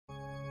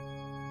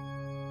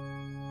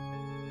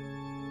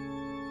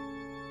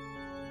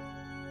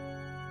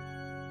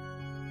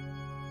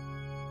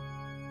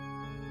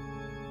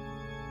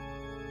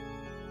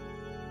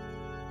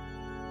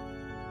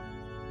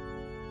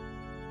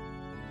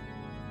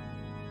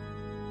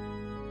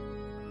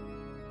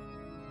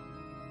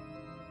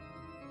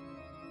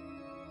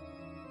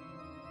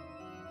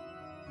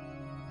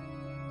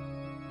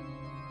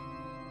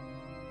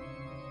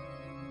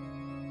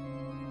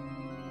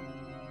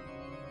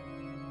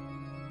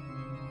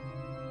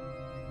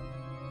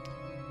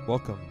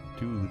Welcome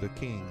to the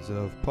Kings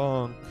of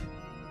Punk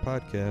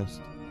podcast.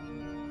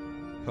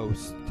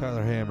 Hosts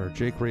Tyler Hammer,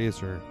 Jake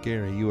Razor,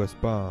 Gary U.S.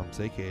 Bombs,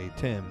 a.k.a.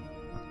 Tim.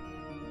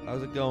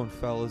 How's it going,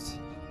 fellas?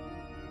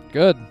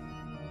 Good.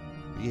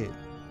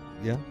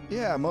 Yeah?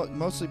 Yeah,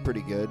 mostly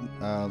pretty good.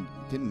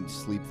 Didn't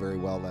sleep very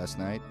well last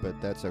night, but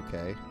that's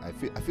okay. I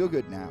feel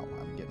good now.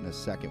 I'm getting a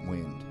second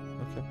wind.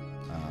 Okay.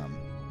 Um,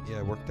 Yeah,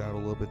 I worked out a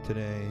little bit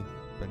today.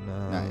 Been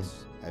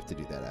nice. I have to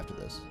do that after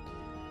this.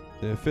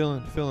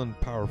 feeling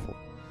powerful.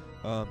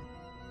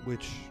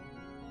 Which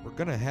we're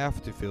gonna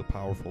have to feel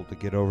powerful to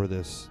get over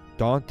this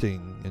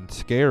daunting and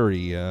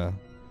scary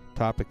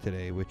topic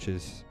today, which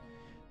is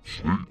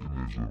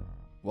Satanism.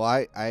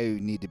 Well, I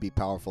need to be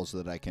powerful so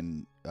that I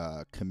can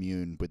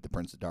commune with the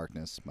Prince of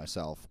Darkness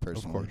myself,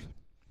 personally. Of course.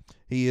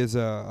 He is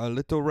a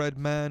little red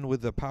man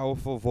with a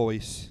powerful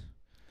voice.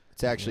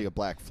 It's actually a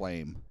black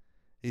flame.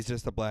 He's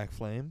just a black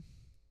flame.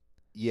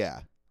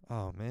 Yeah.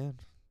 Oh man,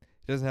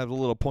 he doesn't have the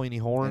little pointy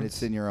horns. And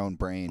it's in your own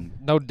brain.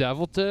 No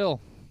devil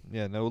tail.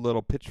 Yeah, no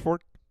little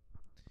pitchfork.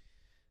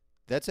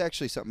 That's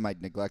actually something I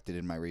neglected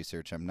in my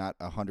research. I'm not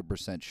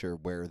 100% sure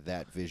where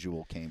that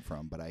visual came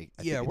from, but I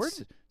Yeah, think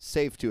it's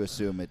safe to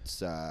assume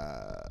it's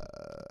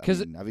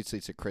obviously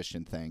it's a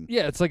Christian thing.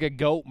 Yeah, it's like a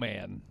goat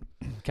man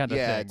kind of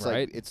Yeah, thing, it's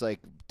right? like it's like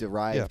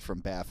derived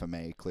from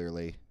Baphomet,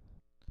 clearly.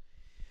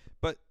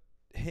 But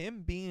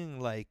him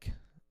being like,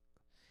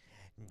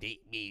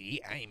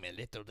 I'm a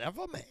little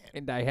devil man,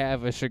 and I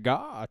have a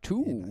cigar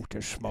too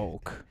to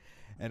smoke.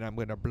 and I'm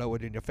gonna blow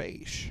it in your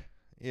face.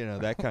 You know,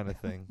 that kind of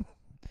thing.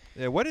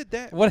 Yeah, what did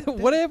that?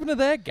 What happened to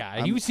that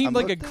guy? He seemed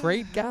like a looking-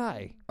 great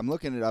guy. I'm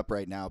looking it up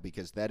right now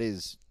because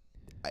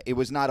it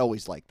was not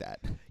always like that.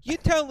 You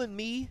telling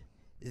me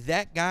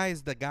that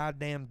guy's the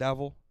goddamn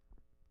devil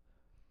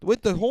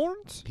with the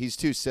horns? He's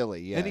too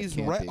silly, yeah. and it he's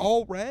can't be.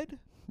 all red.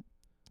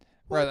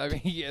 Right.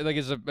 I mean, like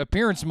his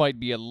appearance might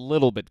be a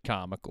little bit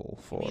comical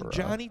I for mean,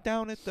 Johnny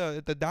down at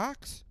the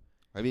docks.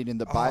 I mean, in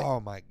the Bible, Oh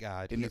my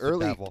God! in He's the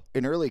early devil.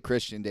 in early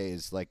Christian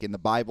days, like in the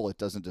Bible, it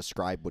doesn't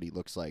describe what he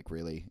looks like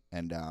really,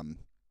 and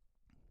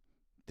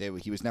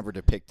he was never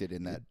depicted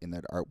in that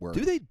artwork.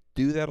 Do they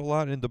do that a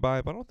lot in the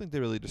Bible? I don't think they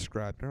really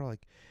describe. They're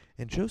like,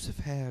 and Joseph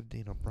had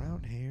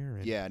brown hair.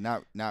 And Yeah,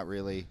 not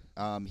really.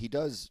 He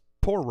does.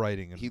 poor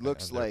writing. He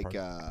looks on their like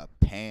part.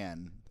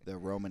 Pan, the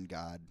Roman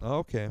god, Oh,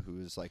 okay.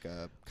 who is like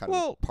a kind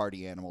Well, of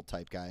party animal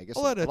type guy. I guess A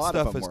lot of that of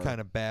stuff them is were.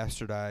 kind of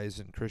bastardized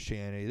in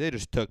Christianity. They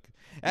just took,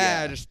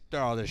 Yeah. just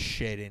throw this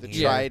shit in The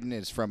here. trident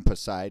is from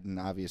Poseidon,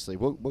 obviously.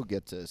 We'll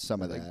get to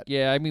some of that.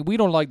 Yeah, I mean, we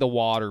don't like the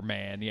water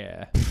man.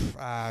 Yeah.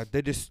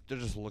 They're just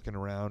looking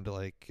around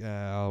like,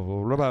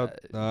 what about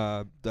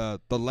the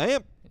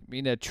lamp? I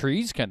mean, that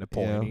tree's kind of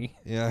pointy.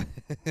 Yeah.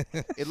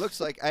 It looks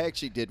like I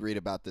actually did read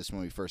about this when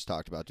we first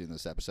talked about doing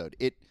this episode.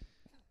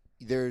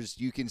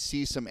 You can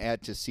see some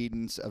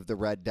antecedents of the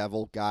Red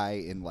Devil guy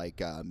in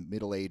like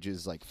Middle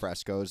Ages, like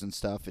frescoes and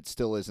stuff. It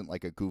still isn't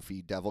like a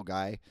goofy devil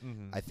guy.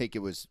 Mhm. I think it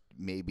was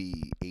maybe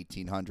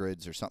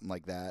 1800s or something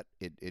like that.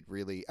 I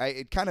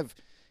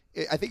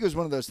think it was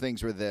one of those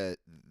things where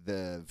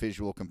the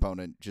visual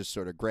component just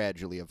sort of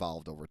gradually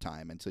evolved over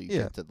time until you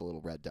get to the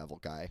little Red Devil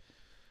guy.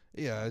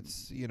 Yeah,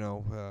 it's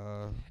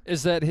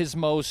Is that his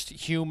most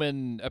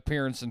human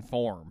appearance and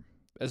form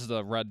as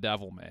the Red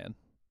Devil man?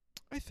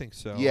 I think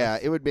so. Yeah,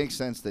 it would make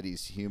sense that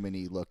he's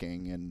human-y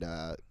looking, and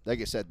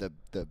like I said,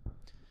 the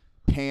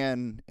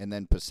Pan and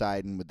then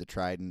Poseidon with the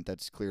trident.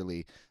 That's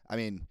clearly, I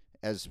mean,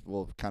 as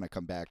we'll kind of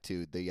come back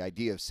to, the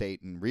idea of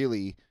Satan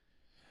really.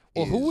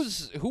 Well, who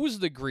was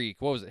the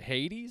Greek? What was it?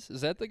 Hades?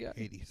 Is that the guy?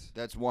 80s.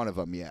 That's one of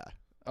them, yeah.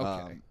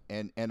 Okay.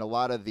 And a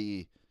lot of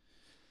the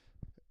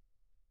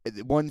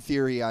one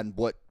theory on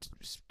what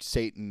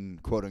Satan,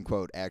 quote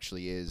unquote,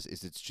 actually is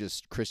it's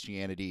just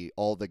Christianity,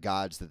 all the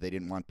gods that they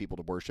didn't want people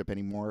to worship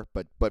anymore,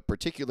 but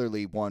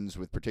particularly ones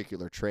with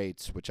particular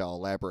traits, which I'll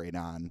elaborate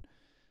on,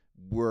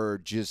 were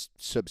just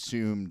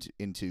subsumed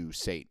into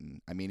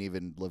Satan. I mean,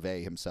 even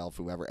LaVey himself,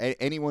 whoever,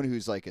 anyone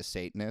who's like a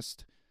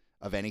Satanist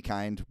of any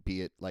kind,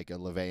 be it like a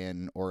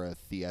LaVeyan or a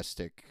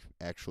theistic,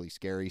 actually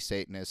scary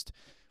Satanist,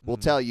 will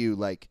tell you,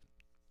 like,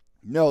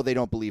 no, they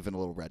don't believe in a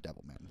little red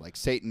devil man. Like,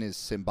 Satan is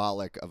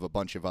symbolic of a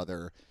bunch of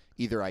other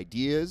either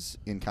ideas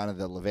in kind of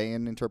the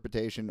LaVeyan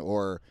interpretation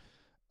or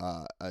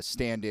a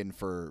stand-in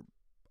for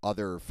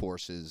other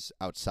forces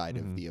outside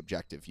of the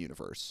objective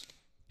universe.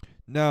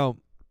 Now,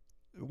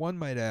 one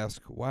might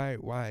ask, why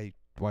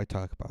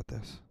talk about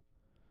this?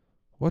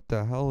 What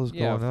the hell is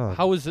going on?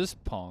 How is this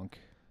punk?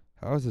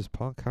 How is this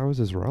punk? How is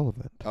this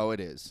relevant? Oh, it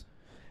is.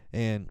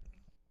 And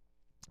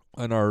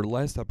on our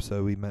last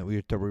episode, we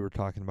were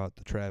talking about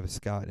the Travis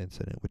Scott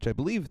incident, which I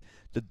believe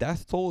the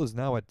death toll is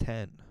now at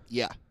 10.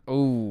 Yeah.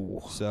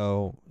 Oh,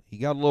 So he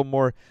got a little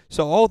more.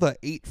 So all the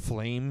 8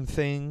 flame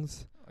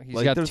things. he's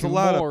Like, got there's 2 a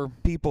lot more.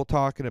 of people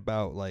talking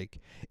about like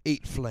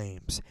 8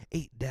 flames,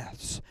 8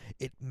 deaths,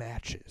 it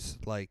matches.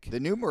 Like The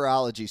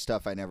numerology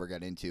stuff I never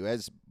got into.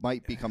 As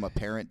might become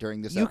apparent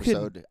during this You can-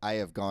 episode, I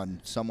have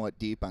gone somewhat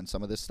deep on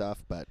some of this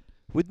stuff, but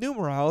with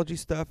numerology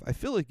stuff, I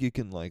feel like you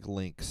can like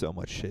link so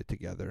much shit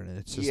together, and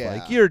it's just Yeah.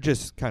 like you're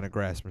just kind of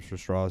grasping for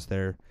straws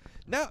there.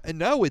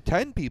 Now with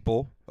 10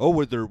 people,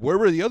 where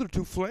were the other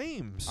two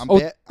flames? I'm Oh,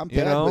 bad. you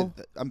know?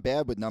 I'm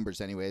bad with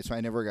numbers anyway, so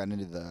I never got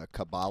into the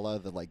Kabbalah,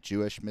 the like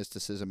Jewish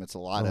mysticism. It's a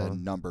lot Uh-huh. of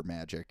number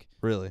magic.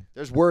 Really?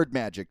 There's word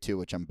magic too,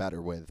 which I'm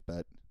better with,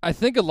 but I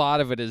think a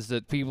lot of it is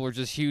that people are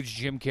just huge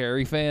Jim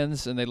Carrey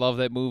fans, and they love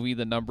that movie,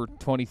 The Number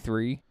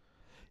 23.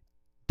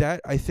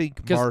 That I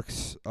think 'Cause-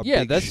 marks a yeah,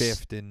 big that's-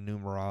 shift in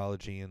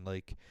numerology, and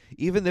like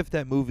even if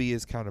that movie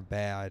is kind of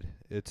bad,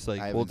 it's like,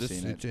 I well, haven't this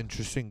is seen an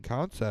interesting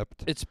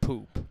concept. It's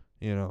poop.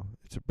 You know,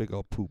 it's a big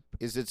old poop.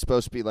 is it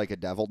supposed to be like a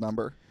devil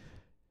number?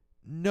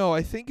 No,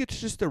 I think it's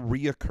just a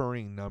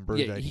reoccurring number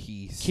Yeah, that he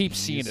he Keep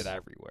seeing sees. it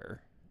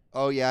everywhere.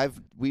 Oh yeah,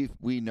 we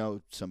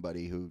know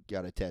somebody who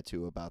got a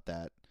tattoo about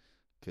that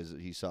because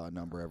he saw a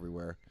number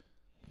everywhere.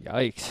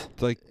 Yikes.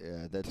 It's like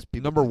Yeah, that's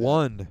people number do that.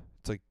 1.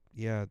 It's like,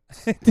 yeah,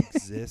 it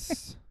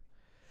exists.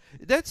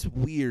 That's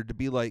weird to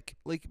be like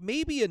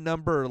maybe a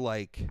number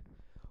like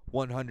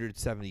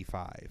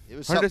 175. It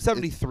was some-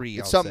 173.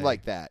 It's I'll something say.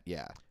 like that.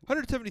 Yeah,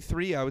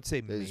 173. I would say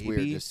it's maybe. weird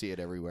to see it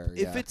everywhere.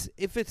 If Yeah.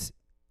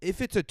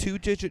 it's a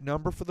 2-digit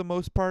number for the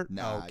most part,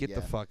 Nah, no, get yeah.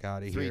 the fuck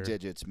out of 3 here.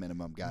 digits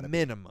minimum, got to be.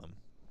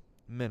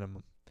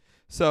 Minimum.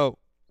 So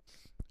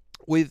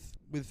with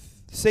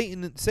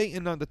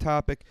Satan on the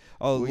topic,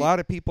 a We- lot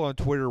of people on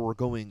Twitter were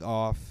going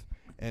off,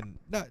 and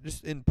not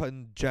just in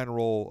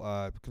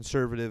general,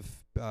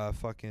 conservative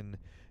fucking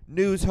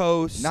news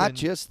hosts, Not and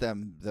just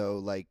them though.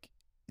 Like,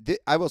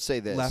 I will say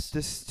this.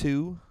 leftists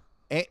too.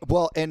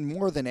 And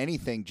more than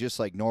anything, just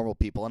like normal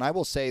people. And I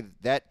will say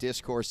that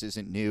discourse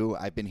isn't new.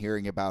 I've been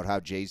hearing about how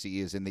Jay-Z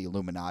is in the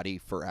Illuminati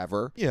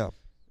forever. Yeah,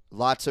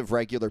 Lots of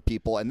regular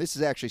people, and this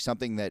is actually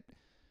something that,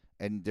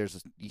 and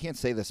you can't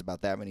say this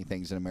about that many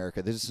things in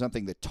America. This is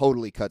something that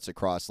totally cuts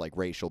across like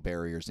racial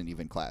barriers and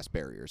even class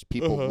barriers.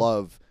 People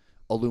love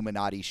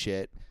Illuminati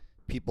shit.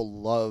 People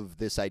love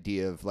this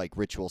idea of like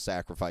ritual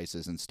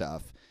sacrifices and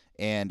stuff.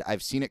 And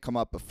I've seen it come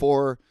up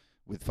before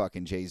with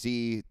fucking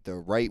Jay-Z. The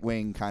right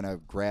wing kind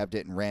of grabbed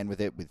it and ran with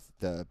it with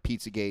the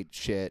Pizzagate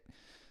shit.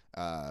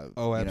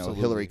 absolutely.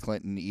 Hillary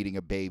Clinton eating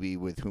a baby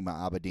with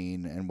Huma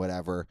Abedin and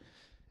whatever.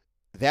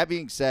 That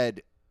being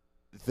said,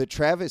 the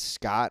Travis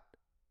Scott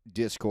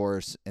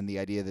discourse and the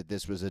idea that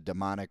this was a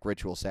demonic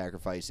ritual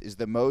sacrifice is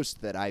the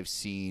most that I've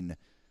seen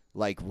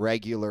like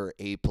regular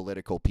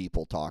apolitical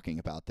people talking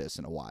about this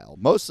in a while.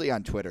 Mostly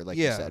on Twitter, like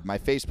you Yeah. said. My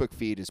Facebook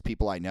feed is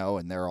people I know,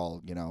 and they're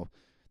all,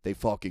 they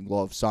fucking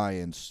love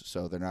science,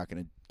 so they're not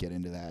going to get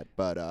into that.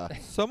 But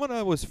Someone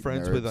I was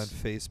friends with on Nerds.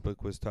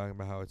 Facebook was talking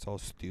about how it's all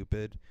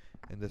stupid,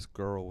 and this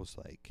girl was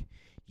like,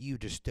 "You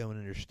just don't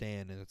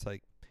understand." And it's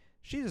like,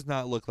 she does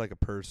not look like a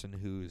person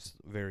who's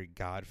very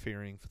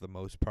God-fearing for the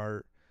most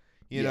part,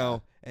 you Yeah.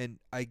 know. And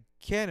I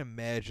can't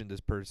imagine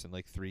this person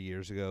like 3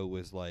 years ago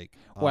was like,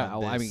 on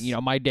Well, I mean,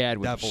 this my dad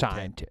was a devil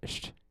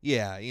scientist.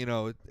 Yeah,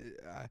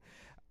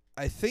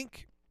 I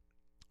think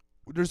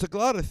there's a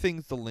lot of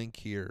things to link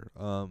here.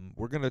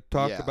 We're gonna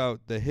talk Yeah.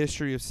 about the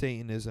history of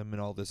Satanism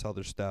and all this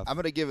other stuff. I'm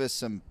going to give us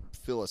some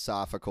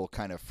philosophical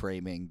kind of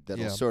framing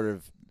that'll Yeah. sort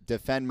of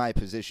defend my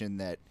position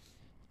that,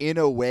 in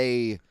a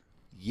way,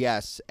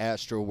 yes,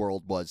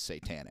 Astroworld was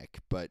satanic,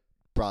 but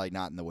probably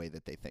not in the way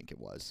that they think it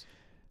was.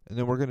 And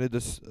then we're going to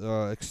just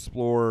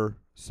explore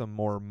some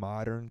more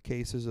modern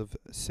cases of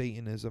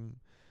Satanism.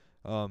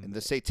 And the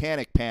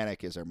satanic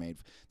panic is our main.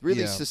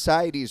 Really, Yeah.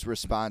 society's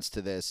response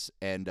to this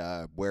and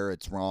where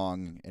it's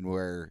wrong and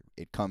where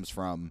it comes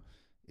from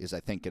is, I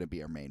think, going to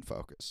be our main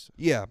focus.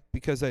 Yeah,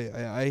 because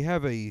I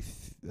have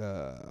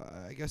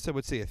I guess I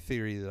would say a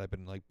theory that I've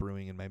been like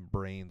brewing in my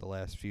brain the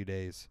last few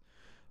days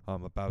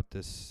about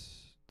this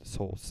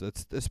whole,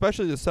 it's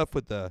especially the stuff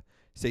with the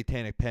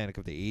satanic panic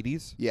of the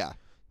 80s. Yeah.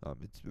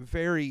 It's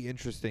very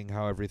interesting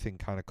how everything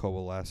kind of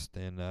coalesced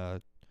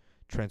and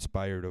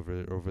transpired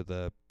over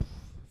the,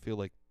 feel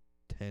like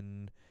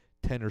 10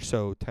 or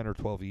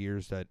 12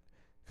 years that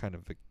kind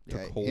of took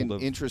hold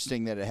of.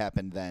 Interesting that it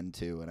happened then,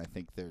 too, and I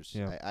think there's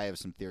Yeah. I have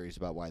some theories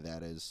about why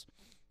that is.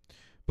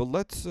 But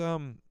let's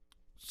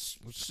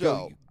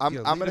So I'm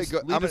gonna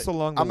go. Lead us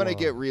along. I'm gonna the,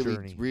 get really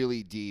journey.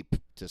 really deep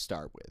to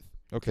start with.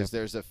 Okay.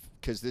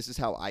 Because this is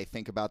how I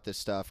think about this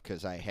stuff.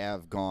 Because I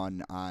have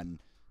gone on,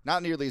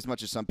 not nearly as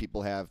much as some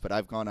people have, but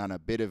I've gone on a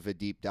bit of a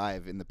deep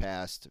dive in the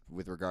past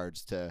with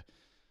regards to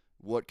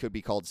what could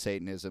be called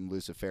Satanism,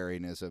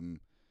 Luciferianism,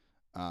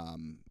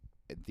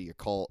 the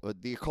occult.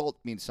 The occult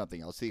means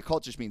something else. The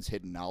occult just means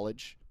hidden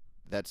knowledge.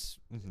 That's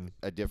Mm-hmm.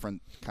 a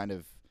different kind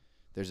of.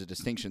 There's a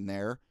distinction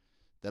there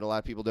that a lot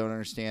of people don't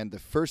understand. The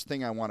first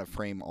thing I want to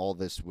frame all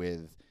this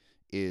with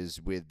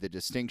is with the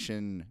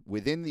distinction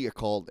within the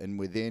occult and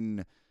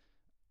within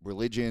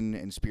religion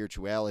and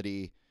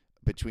spirituality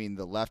between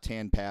the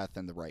left-hand path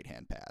and the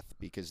right-hand path,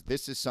 because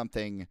this is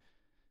something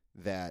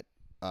that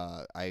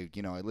I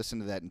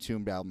listened to that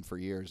Entombed album for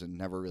years and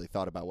never really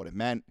thought about what it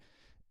meant.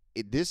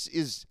 This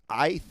is,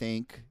 I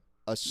think,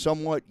 a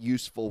somewhat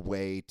useful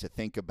way to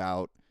think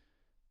about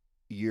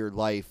your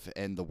life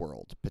and the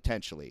world,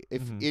 potentially,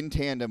 if Mhm. in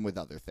tandem with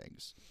other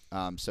things.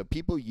 So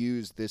people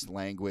use this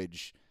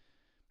language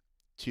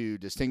to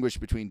distinguish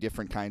between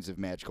different kinds of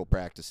magical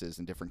practices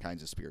and different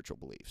kinds of spiritual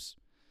beliefs.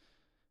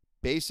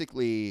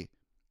 Basically,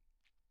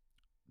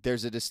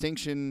 there's a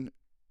distinction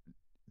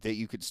that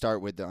you could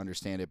start with to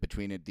understand it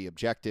between the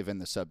objective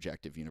and the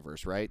subjective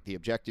universe, right? The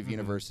objective Mhm.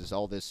 universe is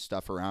all this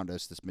stuff around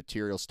us, this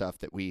material stuff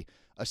that we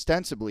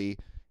ostensibly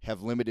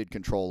have limited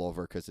control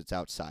over because it's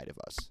outside of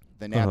us,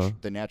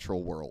 the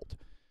natural world.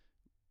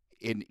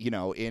 In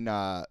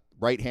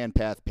right-hand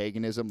path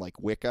paganism, like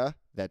Wicca,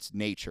 that's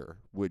nature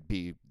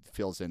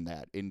fills in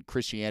that. In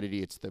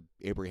Christianity, it's the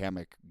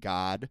Abrahamic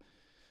God.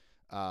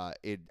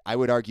 I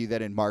would argue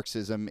that in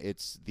Marxism,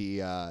 it's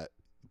the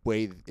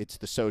it's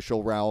the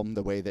social realm,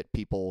 the way that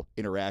people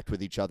interact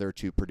with each other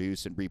to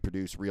produce and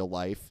reproduce real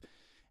life.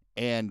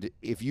 And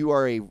if you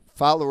are a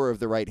follower of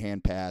the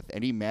right-hand path,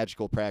 any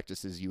magical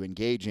practices you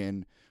engage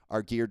in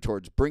are geared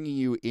towards bringing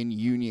you in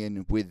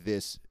union with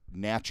this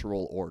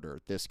natural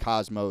order, this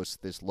cosmos,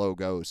 this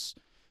logos,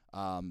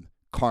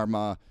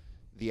 karma,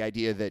 the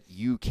idea that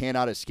you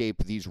cannot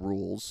escape these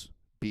rules,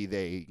 be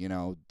they,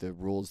 the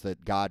rules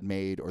that God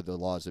made or the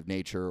laws of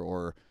nature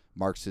or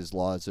Marx's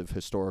laws of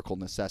historical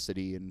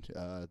necessity and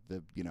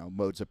the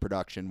modes of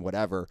production,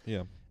 whatever.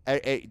 Yeah.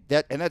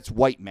 That's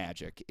white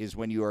magic, is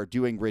when you are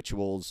doing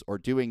rituals or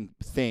doing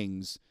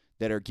things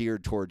that are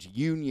geared towards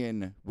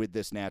union with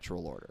this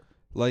natural order.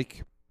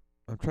 Like,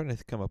 I'm trying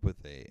to come up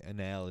with a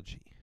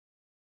analogy.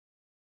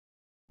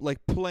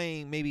 Like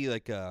playing maybe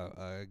like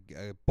a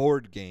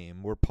board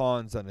game where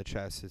pawns on a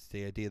chess. It's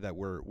the idea that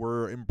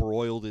we're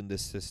embroiled in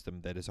this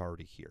system that is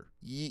already here.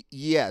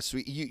 Yes,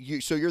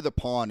 so you're the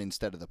pawn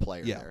instead of the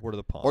player. Yeah, there. we're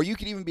the pawn. Or you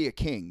could even be a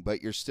king,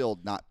 but you're still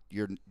not.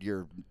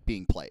 You're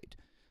being played.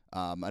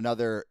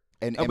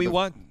 And we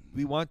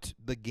want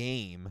the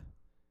game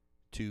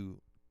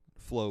to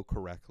flow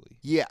correctly.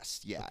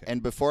 Yes, yeah. Okay.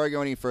 And before I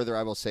go any further,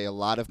 I will say a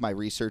lot of my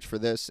research for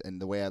this and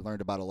the way I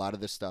learned about a lot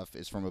of this stuff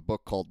is from a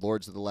book called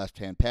Lords of the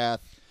Left-Hand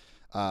Path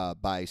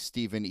by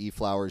Stephen E.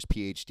 Flowers,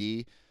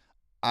 Ph.D.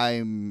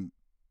 I'm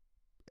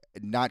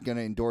not going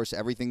to endorse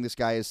everything this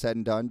guy has said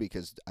and done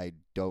because I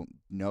don't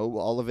know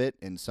all of it,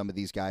 and some of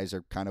these guys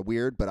are kind of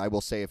weird, but I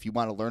will say if you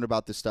want to learn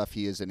about this stuff,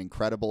 he is an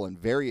incredible and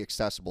very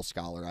accessible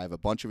scholar. I have a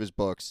bunch of his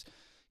books.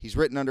 He's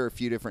written under a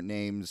few different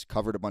names,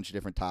 covered a bunch of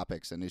different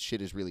topics, and his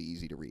shit is really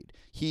easy to read.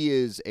 He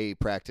is a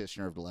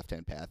practitioner of the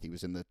left-hand path. He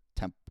was in the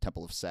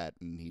Temple of Set,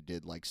 and he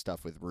did like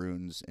stuff with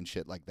runes and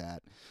shit like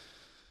that.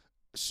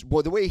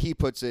 Well, the way he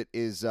puts it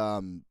is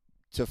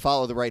to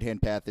follow the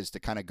right-hand path is to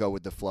kind of go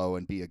with the flow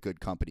and be a good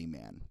company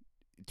man.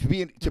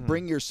 To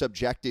bring your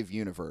subjective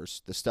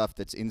universe, the stuff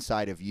that's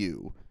inside of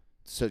you.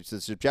 So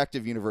the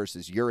subjective universe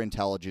is your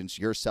intelligence,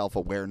 your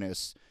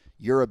self-awareness,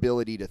 your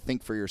ability to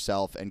think for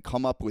yourself and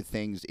come up with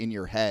things in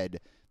your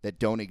head that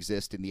don't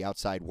exist in the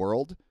outside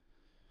world.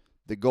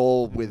 The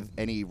goal with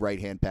any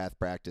right-hand path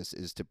practice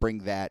is to bring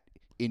that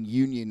in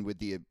union with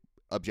the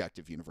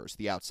objective universe,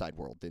 the outside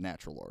world, the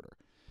natural order.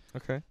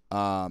 Okay.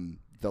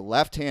 The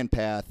left-hand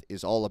path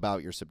is all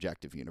about your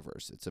subjective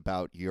universe. It's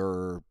about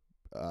your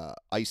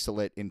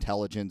isolate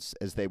intelligence,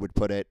 as they would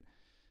put it,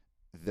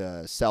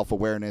 the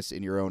self-awareness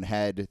in your own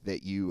head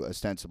that you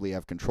ostensibly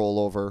have control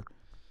over.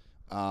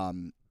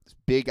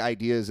 Big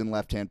ideas in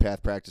left-hand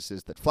path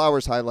practices that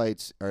Flowers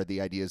highlights are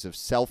the ideas of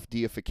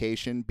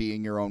self-deification,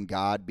 being your own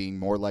god, being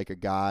more like a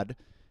god,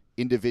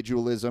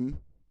 individualism,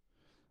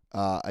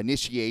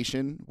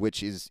 initiation,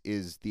 which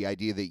is the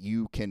idea that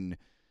you can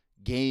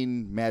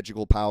gain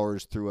magical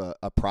powers through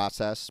a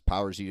process,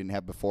 powers you didn't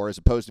have before, as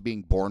opposed to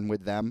being born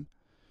with them,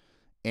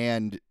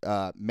 and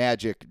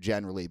magic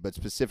generally, but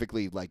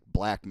specifically like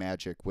black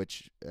magic,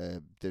 which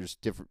there's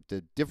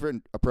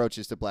different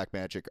approaches to black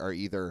magic are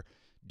either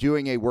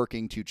doing a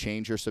working to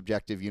change your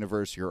subjective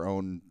universe, your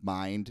own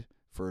mind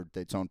for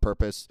its own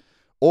purpose,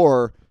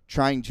 or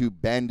trying to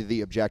bend the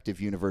objective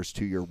universe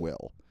to your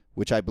will,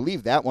 which I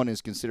believe that one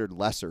is considered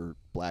lesser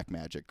black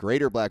magic.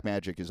 Greater black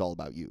magic is all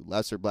about you.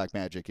 Lesser black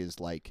magic is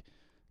like,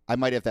 I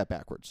might have that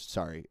backwards.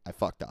 Sorry, I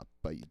fucked up,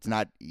 but it's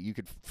not, you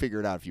could figure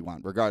it out if you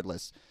want,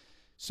 regardless.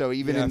 So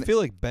even I feel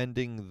like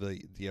bending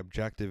the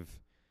objective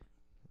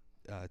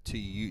to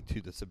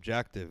the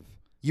subjective.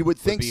 You would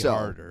think be so,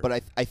 harder.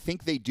 but I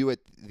think they do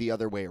it the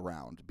other way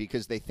around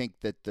because they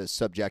think that the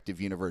subjective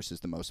universe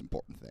is the most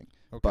important thing.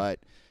 Okay. But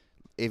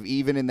if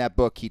even in that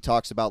book he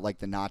talks about like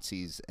the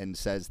Nazis and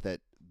says that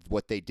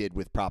what they did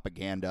with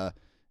propaganda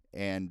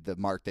and the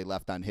mark they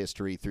left on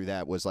history through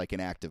that was like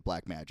an act of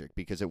black magic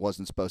because it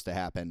wasn't supposed to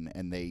happen,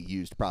 and they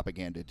used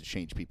propaganda to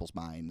change people's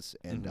minds.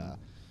 And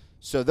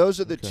so those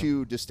are the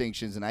two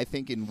distinctions, and I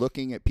think in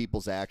looking at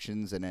people's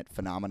actions and at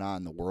phenomena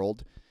in the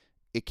world,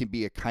 it can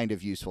be a kind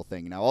of useful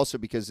thing. Now, also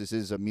because this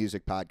is a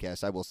music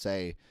podcast, I will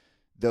say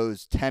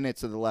those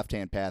tenets of the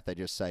left-hand path I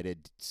just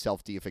cited,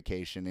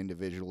 self-deification,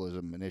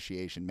 individualism,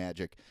 initiation,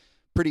 magic,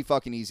 pretty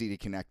fucking easy to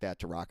connect that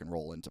to rock and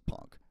roll into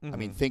punk. I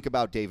mean, think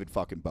about David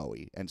fucking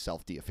Bowie and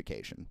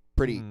self-deification.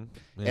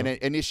 And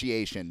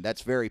initiation,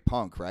 that's very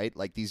punk, right?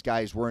 Like, these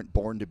guys weren't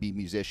born to be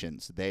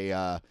musicians. They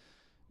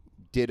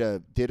did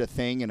a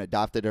thing and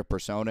adopted a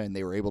persona, and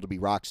they were able to be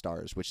rock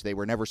stars, which they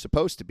were never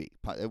supposed to be.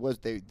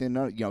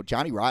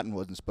 Johnny Rotten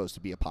wasn't supposed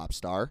to be a pop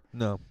star.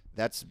 No.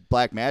 That's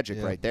black magic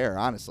Yeah. right there,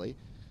 honestly.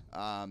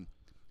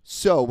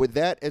 So with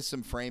that as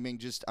some framing,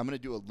 I'm going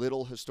to do a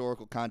little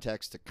historical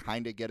context to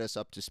kind of get us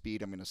up to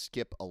speed. I'm going to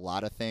skip a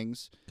lot of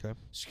things. Okay.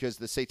 Because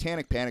the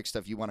Satanic Panic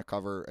stuff you want to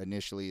cover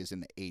initially is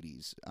in the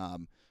 80s.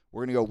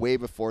 We're going to go way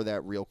before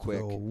that real quick.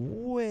 Go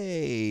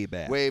way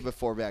back. Way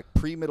before back.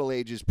 Pre-Middle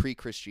Ages,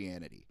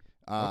 pre-Christianity.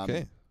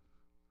 Okay.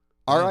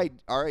 Our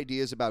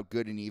ideas about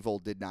good and evil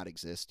did not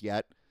exist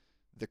yet.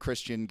 The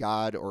Christian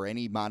God or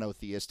any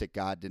monotheistic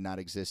God did not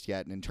exist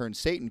yet. And in turn,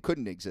 Satan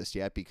couldn't exist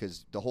yet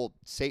because the whole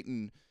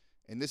Satan,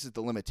 and this is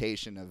the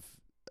limitation of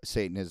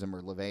Satanism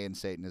or LaVeyan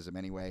Satanism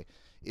anyway,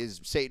 is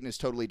Satan is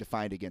totally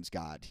defined against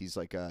God. He's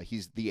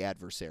he's the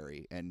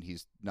adversary, and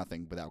he's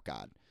nothing without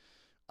God.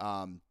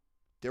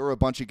 There were a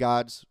bunch of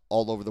gods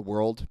all over the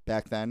world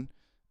back then.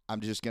 I'm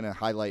just going to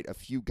highlight a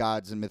few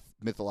gods and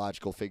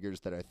mythological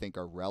figures that I think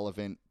are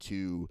relevant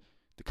to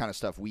the kind of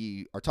stuff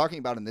we are talking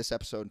about in this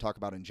episode and talk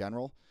about in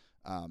general.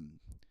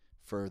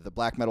 For the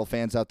black metal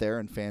fans out there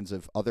and fans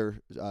of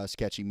other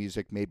sketchy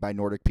music made by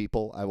Nordic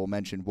people, I will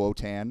mention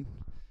Wotan,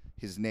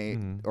 his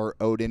name, or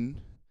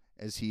Odin,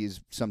 as he is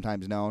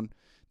sometimes known.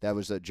 That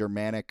was a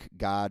Germanic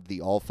god, the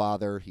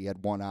Allfather. He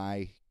had one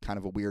eye, kind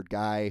of a weird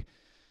guy.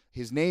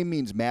 His name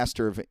means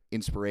master of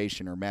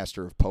inspiration or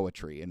master of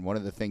poetry, and one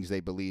of the things they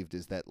believed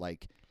is that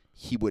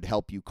he would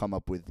help you come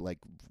up with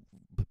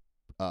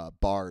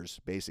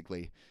bars,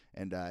 basically.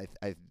 And I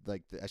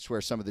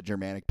swear some of the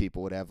Germanic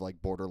people would have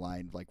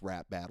borderline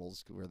rap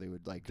battles where they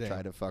would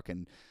try to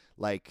fucking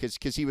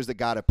because he was the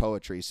god of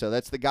poetry. So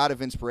that's the god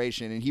of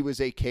inspiration, and he was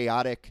a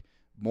chaotic,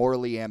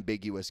 morally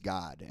ambiguous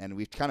god. And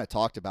we've kind of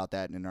talked about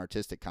that in an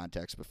artistic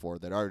context before,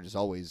 that art is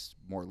always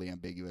morally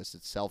ambiguous.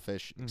 It's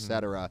selfish,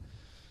 etc.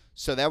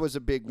 So that was a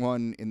big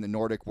one in the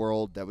Nordic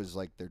world. That was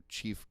their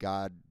chief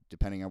god,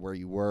 depending on where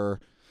you were.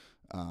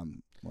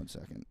 1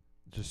 second.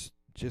 Just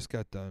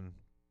got done.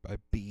 I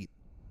beat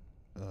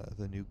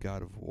the new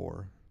God of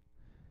War,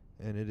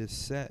 and it is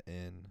set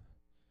in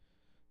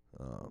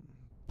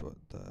but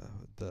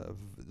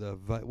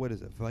what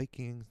is it,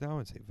 Vikings? No, I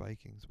wouldn't say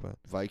Vikings, but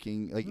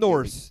Viking,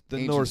 Norse,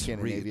 the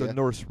Scandinavia.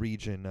 Norse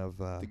region of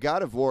the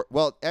God of War.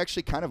 Well,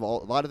 actually, kind of a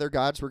lot of their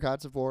gods were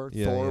gods of war.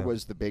 Yeah, Thor yeah.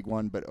 was the big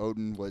one, but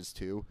Odin was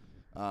too.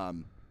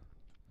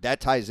 That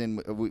ties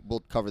in.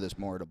 We'll cover this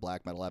more at a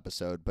black metal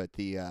episode, but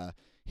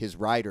his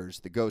riders,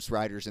 the Ghost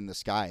Riders in the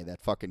Sky,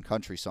 that fucking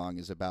country song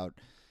is about.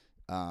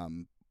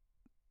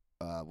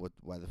 What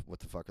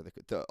the fuck are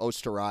the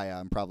Osteraya?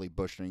 I'm probably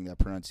butchering that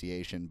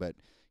pronunciation, but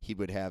he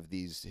would have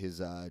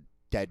his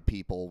dead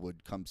people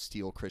would come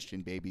steal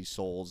Christian babies'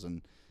 souls,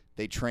 and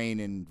they train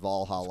in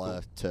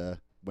Valhalla to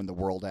when the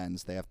world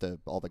ends. They have to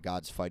all the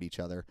gods fight each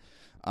other.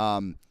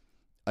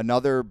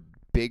 Another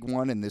big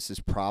one, and this is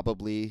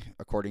probably,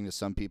 according to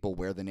some people,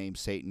 where the name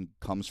Satan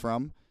comes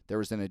from. There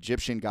was an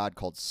Egyptian god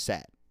called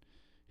Set,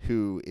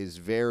 who is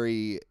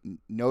very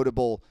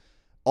notable.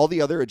 All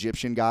the other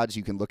Egyptian gods,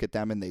 you can look at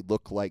them and they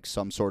look like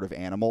some sort of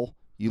animal.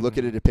 You look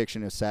at a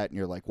depiction of Set and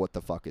you're like, what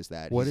the fuck is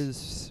that?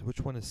 which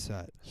one is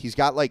Set? He's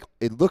got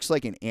it looks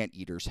like an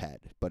anteater's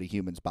head, but a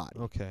human's body.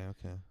 Okay.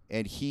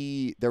 And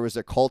there was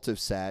a cult of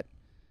Set,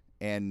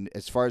 and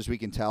as far as we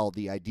can tell,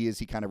 the ideas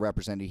he kind of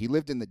represented, he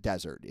lived in the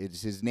desert.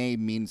 His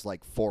name means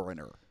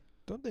foreigner.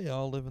 Don't they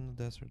all live in the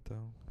desert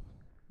though?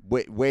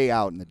 Way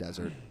out in the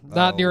desert.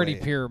 Not near any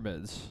way.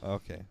 pyramids.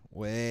 Okay,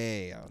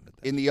 way out in the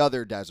desert. In the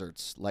other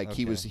deserts,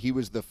 he Okay.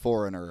 was the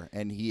foreigner,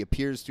 and he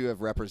appears to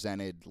have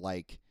represented he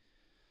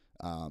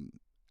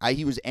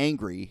was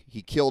angry.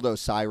 He killed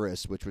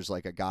Osiris, which was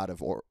a god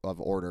of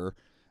order,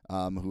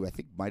 who I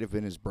think might have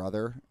been his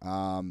brother.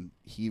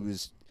 He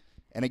was,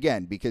 and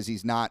again, because he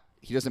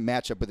doesn't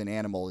match up with an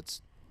animal.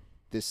 It's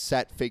this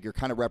Set figure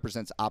kind of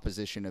represents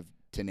opposition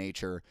to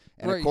nature,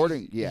 and Right,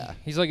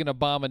 he's like an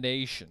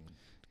abomination.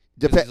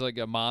 'Cause he's like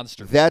a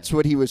monster. That's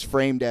what he was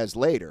framed as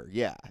later,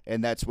 yeah.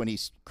 And that's when he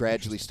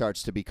gradually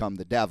starts to become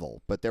the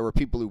devil. But there were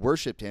people who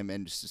worshipped him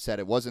and said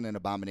it wasn't an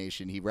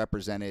abomination. He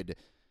represented,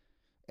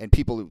 and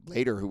people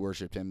who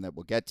worshipped him that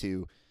we'll get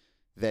to,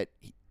 that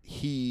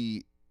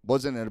he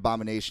wasn't an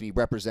abomination. He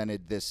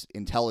represented this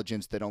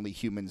intelligence that only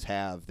humans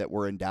have, that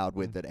we're endowed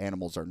with, that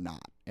animals are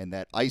not. And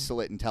that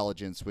isolate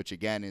intelligence, which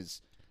again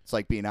it's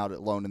like being out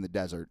alone in the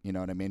desert. You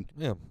know what I mean?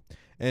 Yeah,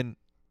 and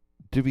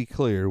to be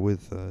clear,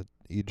 with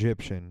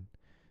Egyptian,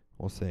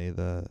 we'll say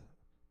that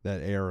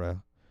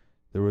era,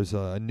 there was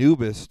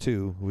Anubis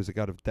too, who was a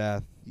god of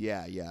death.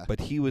 Yeah.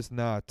 But he is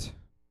not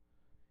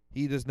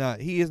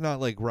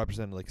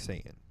represented like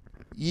Satan.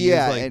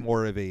 Yeah, He's and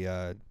more of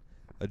a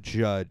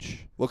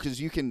judge. well, because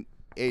you could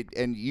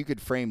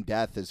frame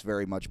death as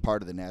very much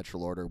part of the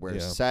natural order,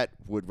 whereas Yeah. Set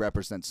would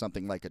represent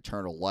something like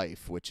eternal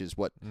life, which is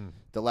what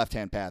the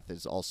left-hand path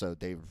is also.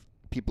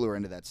 People who are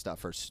into that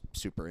stuff are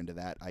super into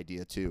that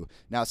idea too.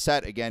 Now,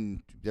 Set,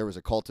 again, there was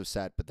a cult of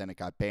Set, but then it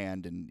got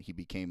banned and he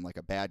became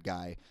a bad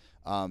guy.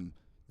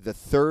 The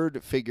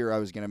third figure I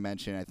was going to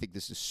mention, I think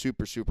this is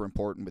super, super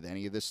important with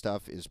any of this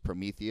stuff, is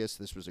Prometheus.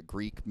 This was a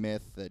Greek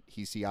myth that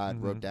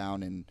Hesiod wrote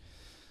down in,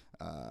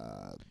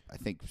 I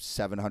think,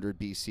 700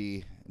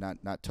 BC.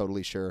 Not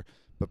totally sure.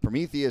 But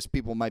Prometheus,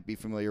 people might be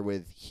familiar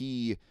with.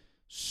 He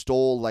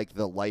stole, like,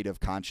 the light of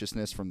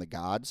consciousness from the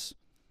gods.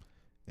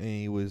 And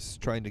he was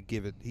trying to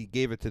give it. He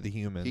gave it to the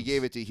humans. He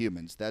gave it to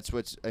humans. That's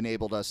what's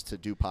enabled us to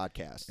do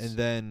podcasts. And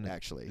then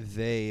actually,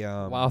 they.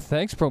 Wow,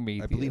 thanks,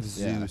 Prometheus. I believe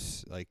Yeah.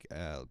 Zeus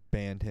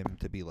banned him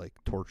to be like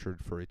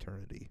tortured for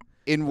eternity.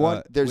 in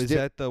one, there's was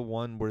that the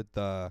one where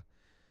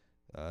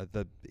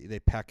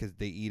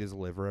they eat his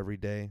liver every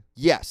day?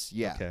 yes,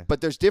 yeah. Okay.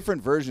 But there's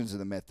different versions of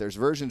the myth. There's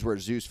versions where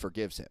Zeus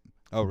forgives him.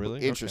 Oh, really?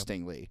 Okay.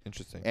 Interestingly,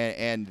 Interesting.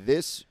 and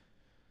this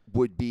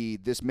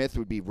myth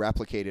would be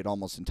replicated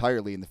almost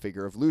entirely in the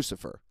figure of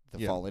Lucifer, the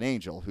Yeah. fallen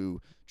angel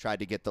who tried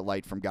to get the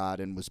light from God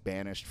and was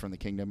banished from the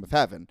kingdom of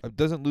heaven.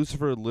 Doesn't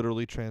Lucifer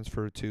literally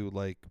transfer to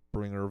like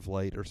bringer of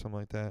light or something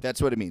like that?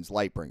 That's what it means,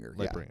 light bringer.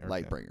 Lightbringer, Yeah, okay.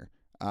 light bringer.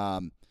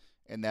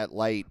 And that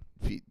light,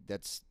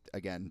 that's,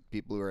 again,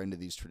 people who are into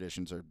these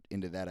traditions are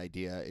into that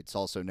idea. It's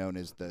also known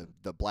as the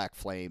black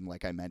flame,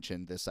 like I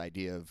mentioned, this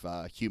idea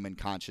of human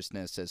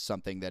consciousness as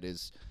something that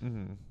is,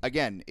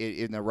 again,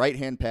 in the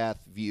right-hand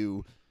path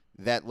view,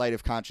 that light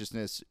of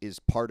consciousness is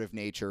part of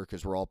nature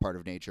because we're all part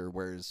of nature,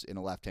 whereas in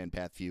a left-hand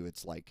path view,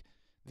 it's like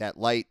that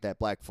light, that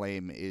black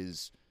flame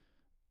is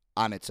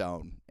on its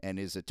own and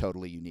is a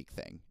totally unique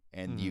thing.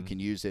 And you can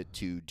use it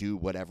to do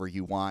whatever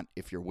you want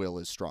if your will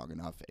is strong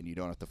enough and you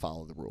don't have to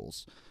follow the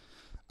rules.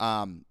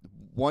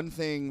 One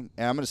thing,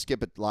 and I'm going to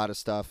skip a lot of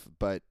stuff,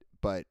 but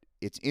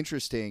it's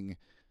interesting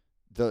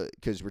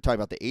because we're talking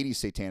about the 80s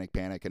satanic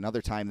panic.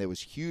 Another time that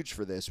was huge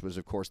for this was,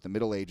 of course, the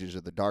Middle Ages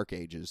or the Dark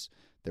Ages.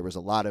 There was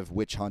a lot of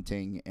witch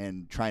hunting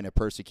and trying to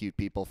persecute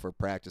people for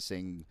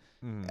practicing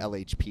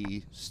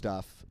LHP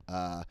stuff.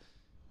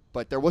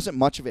 But there wasn't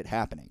much of it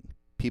happening.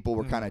 People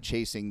were kind of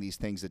chasing these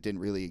things that didn't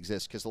really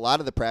exist because a lot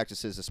of the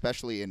practices,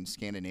 especially in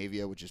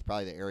Scandinavia, which is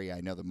probably the area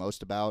I know the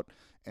most about,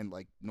 and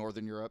like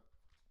Northern Europe,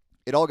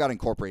 it all got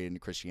incorporated into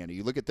Christianity.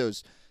 You look at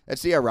those.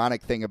 That's the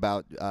ironic thing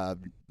about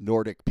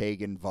Nordic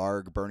pagan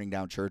Varg burning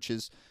down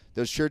churches.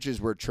 Those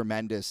churches were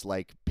tremendous,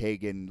 like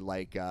pagan,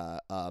 like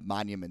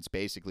monuments.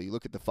 Basically, you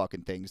look at the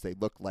fucking things; they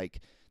look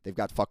like they've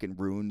got fucking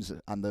runes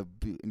on the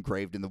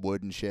engraved in the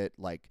wood and shit.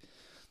 Like,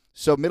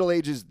 so Middle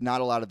Ages,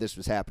 not a lot of this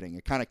was happening.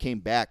 It kind of came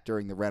back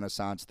during the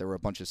Renaissance. There were a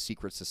bunch of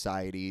secret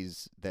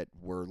societies that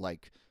were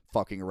like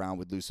fucking around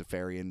with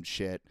Luciferian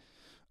shit.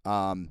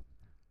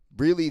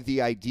 Really,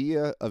 the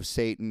idea of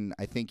Satan,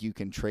 I think you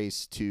can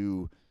trace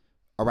to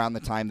around the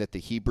time that the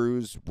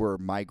Hebrews were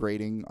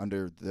migrating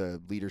under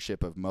the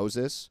leadership of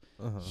Moses.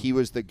 He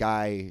was the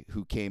guy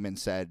who came and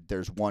said,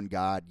 there's one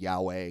God,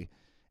 Yahweh.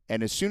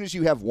 And as soon as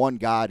you have one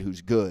God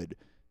who's good,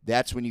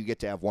 that's when you get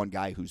to have one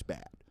guy who's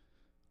bad.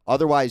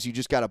 Otherwise, you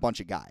just got a bunch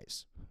of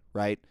guys,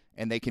 right?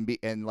 And they can be,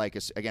 and like,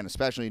 again,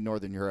 especially in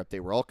Northern Europe, they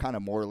were all kind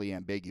of morally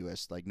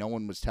ambiguous. Like, no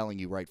one was telling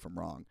you right from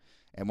wrong.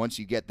 And once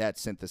you get that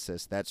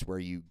synthesis, that's where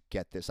you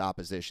get this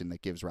opposition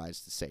that gives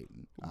rise to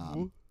Satan.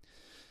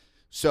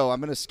 So I'm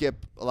going to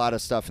skip a lot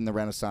of stuff in the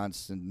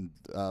Renaissance and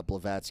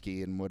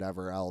Blavatsky and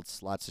whatever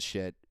else, lots of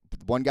shit.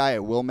 One guy I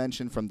will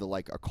mention from the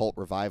like occult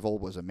revival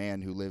was a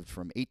man who lived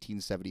from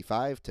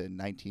 1875 to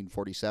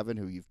 1947,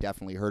 who you've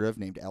definitely heard of,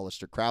 named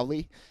Aleister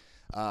Crowley.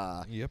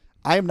 Yep.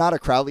 I am not a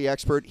Crowley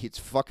expert. It's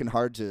fucking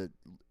hard to...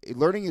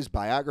 Learning his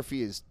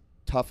biography is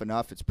tough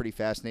enough. It's pretty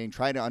fascinating.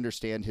 Trying to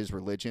understand his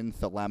religion,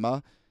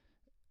 Thelema,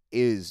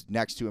 is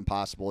next to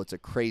impossible. It's a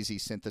crazy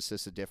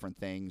synthesis of different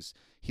things.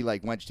 He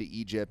like went to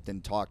Egypt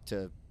and talked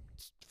to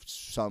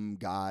some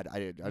god.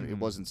 It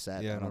wasn't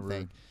said. Yeah, I don't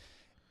think.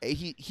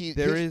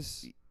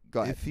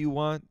 Go ahead. If you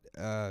want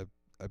a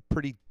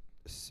pretty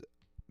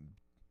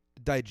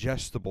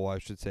digestible, I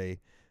should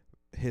say,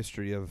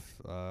 history of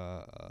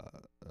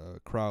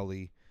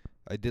Crowley,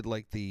 I did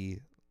like the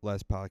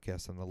last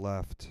podcast on the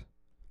left.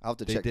 I'll have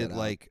to They check did that out.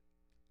 like,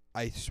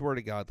 I swear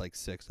to God, like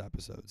 6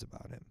 episodes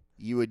about him.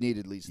 You would need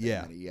at least that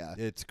Yeah, many, yeah.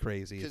 It's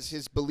crazy. Because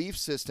his belief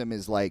system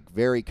is like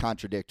very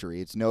contradictory.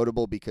 It's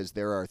notable because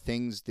there are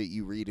things that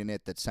you read in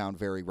it that sound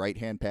very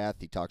right-hand path.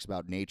 He talks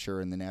about nature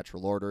and the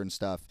natural order and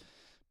stuff.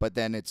 But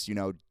then it's,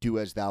 do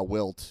as thou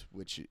wilt,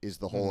 which is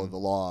the whole of the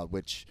law,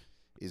 which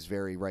is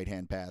very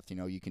right-hand path.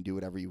 You can do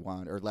whatever you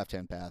want. Or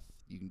left-hand path,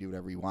 you can do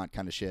whatever you want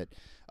kind of shit.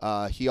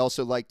 He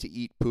also liked to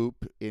eat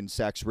poop in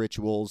sex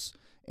rituals.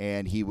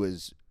 And he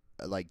was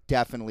like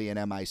definitely an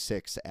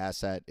MI6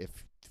 asset.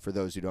 For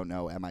those who don't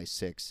know,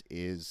 MI6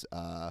 is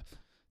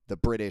the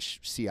British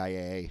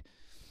CIA.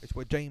 It's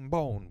where James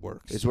Bond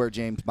works. It's where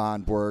James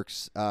Bond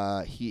works.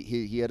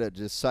 He had a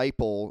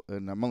disciple,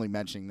 and I'm only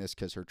mentioning this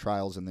because her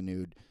trial's in the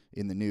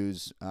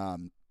news.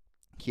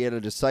 He had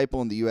a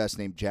disciple in the U.S.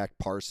 named Jack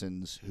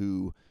Parsons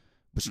who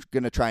was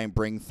going to try and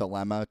bring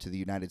Thelema to the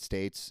United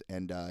States,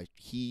 and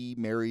he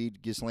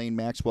married Ghislaine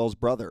Maxwell's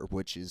brother,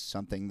 which is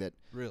something that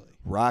really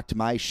rocked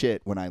my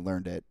shit when I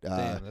learned it.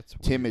 Damn, that's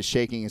Tim weird. is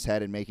shaking his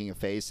head and making a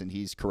face, and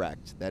he's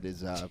correct. That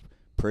is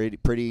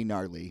pretty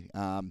gnarly.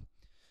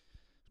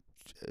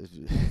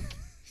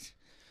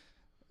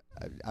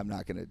 I'm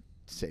not gonna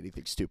say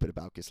anything stupid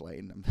about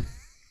Ghislaine.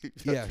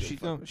 Yeah, she's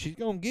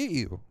gonna get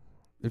you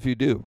if you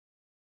do.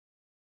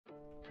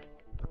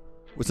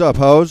 What's up,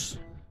 hoes?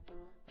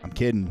 I'm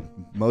kidding.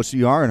 Most of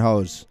you aren't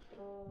hoes.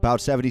 About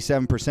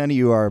 77% of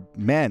you are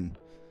men.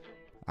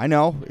 I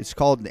know. It's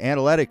called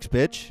analytics,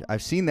 bitch.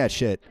 I've seen that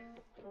shit.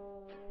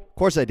 Of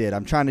course I did.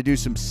 I'm trying to do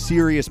some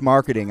serious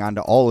marketing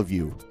onto all of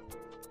you.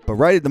 But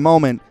right at the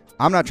moment,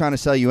 I'm not trying to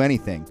sell you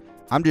anything.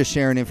 I'm just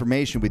sharing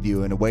information with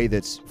you in a way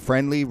that's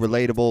friendly,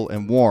 relatable,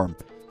 and warm.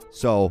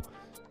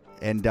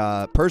 And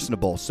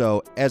personable.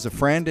 So as a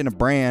friend and a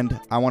brand,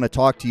 I want to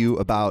talk to you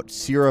about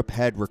Syrup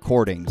Head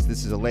Recordings.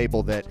 This is a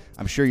label that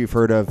I'm sure you've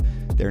heard of.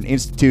 They're an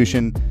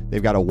institution.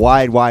 They've got a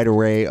wide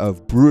array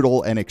of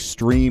brutal and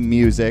extreme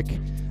music,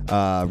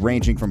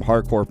 ranging from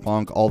hardcore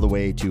punk all the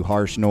way to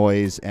harsh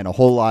noise and a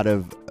whole lot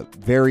of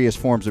various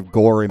forms of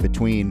gore in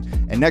between.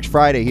 And next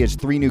Friday, he has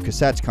 3 new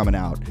cassettes coming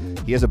out.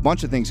 He has a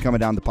bunch of things coming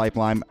down the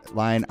pipeline.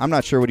 I'm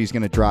not sure what he's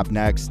going to drop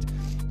next.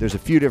 There's a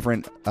few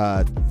different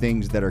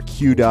things that are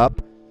queued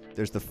up.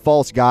 There's the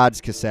False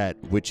Gods cassette,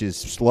 which is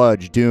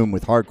sludge, doom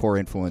with hardcore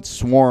influence.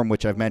 Swarm,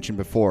 which I've mentioned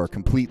before,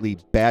 completely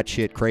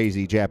batshit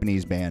crazy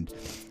Japanese band.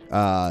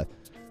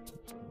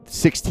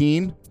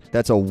 16,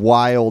 that's a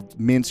wild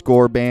mince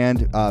gore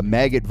band.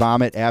 Maggot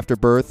Vomit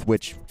Afterbirth,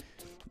 which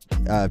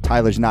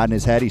Tyler's nodding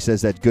his head. He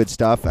says that's good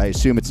stuff. I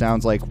assume it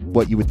sounds like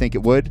what you would think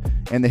it would.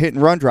 And the Hit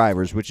and Run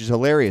Drivers, which is a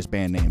hilarious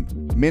band name.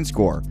 Mince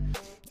gore.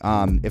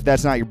 If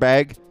that's not your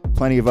bag,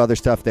 plenty of other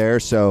stuff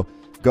there. So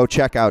go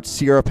check out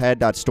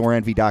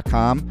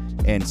syruphead.storeenvy.com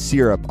and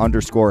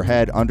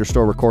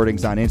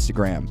syrup_head_recordings on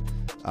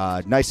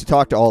Instagram. Nice to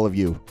talk to all of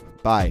you.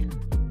 Bye.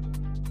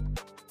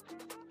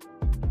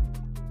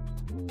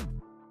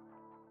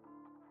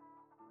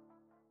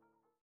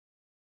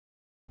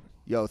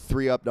 Yo,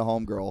 3 up to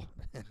homegirl.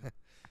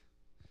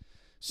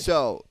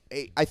 So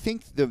I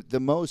think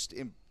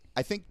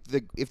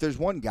if there's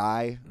one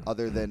guy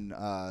other than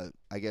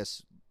I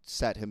guess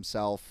Set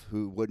himself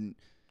who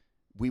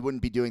we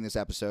wouldn't be doing this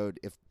episode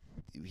if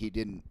he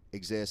didn't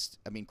exist.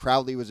 I mean,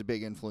 Crowley was a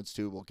big influence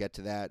too. We'll get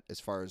to that as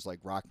far as like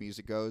rock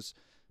music goes.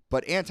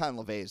 But Anton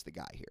LaVey is the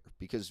guy here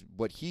because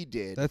what he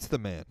did. That's the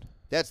man.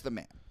 That's the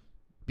man.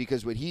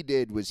 Because what he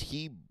did was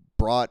he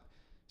brought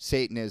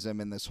Satanism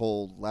and this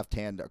whole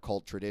left-hand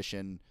occult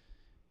tradition.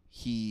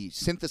 He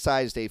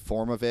synthesized a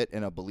form of it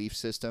in a belief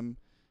system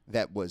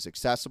that was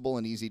accessible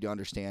and easy to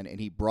understand, and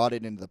he brought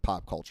it into the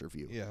pop culture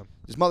view. Yeah.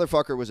 This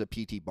motherfucker was a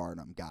P.T.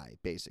 Barnum guy,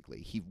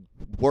 basically. He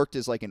worked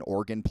as like an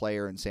organ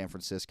player in San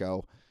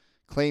Francisco,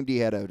 claimed he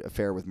had an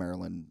affair with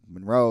Marilyn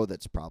Monroe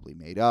that's probably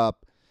made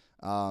up,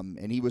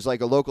 and he was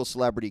like a local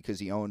celebrity because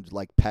he owned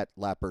like pet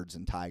leopards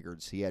and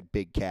tigers. He had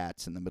big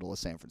cats in the middle of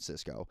San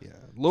Francisco. Yeah.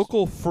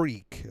 Local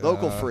freak.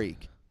 Local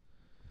freak.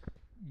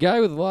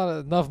 Guy with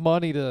enough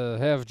money to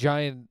have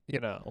giant,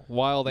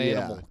 wild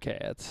animal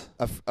cats.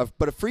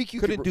 But a freak you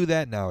couldn't do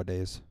that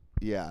nowadays.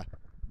 Yeah.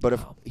 But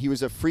if he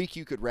was a freak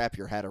you could wrap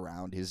your head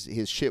around.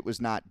 His shit was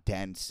not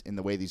dense in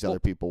the way these other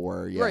people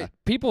were. Yeah. Right.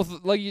 People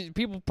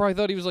probably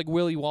thought he was like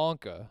Willy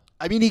Wonka.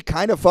 I mean, he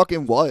kind of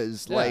fucking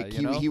was. Yeah, like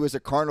he was a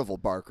carnival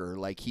barker.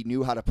 Like he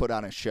knew how to put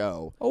on a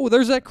show. Oh,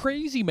 there's that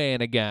crazy man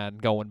again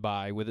going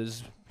by with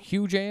his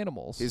huge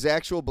animals. His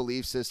actual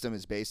belief system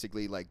is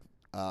basically like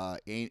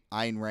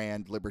Ayn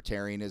Rand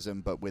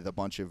libertarianism, but with a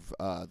bunch of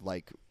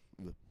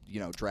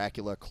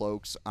Dracula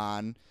cloaks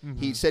on. Mm-hmm.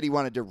 He said he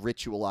wanted to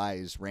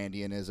ritualize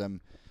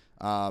Randianism,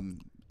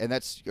 and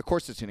that's, of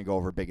course, it's going to go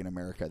over big in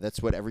America.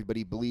 That's what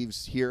everybody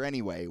believes here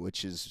anyway,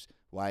 which is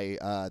why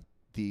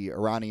the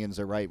Iranians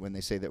are right when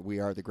they say that we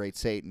are the great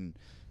Satan.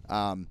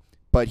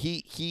 But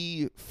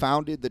he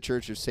founded the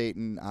Church of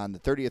Satan on the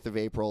 30th of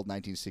April,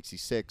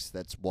 1966.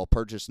 That's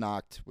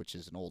Walpurgisnacht, which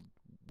is an old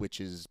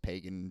witches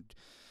pagan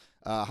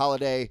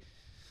holiday.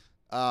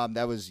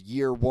 That was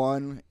year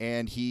 1,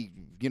 and he,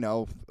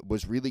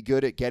 was really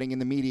good at getting in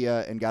the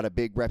media and got a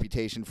big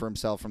reputation for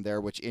himself from there,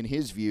 which in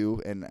his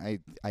view, and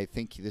I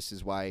think this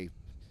is why I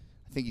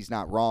think he's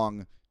not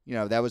wrong,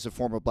 that was a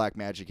form of black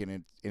magic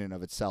in and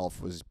of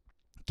itself, was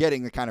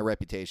getting the kind of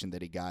reputation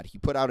that he got. He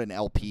put out an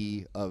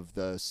LP of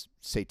the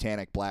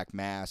Satanic Black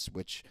Mass,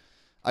 which,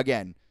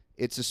 again,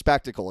 it's a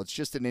spectacle. It's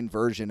just an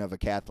inversion of a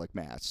Catholic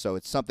Mass, so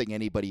it's something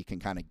anybody can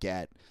kind of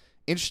get.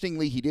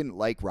 Interestingly, he didn't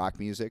like rock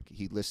music.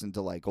 He listened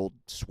to like old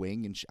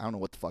swing and I don't know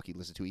what the fuck he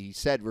listened to. He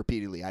said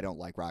repeatedly, "I don't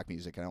like rock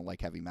music. I don't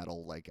like heavy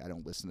metal. Like I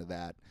don't listen to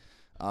that."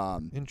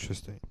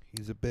 Interesting.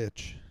 He's a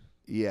bitch.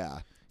 Yeah.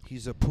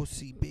 He's a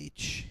pussy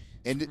bitch.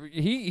 And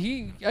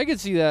I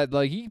could see that.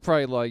 Like he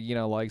probably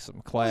like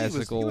some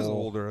classical. He was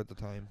older at the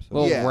time. So.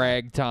 Little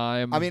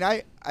ragtime. I mean,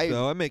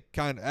 so it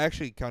kind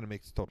of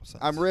makes total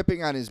sense. I'm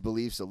ripping on his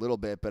beliefs a little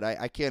bit, but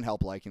I can't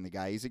help liking the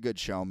guy. He's a good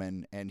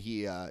showman, and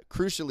he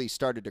crucially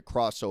started to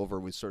cross over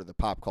with sort of the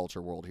pop culture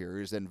world here.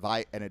 He was an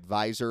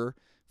advisor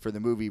for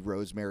the movie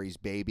Rosemary's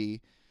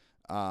Baby,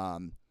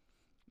 and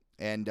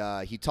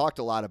he talked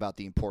a lot about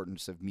the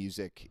importance of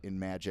music in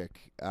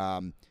magic.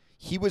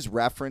 He was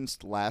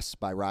referenced less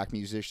by rock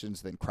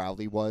musicians than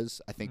Crowley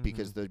was, I think,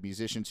 because the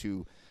musicians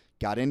who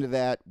got into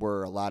that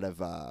were a lot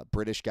of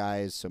British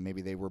guys, so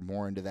maybe they were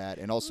more into that.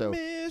 And also,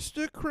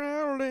 Mr.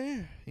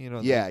 Crowley,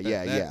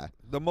 yeah.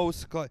 The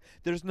most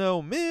there's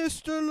no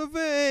Mr.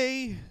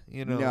 LeVay,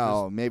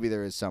 no, maybe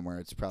there is somewhere.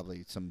 It's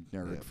probably some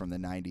nerd from the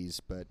 '90s,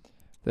 but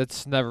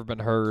That's never been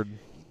heard.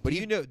 But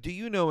do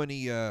you know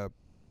any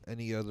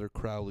other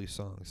Crowley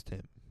songs,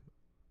 Tim?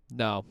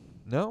 No.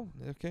 No?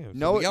 Okay.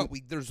 No,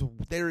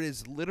 there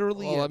is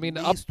literally Well, I at mean,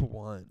 least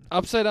one.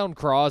 Upside Down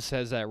Cross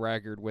has that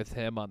record with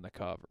him on the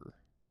cover.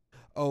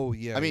 Oh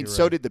yeah. I mean, you're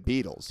so right. did the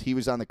Beatles. He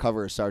was on the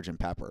cover of Sgt.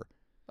 Pepper.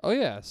 Oh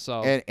yeah,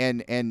 so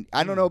And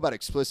I don't know about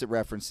explicit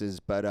references,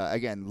 but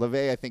again,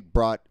 LeVay I think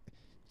brought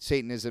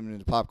Satanism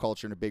into pop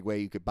culture in a big way.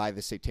 You could buy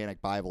the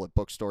Satanic Bible at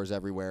bookstores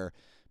everywhere.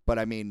 But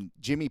I mean,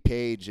 Jimmy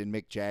Page and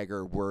Mick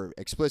Jagger were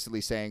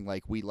explicitly saying,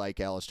 like, we like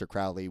Aleister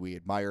Crowley, we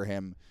admire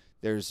him.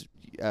 There's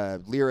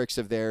lyrics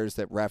of theirs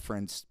that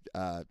reference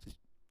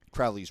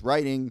Crowley's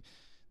writing.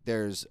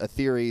 There's a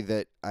theory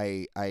that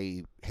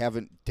I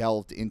haven't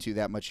delved into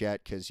that much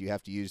yet because you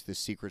have to use this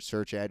secret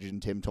search engine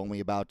Tim told me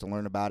about to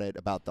learn about it,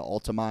 about the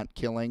Altamont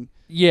killing.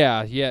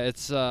 yeah,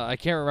 it's I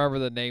can't remember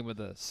the name of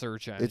the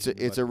search engine.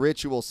 It's a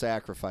ritual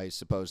sacrifice,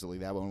 supposedly,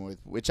 that one,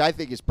 which I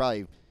think is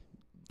probably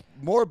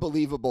more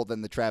believable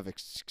than the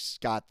Travis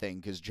Scott thing,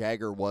 because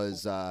Jagger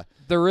was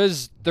there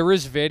is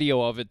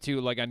video of it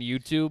too, like on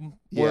YouTube,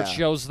 where it Yeah.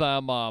 shows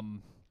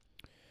them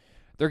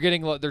they're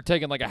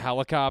taking like a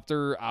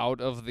helicopter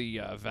out of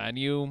the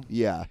venue,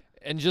 yeah.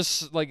 and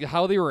just like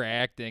how they were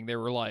acting, they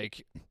were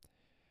like,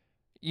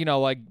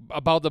 like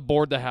about to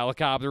board the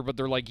helicopter, but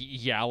they're like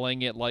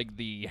yelling at like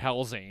the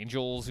Hell's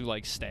Angels who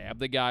like stabbed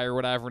the guy or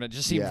whatever, and it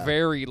just seemed Yeah.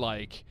 very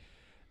like,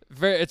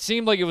 it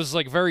seemed like it was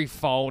like very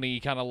phony,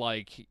 kind of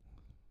like,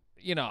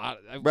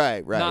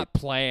 Right. not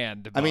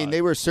planned. I mean, but-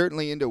 they were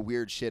certainly into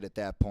weird shit at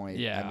that point.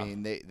 Yeah. I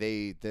mean,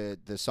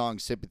 the song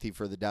 "Sympathy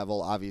for the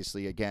Devil,"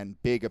 obviously, again,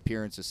 big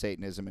appearance of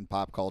Satanism in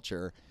pop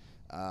culture.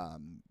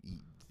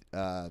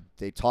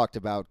 They talked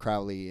about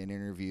Crowley in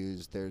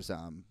interviews. There's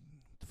the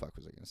fuck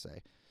was I gonna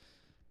say?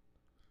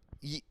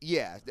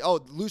 Yeah. Oh,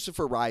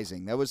 Lucifer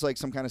Rising. That was like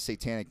some kind of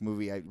satanic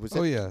movie. Was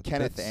Oh it yeah.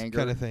 Kenneth that's Anger?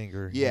 Kenneth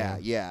Anger.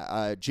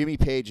 Yeah. Jimmy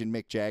Page and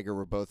Mick Jagger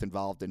were both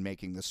involved in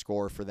making the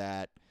score for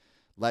that.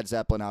 Led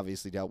Zeppelin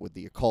obviously dealt with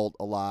the occult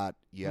a lot.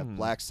 You have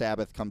Black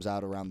Sabbath comes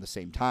out around the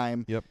same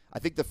time. Yep. I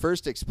think the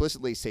first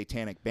explicitly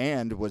satanic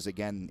band was,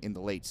 again, in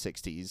the late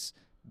 60s.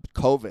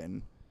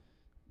 Coven.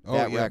 Oh,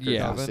 That yeah. record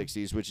Yeah. from the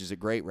 60s, which is a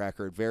great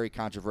record. Very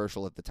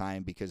controversial at the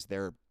time because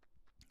they're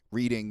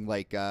reading,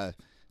 like,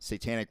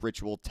 satanic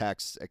ritual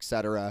texts,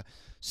 etc.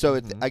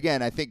 So,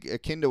 again, I think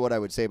akin to what I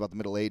would say about the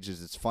Middle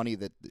Ages, it's funny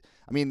that,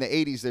 I mean, the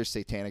 80s, there's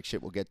satanic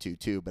shit we'll get to,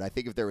 too. But I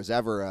think if there was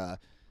ever a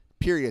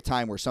period of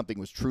time where something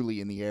was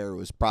truly in the air, it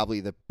was probably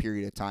the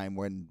period of time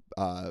when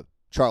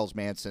Charles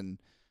Manson,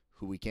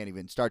 who we can't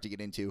even start to get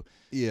into,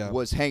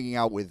 was hanging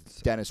out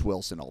with Dennis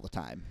Wilson all the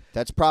time.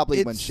 That's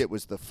probably when shit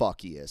was the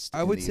fuckiest.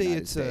 I would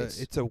say States.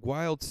 it's a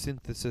wild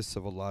synthesis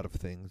of a lot of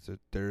things.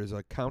 There is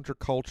a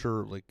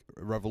counterculture, like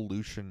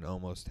revolution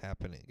almost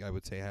happening. I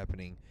would say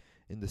happening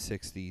in the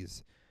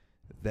 60s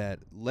that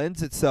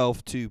lends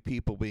itself to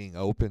people being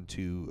open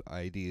to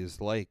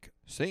ideas like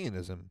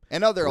Satanism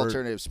and other or,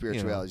 alternative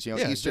spiritualities. yeah,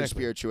 Eastern exactly.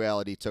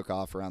 spirituality took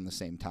off around the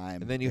same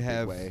time. And then in you a big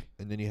have way.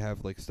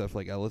 like stuff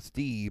like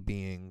LSD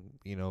being,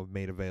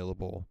 made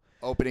available.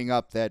 Opening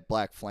up that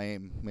black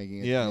flame,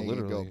 making it go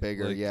literally,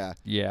 bigger. like- Yeah.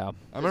 yeah.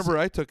 I remember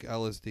I took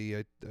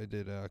LSD. I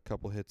did a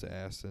couple hits of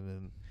acid,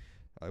 and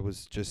I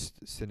was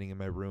just sitting in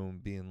my room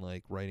being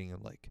like writing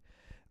and like,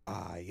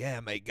 I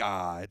am a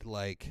god,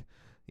 like,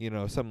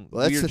 some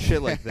Well, that's weird the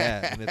shit like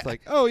that. And it's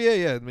like, oh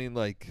yeah. I mean,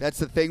 like, That's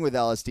the thing with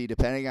LSD.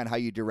 Depending on how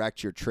you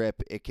direct your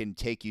trip, it can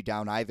take you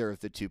down either of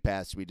the two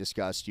paths we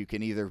discussed. You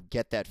can either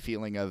get that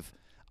feeling of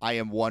I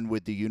am one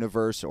with the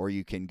universe, or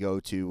you can go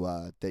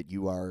to that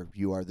you are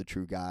the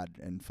true God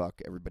and fuck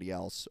everybody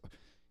else.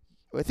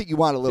 I think you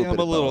want a little I'm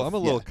bit. a little, of I'm a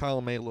both. little Yeah.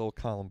 column A, little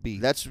column B.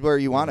 That's where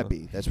you want to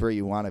Yeah. be. That's where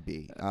you want to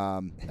be.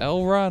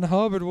 L. Ron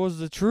Hubbard was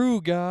the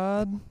true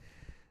God.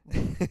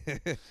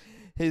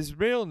 His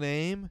real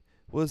name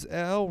was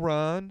L.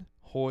 Ron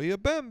Hoya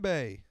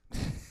Bembe.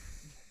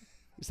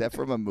 Is that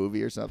from a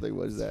movie or something?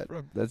 What is that?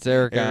 That's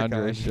Eric Eric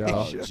Andre's Andre.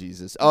 show. Oh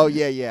Jesus! Oh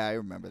yeah, I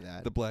remember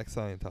that. The Black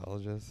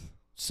Scientologist.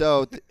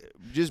 So,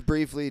 just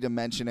briefly to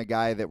mention a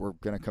guy that we're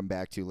going to come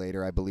back to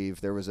later, I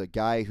believe. There was a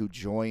guy who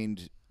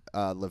joined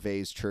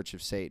LeVay's Church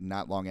of Satan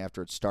not long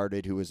after it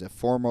started, who was a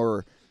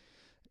former,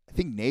 I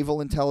think, naval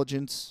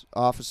intelligence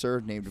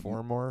officer named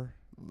Formor.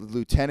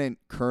 Lieutenant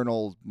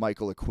Colonel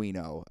Michael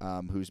Aquino,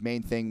 whose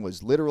main thing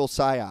was literal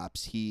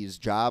psyops. His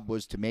job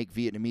was to make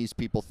Vietnamese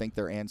people think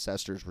their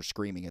ancestors were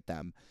screaming at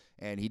them.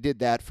 And he did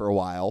that for a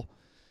while.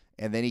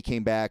 And then he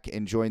came back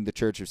and joined the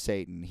Church of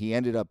Satan. He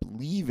ended up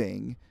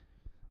leaving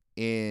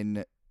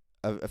in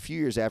a few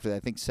years after that, I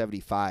think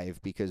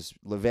 75, because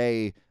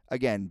LeVay,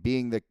 again,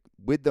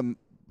 with the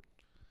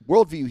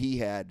worldview he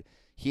had,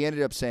 he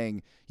ended up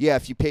saying, yeah,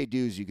 if you pay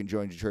dues, you can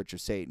join the Church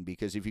of Satan,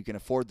 because if you can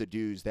afford the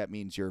dues, that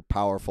means you're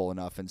powerful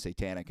enough and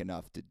satanic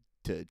enough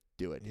to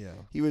do it. Yeah.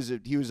 He was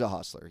a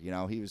hustler, you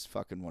know. He was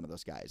fucking one of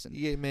those guys. And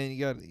Yeah, man, you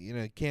got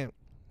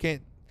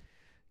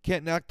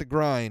can't knock the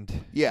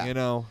grind. Yeah. You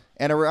know.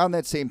 And around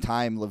that same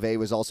time, LaVey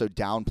was also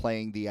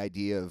downplaying the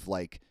idea of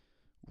like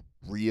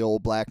real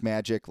black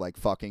magic, like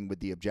fucking with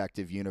the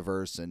objective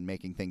universe and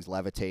making things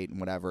levitate and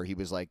whatever. He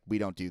was like, we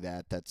don't do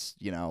that. That's,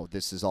 you know,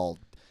 this is all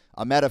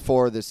a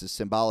metaphor. This is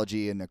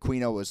symbology. And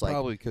Aquino was like,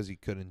 Probably because he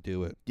couldn't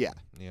do it. yeah.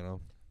 You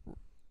know.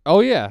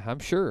 Oh yeah, I'm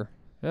sure.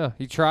 Yeah,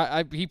 he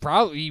tried.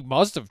 He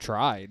must have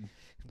tried.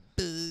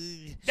 No,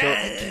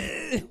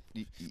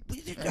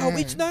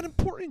 it's not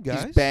important,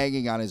 guys. He's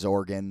banging on his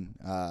organ,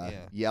 Yeah.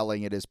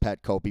 yelling at his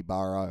pet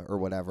capybara or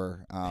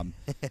whatever. And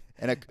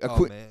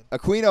Oh, man.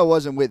 Aquino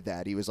wasn't with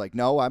that. He was like,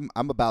 "No, I'm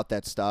about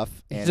that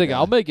stuff." He's And, like,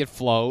 I'll make it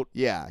float.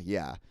 Yeah,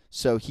 yeah.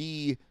 So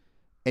he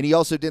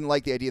also didn't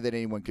like the idea that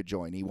anyone could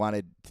join. He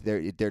wanted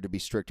there to be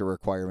stricter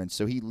requirements.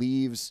 So he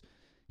leaves.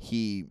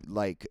 He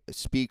like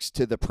speaks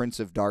to the Prince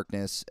of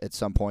Darkness at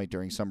some point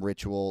during some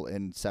ritual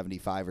in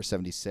 75 or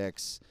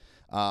 76,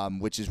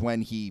 which is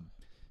when he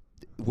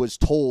was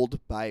told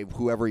by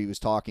whoever he was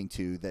talking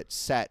to that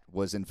Set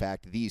was in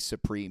fact the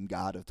supreme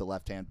god of the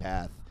left-hand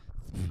path,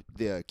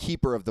 the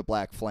keeper of the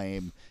black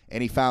flame,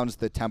 and he founds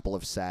the Temple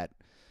of Set,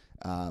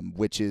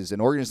 which is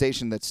an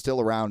organization that's still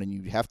around and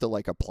you have to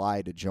like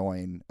apply to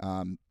join.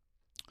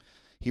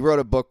 He wrote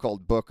a book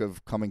called Book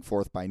of Coming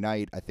Forth by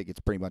Night. I think it's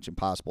pretty much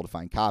impossible to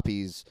find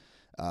copies.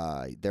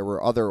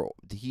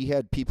 He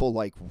had people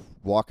like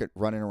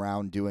running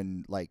around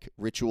doing like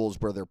rituals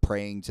where they're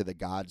praying to the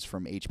gods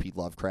from H.P.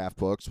 Lovecraft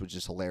books, which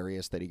is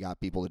hilarious that he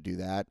got people to do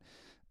that.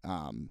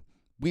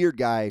 Weird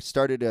guy.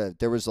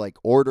 There was like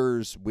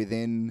orders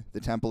within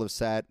the Temple of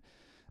Set.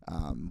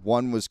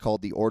 One was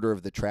called the Order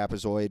of the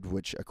Trapezoid,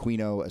 which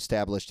Aquino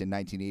established in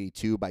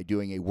 1982 by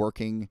doing a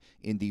working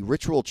in the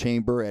ritual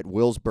chamber at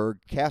Wilsberg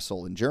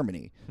Castle in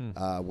Germany,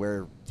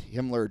 where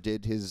Himmler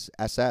did his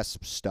SS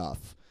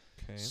stuff.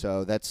 Okay.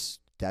 So that's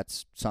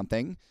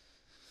something.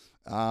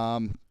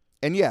 And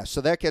yeah,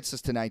 so that gets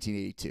us to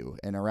 1982.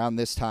 And around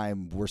this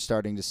time, we're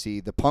starting to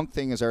see the punk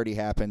thing has already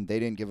happened. They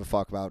didn't give a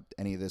fuck about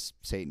any of this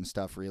Satan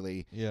stuff,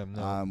 really. Yeah,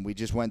 no. We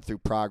just went through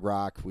prog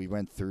rock. We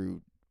went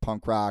through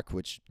punk rock,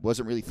 which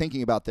wasn't really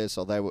thinking about this,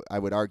 although I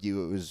would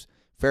argue it was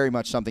very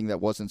much something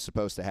that wasn't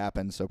supposed to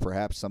happen, so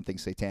perhaps something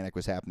satanic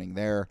was happening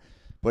there.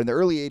 But in the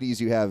early 80s,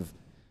 you have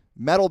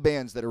metal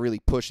bands that are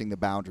really pushing the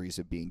boundaries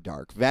of being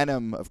dark.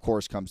 Venom, of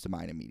course, comes to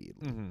mind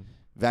immediately. Mm-hmm.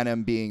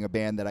 Venom being a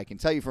band that I can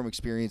tell you from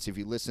experience, if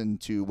you listen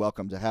to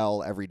Welcome to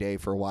Hell every day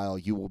for a while,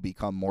 you will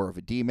become more of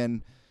a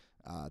demon.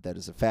 That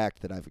is a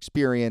fact that I've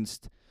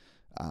experienced.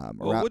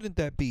 Well, wouldn't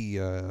that be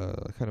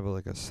kind of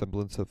like a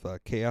semblance of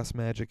chaos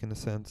magic in a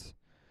sense?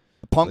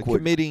 Punk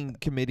like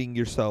committing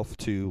yourself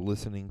to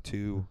listening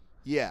to,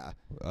 yeah,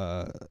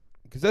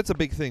 because that's a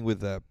big thing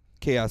with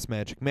chaos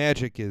magic.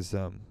 Magic is,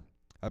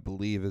 I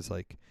believe, is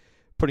like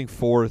putting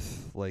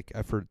forth like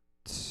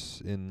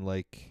efforts in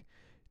like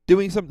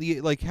doing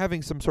something, like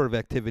having some sort of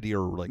activity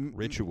or like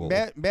ritual.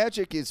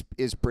 Magic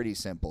is pretty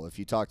simple. If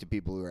you talk to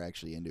people who are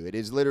actually into it,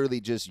 it's literally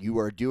just you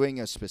are doing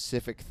a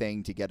specific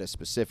thing to get a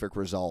specific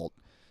result.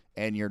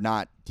 And you're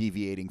not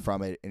deviating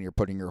from it, and you're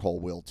putting your whole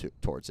will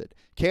towards it.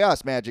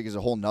 Chaos magic is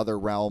a whole nother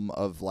realm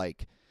of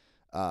like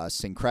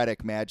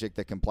syncretic magic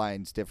that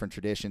combines different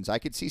traditions. I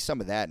could see some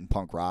of that in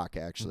punk rock,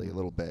 actually, a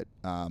little bit.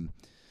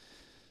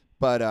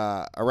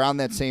 But around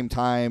that same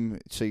time,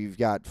 so you've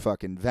got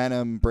fucking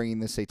Venom bringing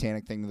the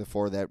satanic thing to the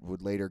fore that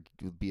would later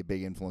be a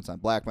big influence on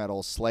black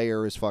metal.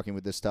 Slayer is fucking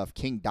with this stuff.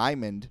 King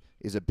Diamond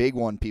is a big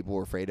one people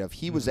were afraid of.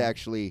 He was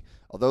actually,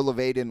 although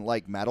LaVey didn't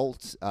like metal,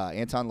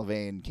 Anton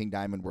LaVey and King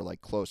Diamond were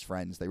like close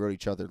friends. They wrote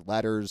each other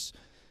letters.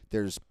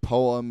 There's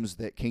poems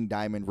that King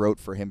Diamond wrote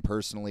for him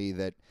personally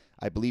that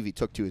I believe he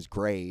took to his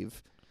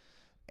grave.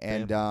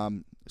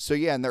 And so,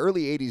 yeah, in the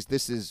early 80s,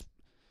 this is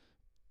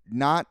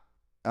not...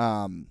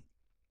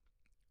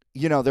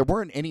 you know, there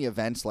weren't any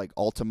events like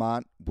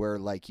Altamont where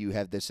like you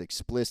have this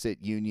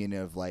explicit union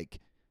of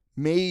like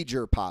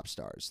major pop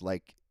stars,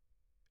 like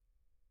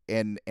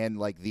and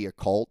like the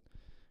occult,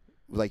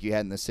 like you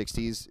had in the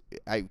 60s.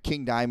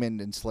 King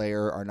Diamond and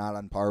Slayer are not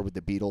on par with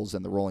the Beatles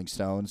and the Rolling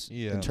Stones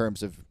in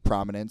terms of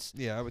prominence.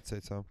 Yeah, I would say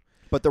so.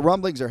 But the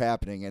rumblings are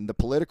happening, and the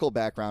political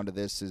background of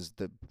this is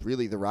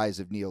really the rise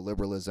of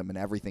neoliberalism and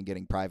everything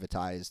getting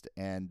privatized,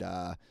 and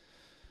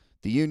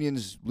the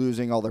unions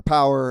losing all their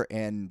power,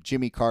 and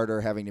Jimmy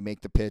Carter having to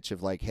make the pitch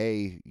of like,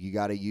 hey, you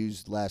got to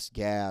use less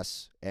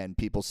gas, and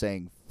people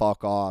saying,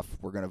 fuck off,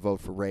 we're going to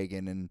vote for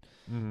Reagan,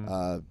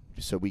 and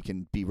so we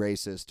can be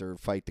racist or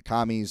fight the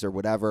commies or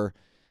whatever.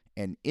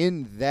 And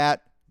in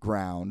that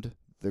ground,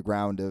 the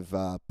ground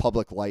of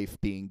public life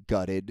being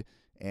gutted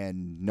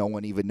and no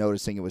one even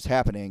noticing it was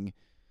happening,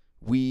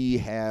 we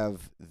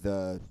have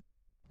the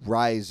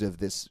rise of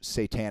this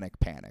satanic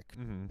panic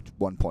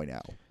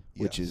 1.0.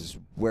 Which is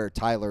where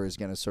Tyler is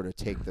going to sort of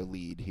take the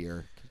lead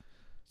here.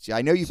 See,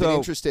 I know you've been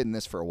interested in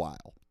this for a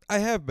while. I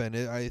have been.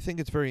 I think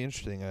it's very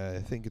interesting. I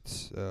think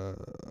it's the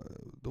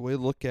way to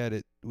look at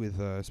it with,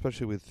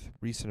 especially with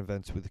recent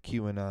events with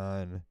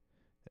QAnon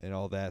and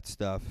all that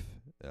stuff.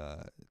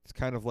 It's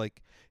kind of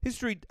like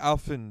history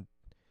often.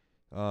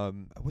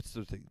 What's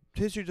the thing?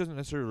 History doesn't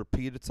necessarily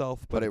repeat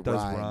itself, but it does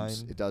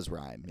rhymes. rhyme. It does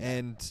rhyme. Yeah.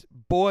 And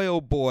boy,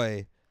 oh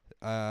boy,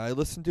 I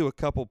listened to a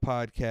couple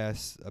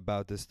podcasts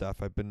about this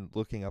stuff. I've been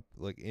looking up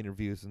like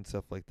interviews and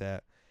stuff like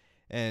that,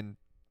 and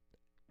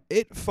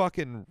it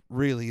fucking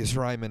really is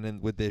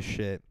rhyming with this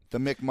shit. The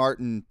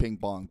McMartin Ping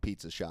Pong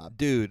Pizza Shop.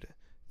 Dude,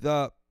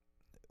 the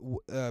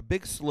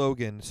big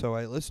slogan. So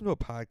I listened to a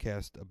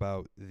podcast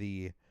about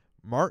the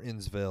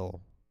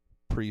Martinsville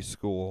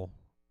preschool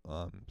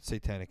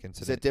satanic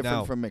incident. Is it different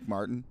now, from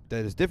McMartin?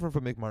 that is different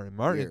from McMartin.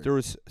 Weird.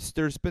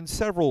 There's been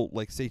several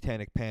like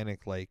satanic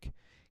panic like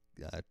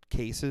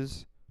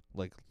cases,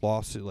 like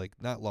lawsuit, like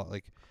not law,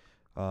 like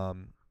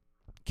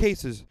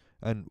cases.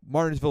 And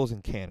Martinsville is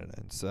in Canada,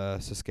 it's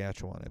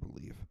Saskatchewan, I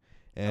believe,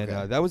 and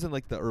Okay. that was in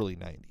like the early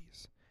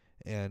 '90s.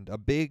 And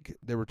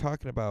they were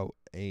talking about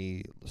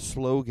a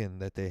slogan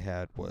that they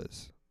had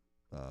was,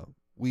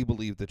 "We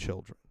believe the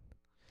children,"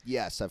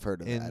 Yes, I've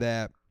heard of and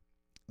that.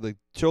 like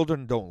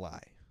children don't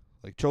lie.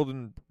 Like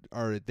children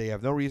they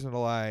have no reason to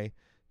lie.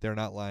 They're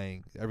not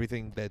lying.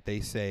 Everything that they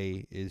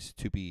say is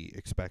to be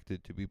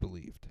expected to be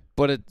believed.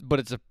 But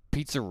it's a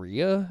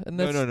pizzeria, and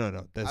that's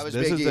No. I was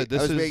This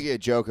is making a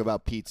joke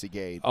about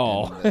Pizzagate.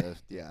 Oh. and,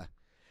 yeah.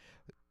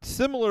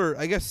 similar.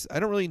 I guess I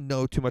don't really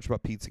know too much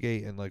about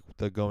Pizzagate and like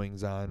the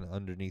goings on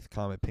underneath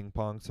Comet Ping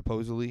Pong.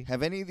 Supposedly,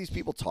 Have any of these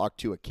people talked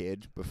to a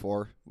kid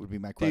before? Would be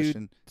my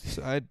question.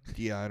 so I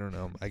don't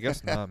know. I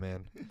guess not,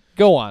 man.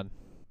 Go on.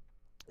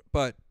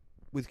 But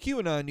with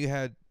QAnon, you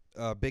had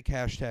a big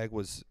hashtag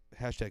was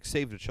hashtag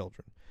Save the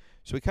Children.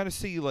 So we kind of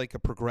see like a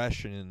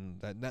progression in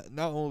that.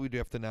 Not only do we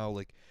have to now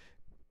like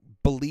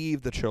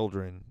believe the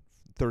children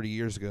 30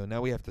 years ago, now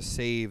we have to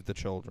save the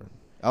children.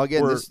 Oh,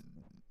 again, We're- this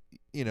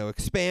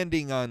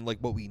Expanding on like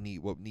what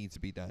needs to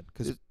be done.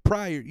 Because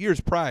It-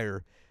 years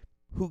prior,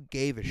 who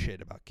gave a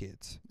shit about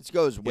kids?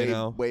 goes you way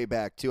know? way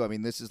back too. I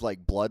mean, this is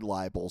like blood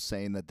libel,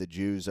 saying that the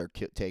Jews are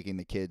taking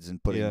the kids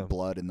and putting Yeah.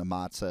 blood in the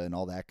matzah and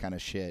all that kind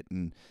of shit.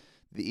 And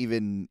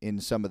even in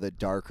some of the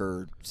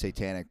darker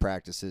satanic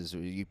practices,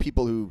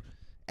 people who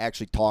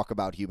actually talk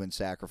about human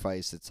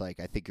sacrifice, it's like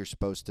I think you're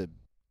supposed to.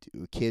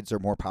 Kids are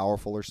more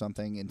powerful or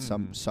something in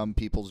Mhm. some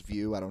people's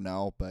view. I don't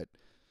know, but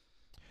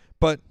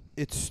But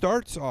it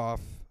starts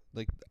off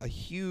like a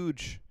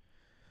huge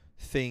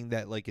thing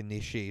that like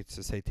initiates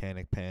the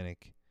satanic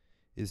panic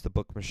is the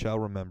book Michelle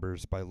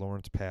Remembers by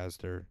Lawrence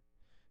Pastor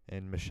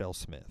and Michelle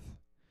Smith.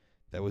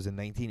 That was in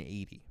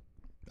 1980.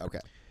 okay.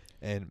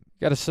 And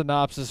Got a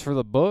synopsis for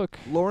the book?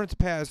 Lawrence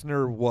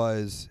Pasner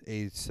was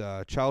a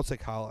child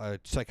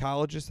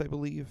psychologist, I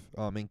believe,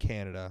 in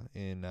Canada,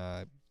 in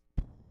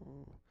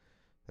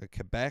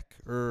Quebec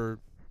or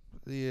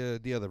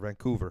the other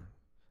Vancouver,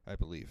 I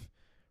believe,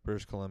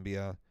 British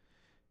Columbia.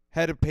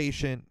 Had a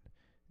patient,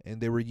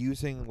 and they were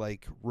using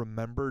like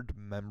remembered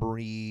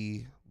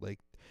memory. Like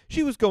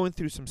she was going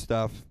through some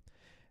stuff,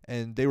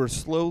 and they were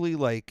slowly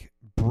like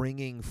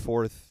bringing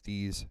forth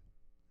these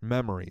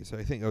memories.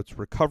 I think it's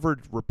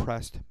recovered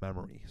repressed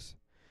memories.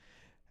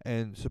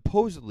 And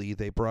supposedly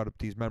they brought up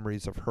these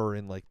memories of her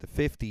in like the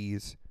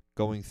 50s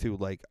going through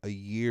like a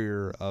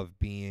year of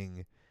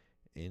being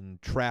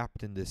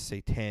entrapped in this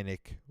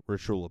satanic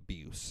ritual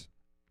abuse,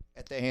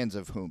 At the hands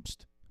of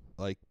whomst.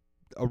 like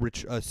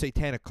a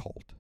satanic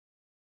cult.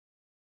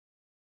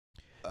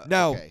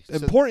 Now, okay. So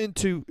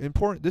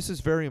important this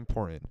is very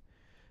important.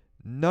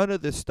 None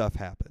of this stuff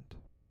happened.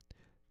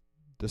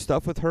 The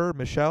stuff with her,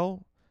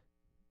 Michelle,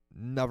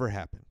 never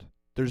happened.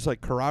 There's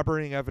like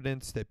corroborating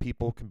evidence that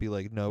people can be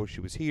like, no,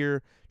 she was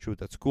here, she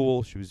was at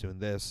school, she was doing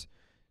this.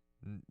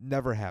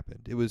 Never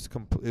happened. It was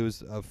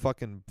a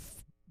fucking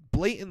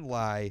blatant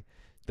lie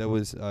that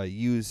was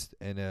used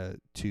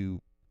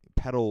to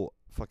peddle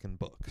fucking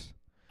books.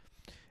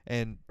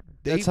 And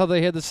That's how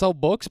they had to sell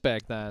books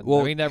back then.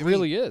 Well, I mean, that I mean,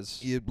 really is.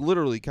 it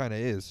literally kind of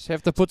is. Just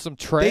have to put some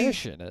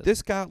trash in it.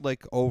 This got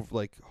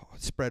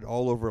spread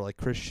all over like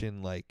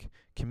Christian like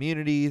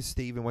communities.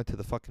 They even went to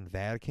the fucking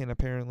Vatican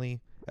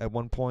apparently at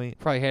one point.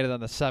 Probably had it on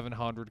the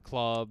 700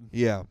 Club.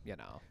 Yeah, You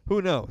know.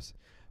 who knows?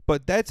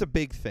 But that's a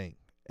big thing,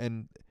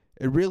 and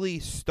it really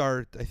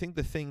I think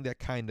the thing that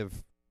kind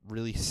of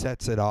really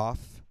sets it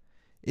off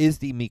is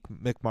the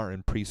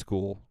McMartin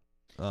preschool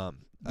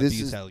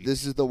abuse allegation.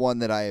 This is the one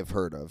that I have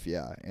heard of,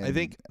 yeah. And I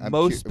think I'm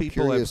most I'm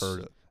people have curious- heard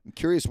of. I'm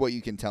curious what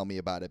you can tell me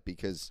about it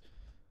because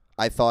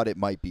I thought it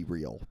might be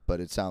real, but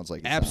it sounds like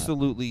it's not.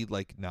 Absolutely,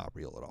 like not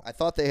real at all. I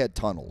thought they had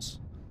tunnels.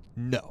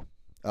 No.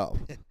 Oh,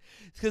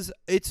 Because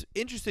it's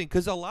interesting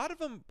because a lot of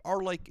them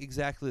are like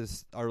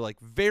are like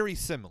very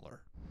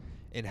similar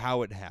in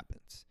how it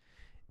happens.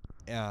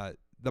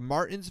 The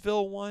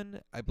Martinsville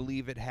one, I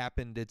believe it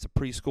happened. It's a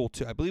preschool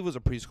too. I believe it was a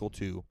preschool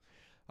too.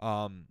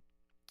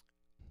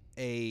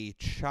 A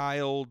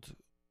child.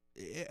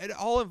 It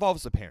all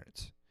involves the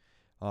parents.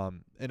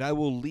 And I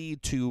will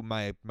lead to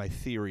my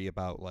theory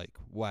about like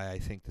why I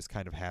think this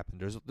kind of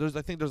happened.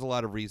 I think there's a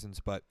lot of reasons,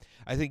 but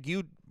I think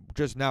you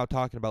just now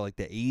talking about like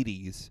the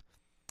 80s.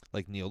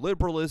 Like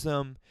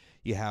neoliberalism,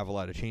 you have a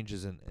lot of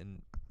changes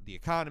in the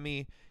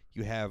economy.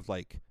 You have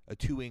like a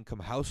 2-income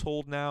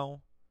household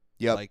now.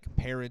 Yep. Like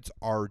parents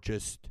are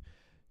just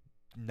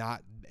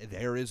not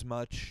there as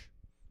much.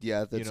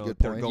 Yeah, that's a good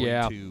they're point. going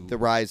Yeah. to The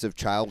rise of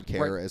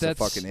childcare Right, as a that's-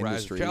 fucking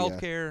rise of industry. Yeah.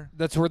 childcare.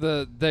 That's where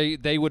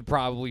they would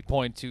probably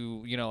point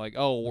to, like,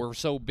 oh, we're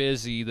so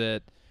busy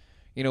that,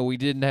 we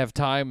didn't have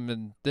time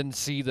and didn't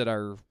see that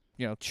our,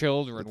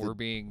 children Like the were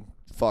being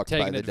Fucked by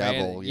taken the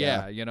advantage. devil.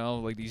 Yeah.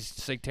 Like these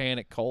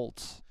satanic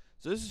cults.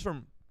 So this is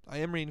I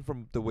am reading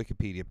from the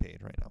Wikipedia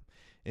page right now.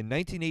 In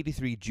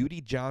 1983,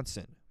 Judy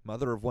Johnson,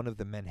 mother of one of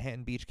the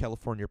Manhattan Beach,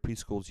 California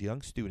preschool's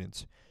young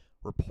students,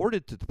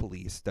 reported to the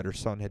police that her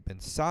son had been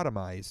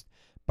sodomized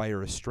by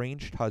her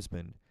estranged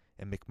husband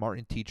and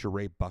McMartin teacher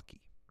Ray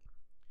Buckey.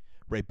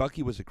 Ray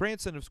Buckey was a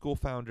grandson of school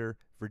founder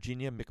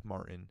Virginia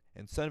McMartin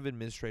and son of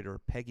administrator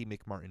Peggy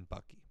McMartin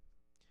Buckey.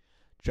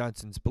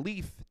 Johnson's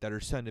belief that her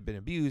son had been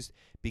abused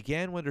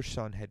began when her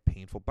son had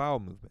painful bowel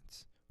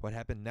movements. What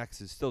happened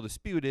next is still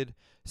disputed.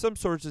 Some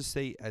sources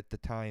say at the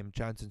time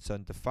Johnson's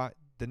son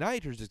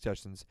denied her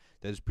suggestions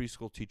that his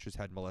preschool teachers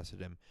had molested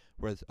him,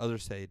 whereas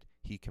others said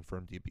he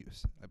confirmed the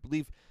abuse. I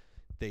believe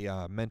they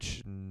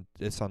mentioned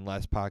this on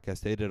last podcast.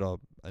 They did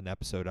an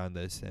episode on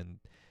this, and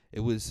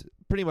it was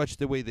pretty much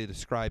the way they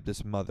described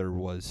this mother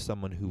was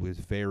someone who was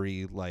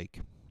very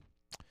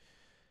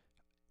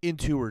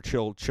into her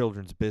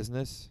children's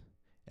business,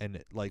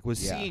 and was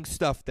seeing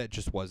stuff that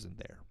just wasn't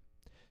there.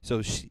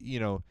 So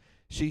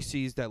she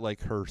sees that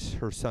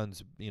her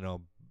son's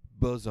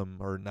bosom,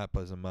 or not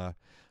bosom,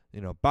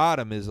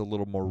 bottom is a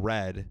little more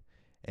red,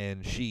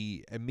 and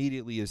she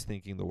immediately is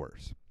thinking the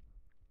worst.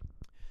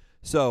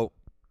 So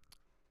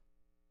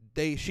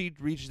she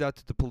reaches out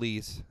to the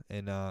police,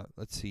 and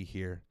let's see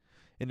here.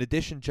 In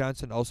addition,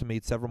 Johnson also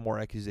made several more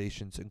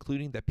accusations,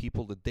 including that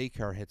people at the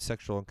daycare had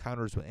sexual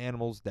encounters with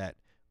animals, that,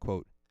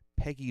 quote,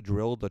 Peggy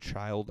drilled a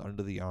child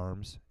under the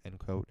arms, end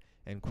quote,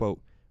 and,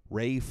 quote,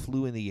 Ray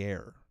flew in the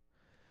air.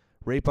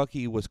 Ray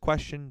Buckey was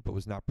questioned but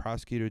was not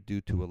prosecuted due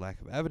to a lack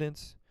of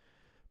evidence.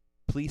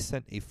 Police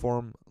sent a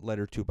form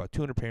letter to about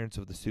 200 parents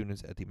of the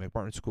students at the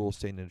McMartin School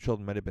stating that the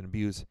children might have been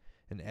abused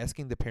and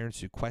asking the parents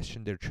to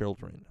question their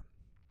children.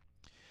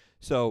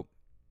 So,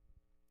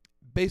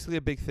 basically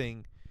a big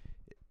thing.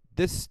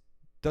 This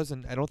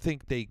doesn't, I don't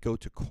think they go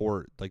to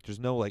court. There's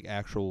no,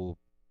 actual,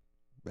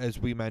 as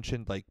we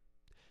mentioned,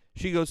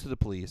 she goes to the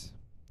police.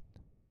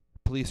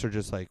 Police are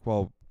just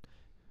well,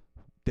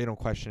 they don't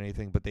question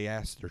anything, but they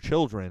ask their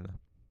children.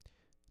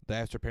 They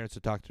ask their parents to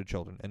talk to the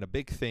children. And a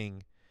big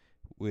thing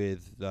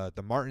with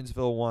the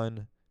Martinsville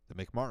one, the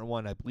McMartin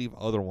one, I believe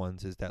other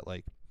ones, is that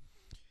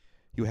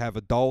you have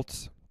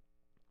adults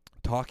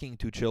talking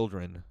to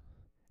children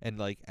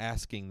and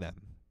asking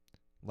them,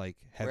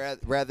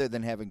 rather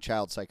than having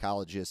child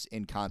psychologists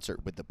in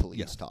concert with the police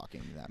Yes.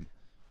 talking to them.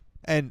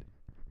 And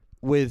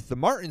with the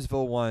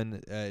Martinsville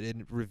one,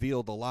 it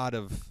revealed a lot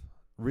of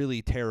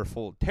really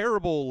terrible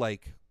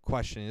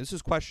questioning. This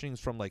is questionings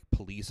from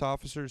police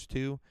officers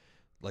too,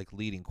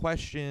 leading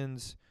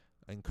questions,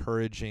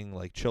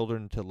 encouraging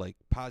children to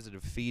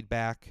positive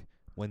feedback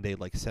when they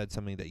said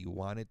something that you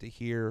wanted to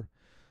hear.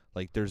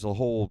 There's a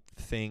whole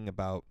thing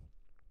about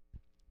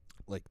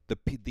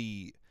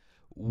the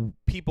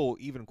people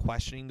even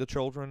questioning the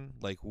children,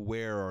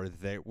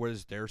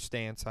 where's their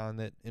stance on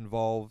it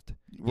involved?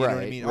 You know what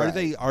I mean?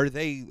 Right. Are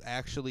they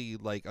actually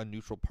a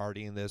neutral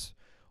party in this,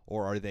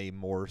 or are they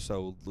more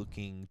so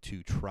looking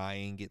to try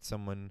and get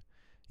someone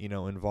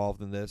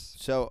involved in this?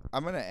 So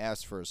I'm gonna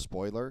ask for a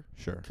spoiler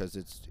Sure. because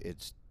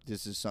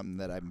this is something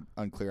that I'm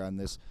unclear on.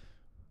 This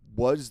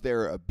was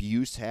there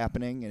abuse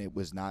happening and it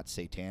was not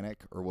satanic,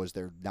 or was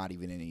there not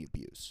even any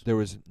abuse? There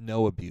was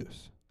no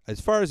abuse,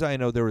 as far as I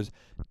know. There was.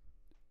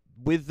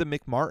 With the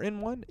McMartin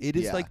one, it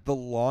is Yeah. the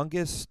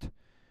longest,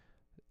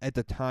 at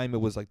the time it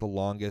was the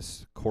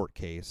longest court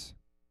case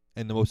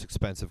and the most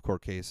expensive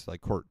court case,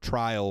 court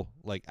trial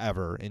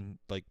ever in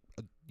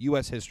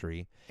U.S.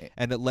 history,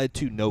 and it led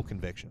to no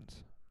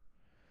convictions.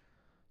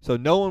 So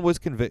no one was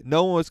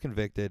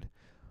convicted.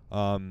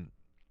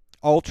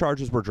 All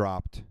charges were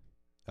dropped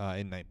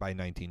by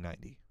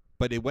 1990.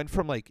 But it went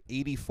from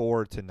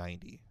 84 to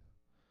 90.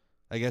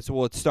 I guess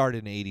it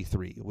started in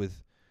 83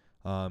 with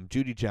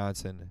Judy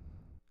Johnson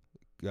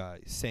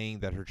saying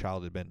that her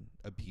child had been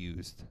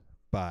abused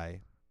by,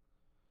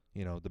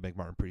 the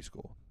McMartin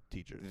preschool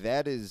teachers.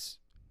 That is,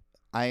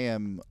 I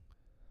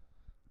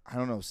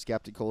don't know,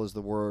 skeptical is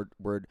the word.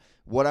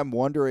 What I'm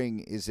wondering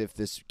is if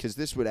this, because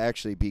this would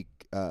actually be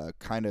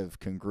kind of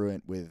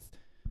congruent with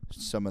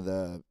some of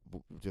the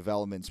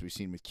developments we've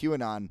seen with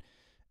QAnon,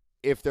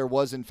 if there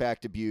was in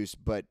fact abuse,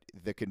 but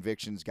the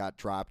convictions got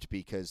dropped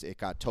because it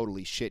got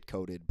totally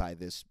shit-coded by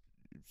this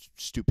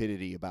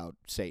stupidity about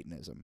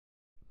Satanism.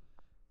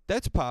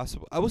 That's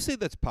possible. I will say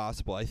that's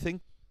possible. I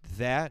think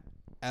that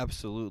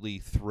absolutely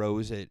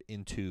throws it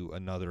into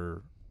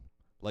another,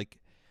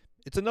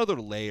 it's another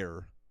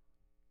layer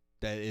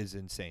that is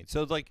insane.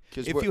 So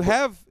if you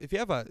have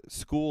a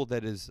school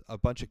that is a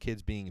bunch of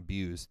kids being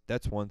abused,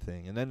 that's one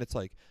thing, and then it's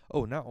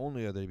oh, not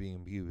only are they being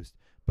abused,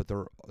 but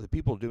the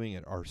people doing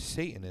it are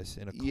Satanists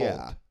in a cult.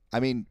 Yeah, I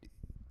mean,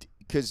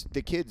 because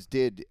the kids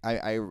did.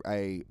 I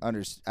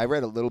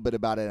read a little bit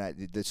about it.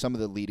 And some of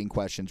the leading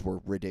questions were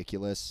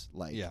ridiculous.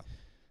 Like,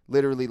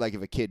 literally, like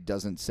if a kid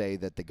doesn't say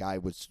that the guy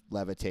was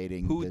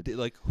levitating,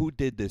 who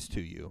did this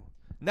to you?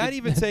 Not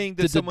even saying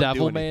did the someone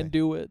devil do man anything.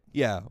 do it?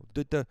 Yeah.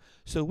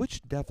 So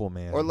which devil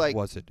man Or, like,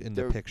 was it in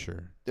the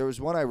picture? there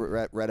was one I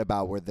read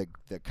about where the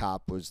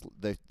cop was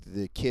the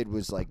kid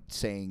was like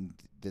saying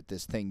that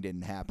this thing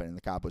didn't happen, and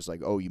the cop was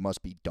like, "Oh, you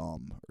must be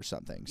dumb" or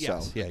something.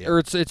 Yes. So Yeah. Or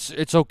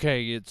it's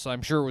okay.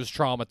 I'm sure it was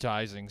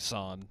traumatizing,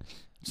 son.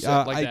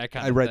 So, like that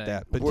kind I of read thing.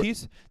 that, but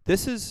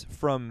this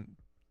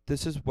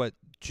is what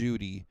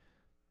Judy,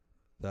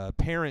 the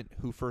parent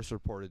who first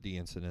reported the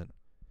incident,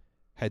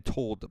 had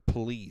told the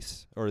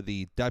police or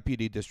the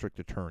deputy district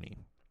attorney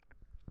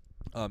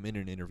in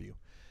an interview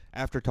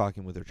after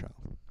talking with her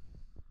child.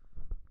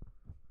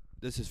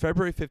 This is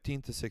February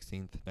 15th to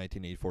 16th,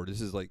 1984. This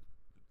is like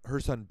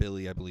her son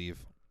Billy, I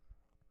believe,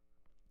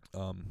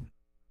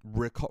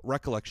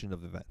 recollection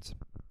of events.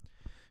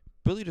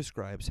 Billy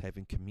describes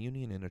having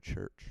communion in a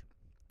church.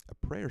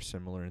 A prayer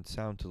similar in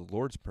sound to the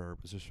Lord's Prayer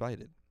was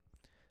recited.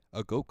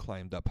 A goat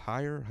climbed up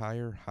higher,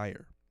 higher,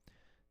 higher.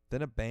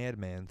 Then a bad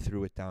man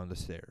threw it down the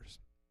stairs.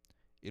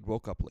 It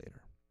woke up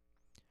later.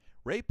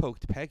 Ray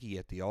poked Peggy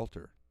at the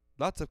altar.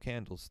 Lots of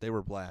candles. They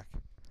were black.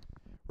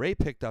 Ray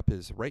picked up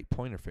his right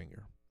pointer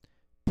finger.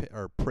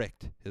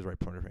 Pricked his right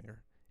pointer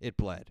finger. It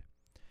bled.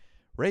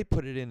 Ray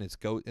put it in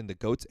the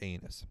goat's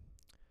anus.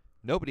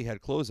 Nobody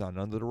had clothes on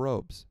under the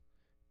robes.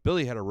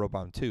 Billy had a robe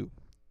on too.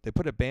 They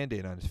put a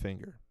Band-Aid on his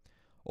finger.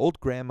 Old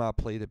Grandma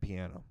played the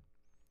piano.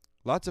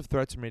 Lots of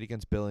threats were made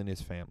against Billy and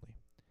his family.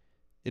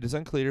 It is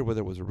unclear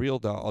whether it was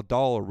a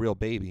doll or real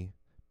baby.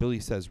 Billy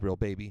says real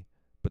baby.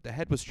 But the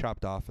head was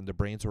chopped off and the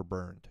brains were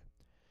burned.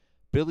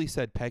 Billy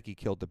said Peggy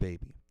killed the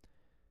baby.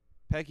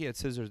 Peggy had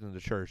scissors in the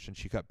church and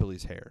she cut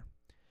Billy's hair.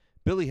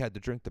 Billy had to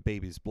drink the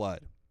baby's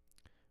blood.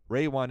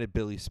 Ray wanted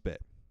Billy's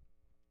spit.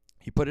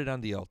 He put it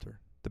on the altar.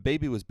 The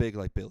baby was big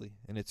like Billy,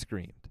 and it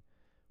screamed.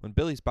 When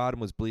Billy's bottom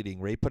was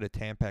bleeding, Ray put a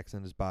Tampax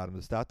in his bottom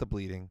to stop the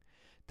bleeding.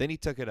 Then he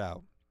took it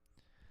out.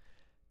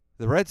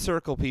 The red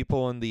circle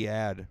people in the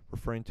ad,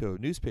 referring to a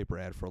newspaper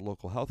ad for a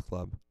local health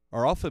club,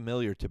 are all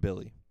familiar to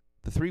Billy.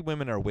 The three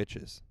women are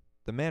witches.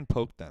 The man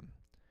poked them.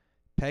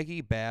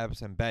 Peggy,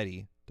 Babs, and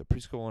Betty, the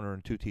preschool owner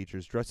and two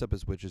teachers, dress up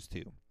as witches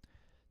too.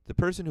 The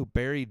person who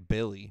buried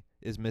Billy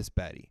is Miss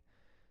Betty.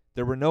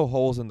 There were no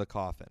holes in the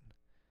coffin.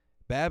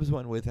 Babs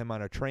went with him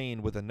on a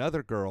train with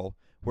another girl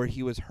where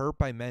he was hurt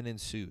by men in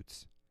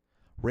suits.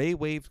 Ray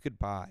waved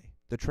goodbye.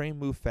 The train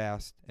moved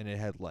fast, and it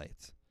had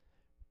lights.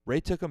 Ray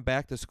took him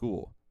back to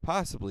school,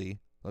 possibly,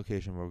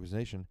 location of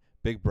organization,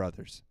 Big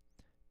Brothers.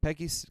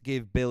 Peggy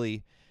gave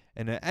Billy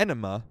an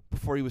enema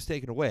before he was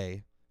taken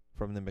away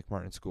from the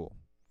McMartin school.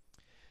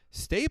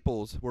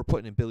 Staples were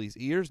put in Billy's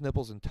ears,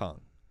 nipples, and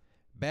tongue.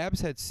 Babs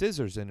had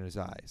scissors in his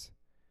eyes.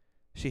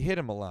 She hit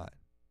him a lot.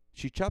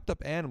 She chopped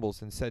up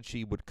animals and said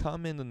she would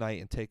come in the night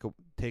and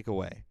take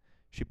away.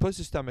 She pushed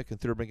his stomach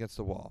and threw him against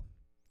the wall.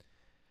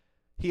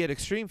 He had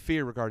extreme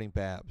fear regarding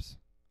Babs.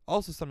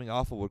 Also, something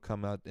awful would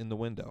come out in the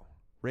window.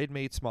 Ray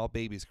made small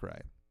babies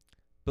cry.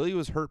 Billy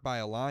was hurt by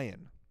a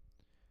lion.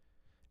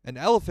 An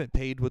elephant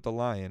paid with the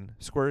lion,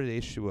 squirted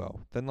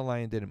H2O. Then the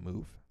lion didn't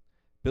move.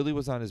 Billy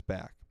was on his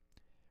back.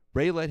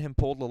 Ray let him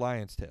pull the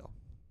lion's tail.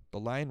 The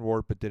lion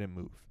roared but didn't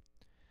move.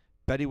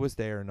 Betty was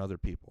there and other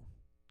people.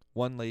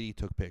 One lady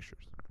took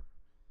pictures.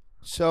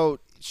 So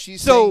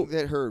she's saying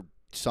that her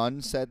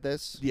son said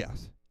this?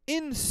 Yes.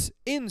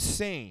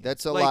 Insane.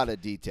 That's a lot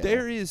of detail.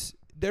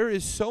 There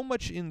is so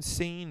much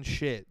insane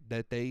shit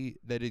that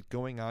is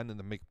going on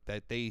in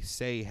that they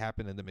say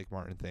happened in the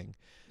McMartin thing.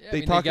 Yeah,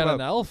 they got about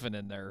an elephant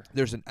in there.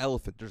 There's an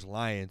elephant. There's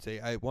lions.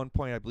 At one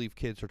point, I believe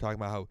kids were talking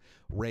about how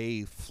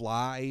Ray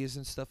flies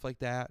and stuff like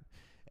that,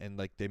 and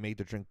like they made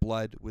to drink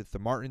blood. With the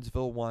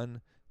Martinsville one,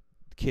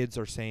 kids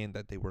are saying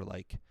that they were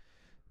like,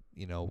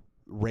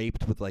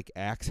 raped with like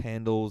axe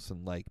handles,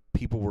 and like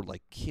people were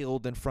like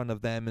killed in front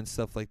of them and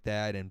stuff like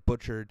that, and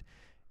butchered.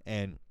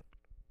 And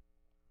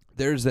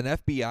there's an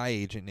FBI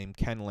agent named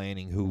Ken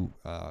Lanning who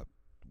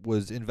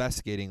was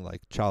investigating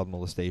like child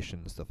molestation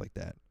and stuff like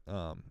that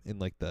in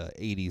like the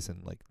 80s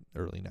and like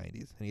early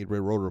 90s, and he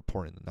wrote a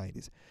report in the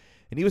 90s,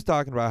 and he was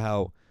talking about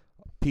how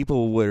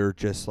people were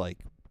just like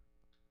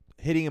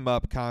hitting him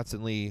up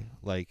constantly,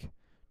 like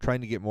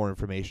trying to get more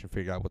information,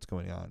 figure out what's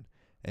going on.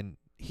 And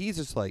he's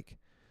just like,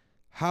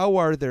 how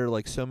are there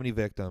like so many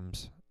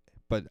victims,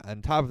 but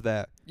on top of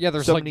that,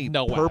 there's so like many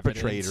no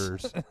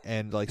perpetrators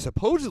and like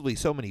supposedly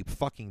so many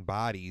fucking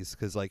bodies?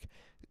 Because like,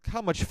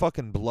 how much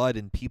fucking blood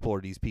and people are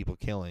these people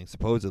killing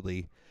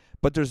supposedly?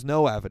 But there's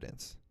no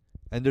evidence,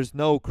 and there's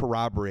no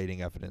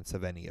corroborating evidence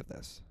of any of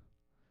this.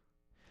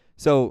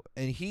 So,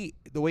 and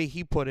the way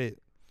he put it,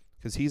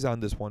 because he's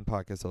on this one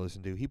podcast I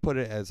listen to, he put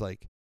it as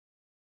like,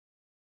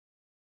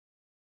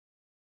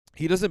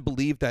 he doesn't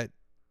believe that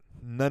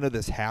none of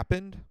this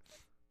happened,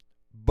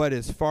 but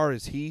as far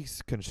as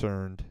he's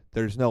concerned,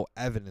 there's no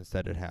evidence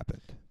that it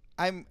happened.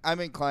 I'm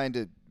inclined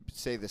to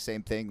say the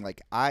same thing.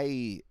 Like,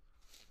 I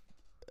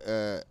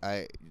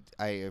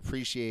I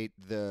appreciate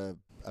the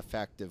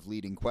effect of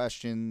leading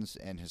questions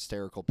and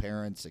hysterical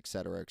parents, et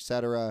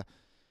cetera,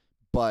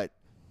 but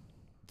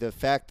the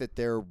fact that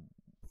there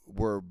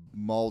were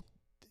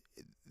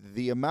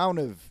the amount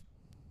of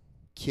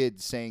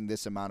kids saying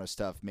this amount of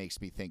stuff makes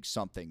me think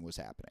something was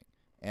happening.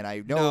 And I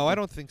know No, I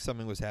don't think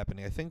something was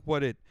happening. I think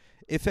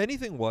if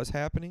anything was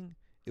happening,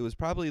 it was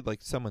probably like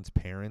someone's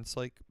parents.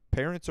 Like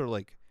parents or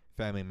like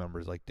family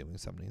members like doing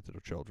something to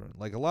their children.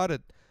 Like a lot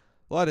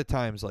of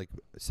times, like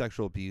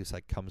sexual abuse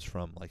like comes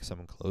from like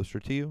someone closer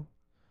to you.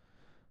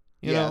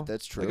 You yeah, know?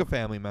 that's true. Like a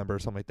family member or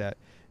something like that.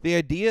 The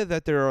idea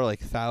that there are like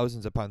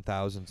thousands upon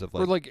thousands of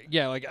or like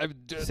like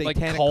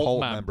satanic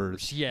cult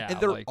members. Yeah, and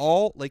they're like,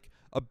 all like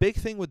a big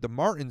thing with the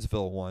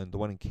Martinsville one, the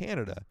one in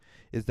Canada,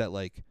 is that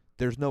like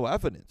there's no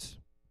evidence.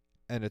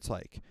 And it's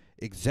like,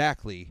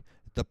 exactly,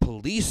 the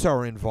police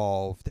are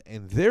involved,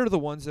 and they're the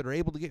ones that are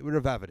able to get rid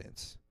of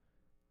evidence.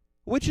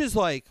 Which is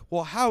like,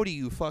 well, how do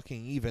you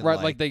fucking even right?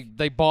 Like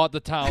they bought the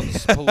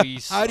town's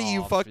police. how do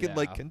you off, fucking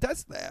like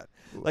contest that?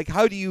 Like,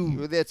 how do you?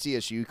 Well, that's the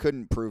issue. You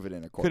couldn't prove it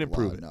in a court. Couldn't of law,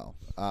 prove it.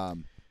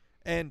 No.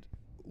 And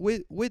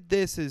with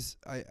this is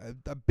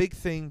a big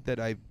thing that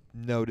I've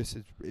noticed.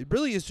 It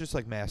really is just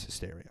like mass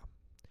hysteria.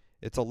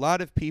 It's a lot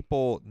of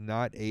people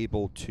not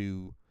able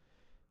to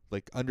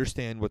like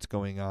understand what's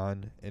going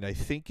on, and I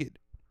think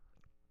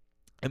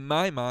in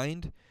my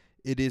mind,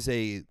 it is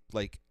a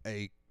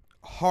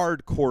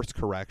hard course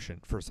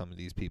correction for some of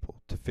these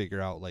people to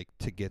figure out, like,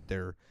 to get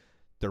their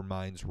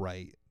minds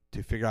right,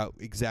 to figure out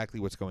exactly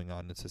what's going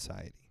on in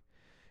society.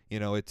 You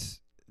know,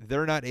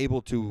 they're not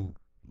able to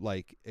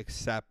like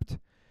accept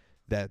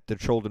that the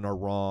children are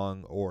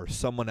wrong or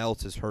someone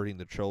else is hurting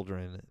the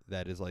children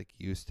that is like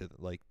used to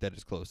like that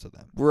is close to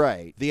them.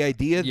 Right. The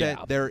idea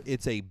Yeah. that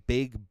it's a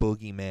big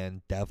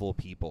boogeyman devil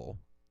people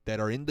that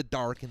are in the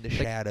dark, in the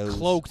shadows,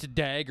 cloaked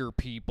dagger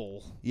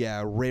people.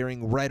 yeah,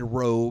 wearing red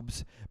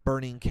robes,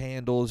 burning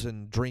candles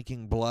and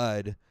drinking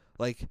blood.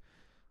 Like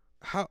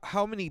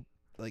how many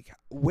like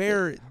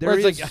where there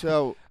it's is like-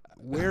 So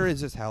where is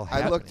this hell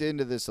happening? I looked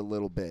into this a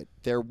little bit.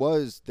 There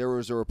was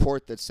a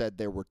report that said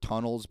there were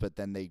tunnels, but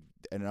then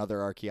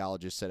another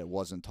archaeologist said it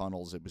wasn't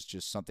tunnels. It was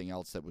just something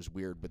else that was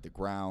weird with the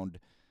ground.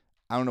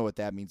 I don't know what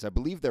that means. I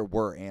believe there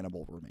were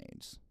animal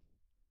remains,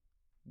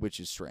 which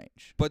is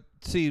strange. But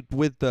see,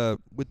 with the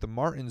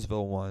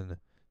Martinsville one,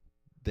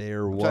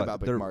 there I'm was talking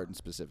about McMartin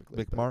specifically.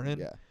 but McMartin?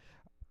 Yeah.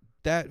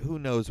 that who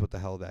knows what the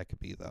hell that could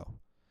be though.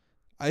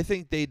 I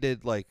think they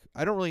did like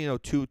I don't really know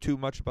too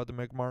much about the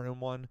McMartin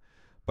one,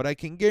 but I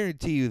can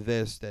guarantee you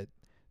this that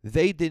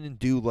they didn't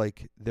do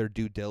like their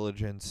due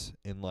diligence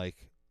in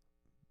like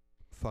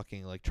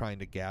fucking like trying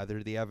to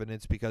gather the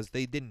evidence because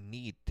they didn't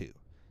need to.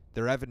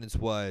 Their evidence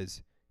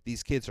was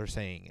these kids are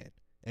saying it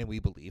and we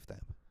believe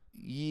them.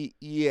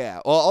 Yeah.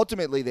 Well,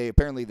 ultimately, they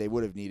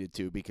would have needed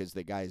to because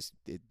the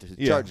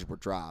charges were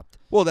dropped.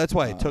 Well, that's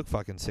why it took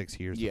fucking 6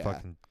 years yeah. to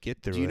fucking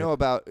get through it. Do you know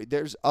about?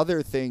 There's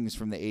other things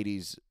from the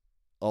 '80s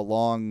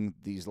along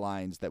these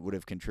lines that would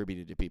have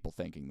contributed to people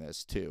thinking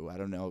this too. I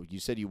don't know. You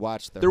said you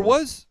watched there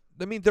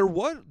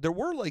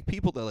were like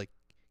people that like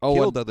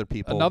killed other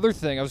people. Another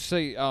thing I was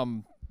say,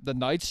 the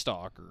Night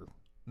Stalker.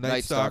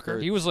 Night Stalker.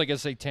 He was like a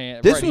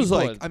satanic. This right, was he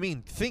like was. I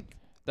mean, think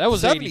That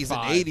was 70s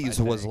 85, and 80s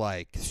I was think.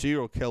 like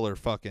serial killer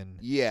fucking.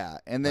 Yeah,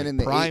 and then like in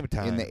the prime in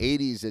time. the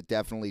 '80s, it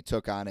definitely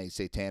took on a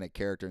satanic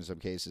character in some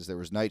cases. There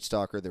was Night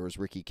Stalker. There was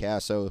Ricky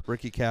Casso.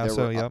 Ricky There Casso,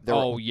 were, yep. there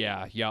were- Oh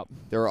yeah, yep.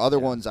 There are other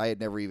Yeah. ones I had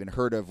never even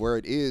heard of where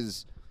it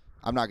is.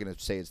 I'm not going to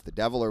say it's the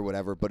devil or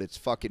whatever, but it's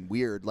fucking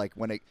weird. Like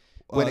when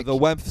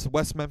The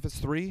West Memphis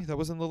 3, that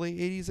was in the late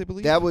 80s, I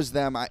believe. that was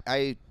them.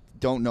 I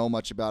don't know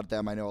much about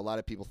them. I know a lot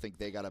of people think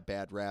they got a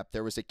bad rap.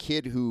 There was a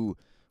kid who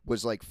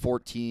was like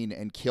 14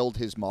 and killed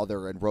his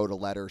mother and wrote a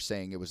letter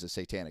saying it was a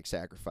satanic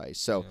sacrifice.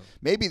 So Yeah.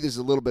 maybe there's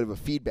a little bit of a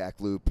feedback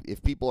loop.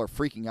 If people are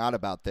freaking out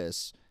about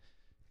this,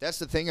 that's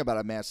the thing about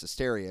a mass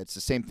hysteria. It's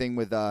the same thing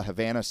with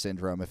Havana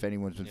syndrome, if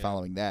anyone's been Yeah.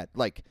 following that.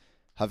 Like,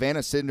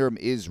 Havana syndrome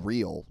is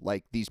real.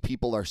 Like, these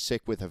people are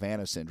sick with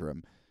Havana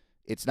syndrome.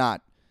 It's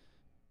not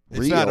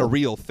It's not a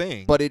real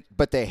thing. but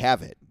they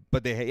have it.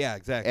 But yeah,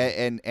 exactly.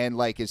 And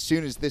like as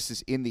soon as this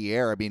is in the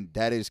air, I mean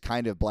that is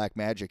kind of black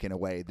magic in a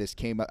way. This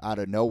came out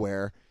of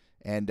nowhere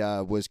and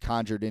was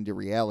conjured into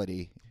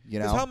reality. You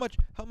know, 'Cause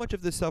how much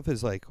of this stuff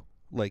is like,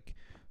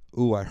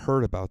 ooh, I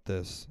heard about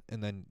this,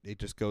 and then it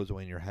just goes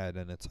away in your head,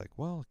 and it's like,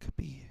 well, it could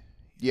be.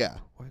 Yeah.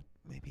 What?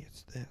 Maybe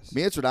it's this. I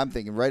mean, that's what I'm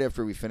thinking. Right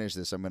after we finish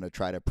this, I'm going to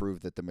try to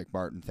prove that the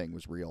McMartin thing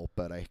was real,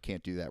 but I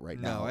can't do that right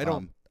now. No, I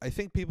don't. I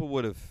think people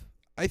would have.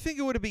 I think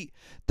it would have been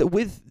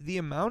with the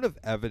amount of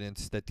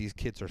evidence that these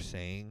kids are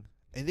saying,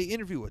 and they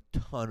interview a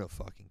ton of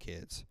fucking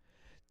kids.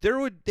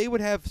 They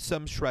would have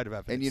some shred of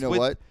evidence. And you know With-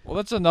 what? Well,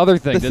 that's another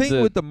thing. The that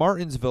thing with the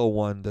Martinsville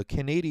one, the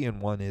Canadian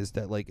one, is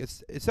that like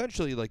it's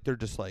essentially like they're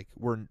just like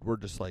we're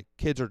just like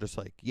kids are just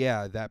like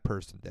yeah that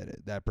person did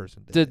it, that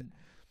person did it.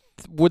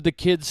 would the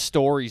kids'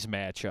 stories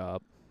match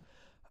up?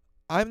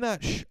 I'm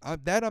not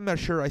I'm not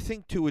sure. I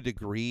think to a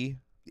degree.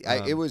 I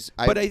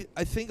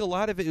think a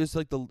lot of it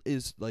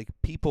is like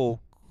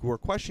people who are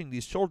questioning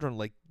these children,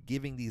 like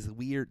giving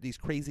these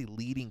crazy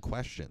leading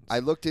questions. I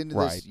looked into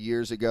this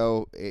years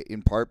ago,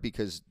 in part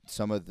because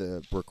some of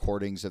the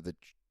recordings of the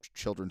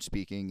children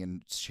speaking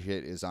and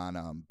shit is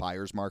on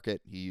Buyer's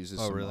Market. He uses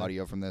some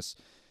audio from this.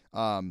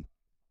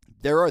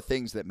 There are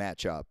things that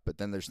match up, but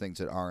then there's things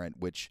that aren't,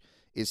 which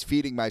is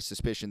feeding my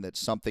suspicion that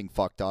something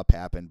fucked up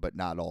happened, but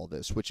not all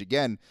this. Which,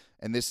 again,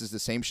 and this is the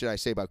same shit I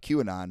say about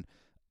QAnon,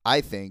 I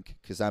think,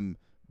 because I'm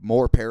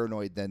more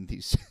paranoid than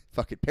these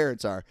fucking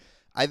parents are,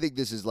 I think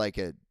this is like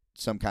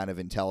some kind of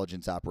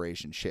intelligence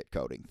operation shit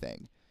coding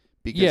thing.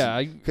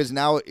 Because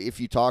now if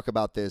you talk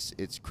about this,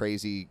 it's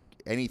crazy.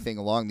 Anything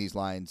along these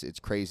lines, it's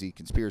crazy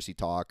conspiracy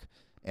talk.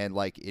 And,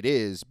 like, it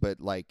is, but,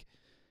 like,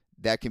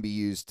 that can be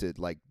used to,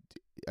 like,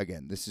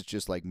 again, this is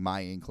just, like,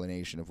 my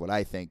inclination of what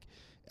I think.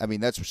 I mean,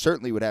 that's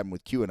certainly what happened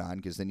with QAnon,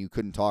 because then you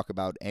couldn't talk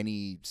about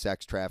any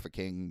sex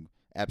trafficking,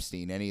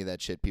 Epstein, any of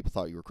that shit. People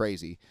thought you were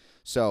crazy.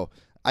 So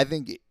I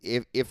think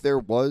if there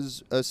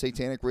was a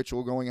satanic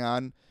ritual going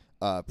on,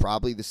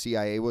 probably the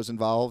CIA was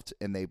involved,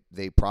 and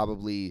they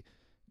probably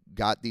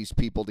got these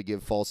people to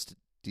give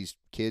these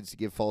kids to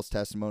give false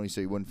testimony, so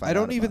you wouldn't find out. I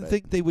don't even about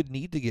think they would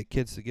need to get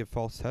kids to give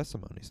false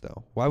testimonies,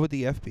 though. Why would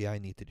the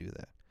FBI need to do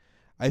that?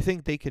 I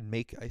think they could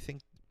make. I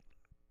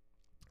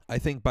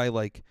think by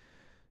like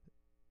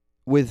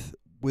with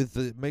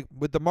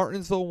the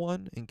Martinsville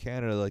one in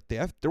Canada, like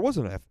there's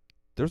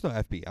no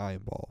FBI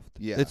involved.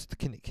 Yeah, it's the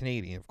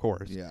Canadian, of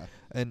course. Yeah,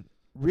 and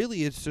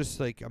really, it's just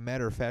like a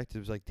matter of fact.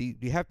 It's like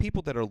you have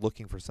people that are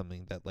looking for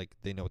something that like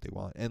they know what they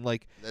want, and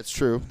like that's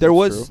true. There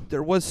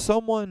was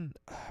someone,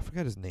 I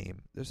forgot his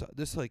name. There's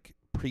this like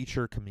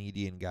preacher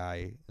comedian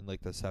guy in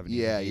like the 70s.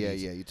 Yeah.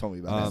 You told me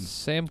about him.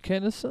 Sam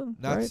Kinison.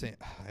 Not right? Sam.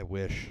 I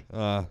wish.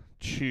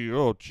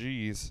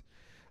 Jeez.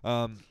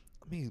 Let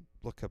me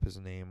look up his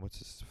name. What's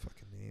his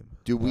fucking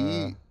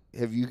name?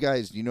 Have you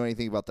guys? Do you know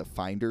anything about the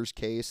Finders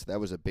case? That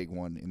was a big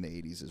one in the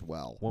 80s as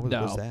well. What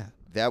was that?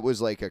 That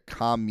was like a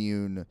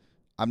commune.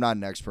 I'm not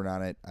an expert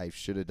on it. I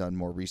should have done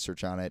more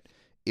research on it.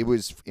 It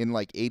was in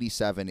like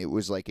 87. It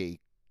was like a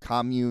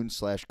commune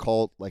 /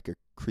 cult, like a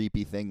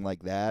creepy thing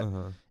like that.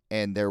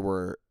 And there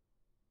were,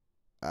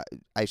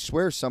 I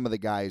swear some of the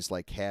guys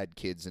like had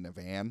kids in a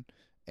van,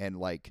 and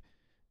like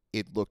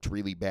it looked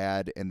really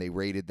bad, and they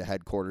raided the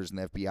headquarters, and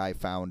the FBI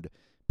found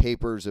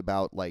papers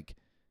about like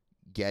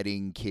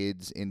getting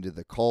kids into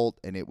the cult,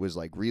 and it was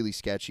like really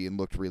sketchy and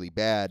looked really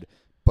bad.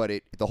 But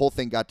the whole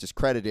thing got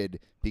discredited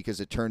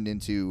because it turned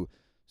into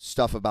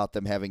stuff about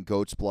them having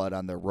goat's blood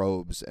on their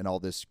robes and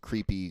all this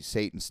creepy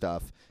Satan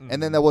stuff.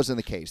 And then that wasn't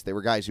the case. They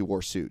were guys who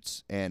wore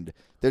suits. And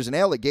there's an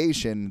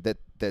allegation that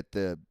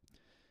the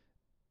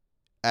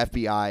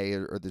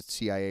FBI or the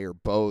CIA or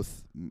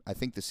both, I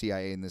think the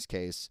CIA in this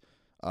case,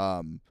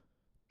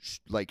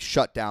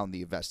 shut down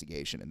the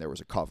investigation, and there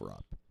was a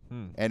cover-up.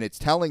 And it's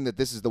telling that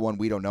this is the one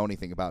we don't know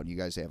anything about and you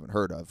guys haven't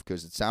heard of,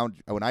 because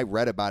when I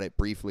read about it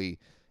briefly,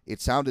 it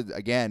sounded,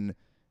 again,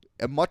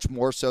 much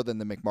more so than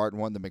the McMartin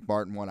one. The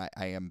McMartin one,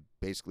 I am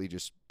basically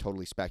just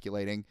totally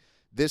speculating.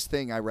 This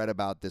thing I read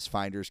about, this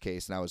Finders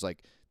case, and I was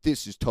like,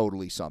 this is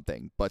totally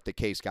something. But the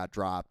case got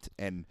dropped,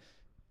 and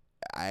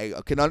I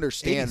can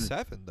understand.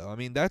 87, though. I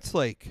mean, that's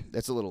a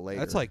little later.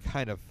 That's like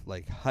kind of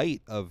like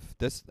height of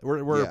this.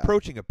 We're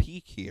approaching a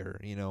peak here,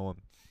 you know,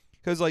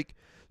 because like,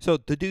 so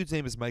the dude's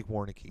name is Mike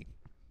Warnke.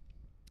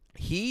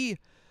 He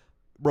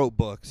wrote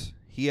books.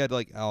 He had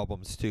like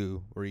albums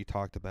too, where he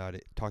talked about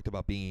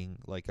being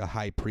like a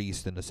high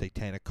priest in a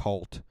satanic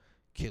cult,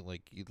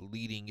 like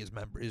leading his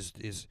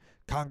his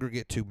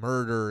congregate to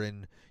murder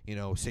and, you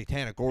know,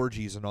 satanic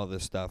orgies and all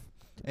this stuff.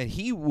 And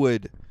he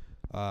would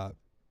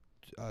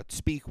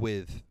speak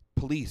with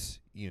police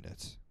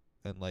units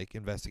and like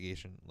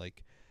investigation,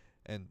 like,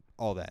 and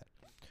all that.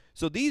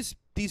 So these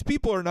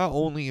people are not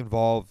only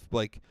involved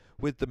like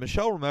with the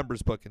Michelle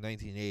Remembers book in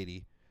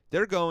 1980.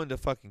 They're going to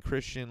fucking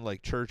Christian,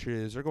 like,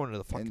 churches. They're going to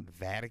the fucking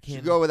Vatican.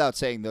 You go without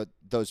saying that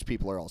those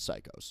people are all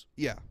psychos.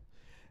 Yeah.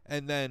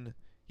 And then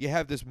you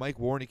have this Mike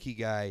Warnke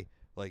guy,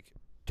 like,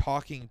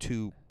 talking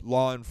to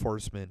law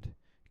enforcement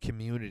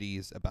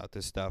communities about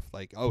this stuff.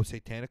 Like, oh,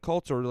 satanic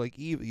cults are, like,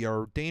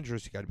 are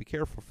dangerous. You got to be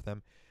careful for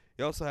them.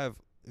 You also have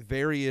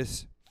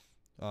various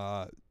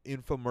not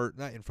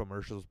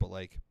infomercials, but,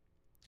 like,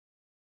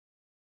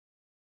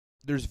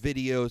 there's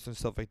videos and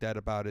stuff like that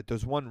about it.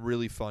 There's one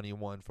really funny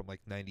one from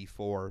like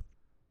 94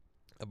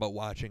 about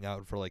watching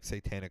out for like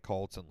satanic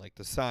cults and like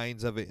the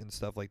signs of it and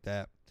stuff like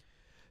that.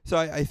 So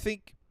I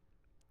think,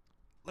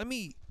 let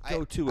me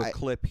go to a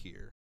clip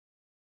here.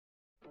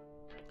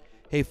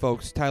 Hey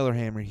folks, Tyler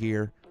Hammer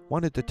here.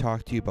 Wanted to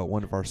talk to you about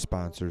one of our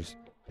sponsors,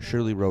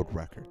 Shirley Road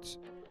Records.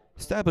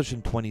 Established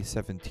in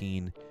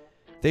 2017,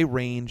 they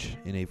range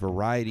in a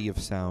variety of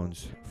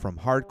sounds from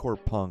hardcore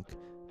punk,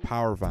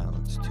 power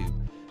violence to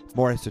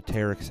more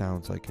esoteric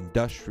sounds like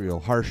industrial,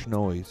 harsh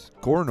noise,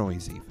 gore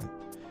noise even.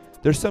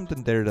 There's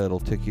something there that'll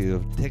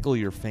tickle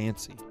your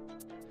fancy.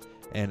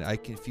 And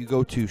if you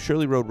go to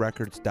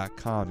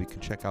ShirleyRoadRecords.com, you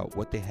can check out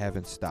what they have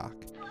in stock.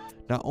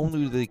 not only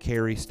do they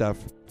carry stuff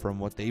from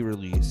what they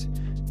release,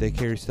 they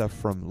carry stuff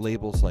from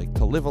labels like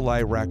To Live a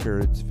Lie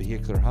Records,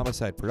 Vehicular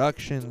Homicide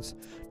Productions,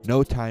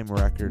 No Time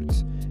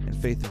Records, and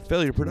Faith and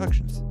Failure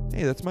Productions.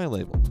 Hey, that's my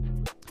label.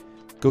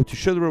 Go to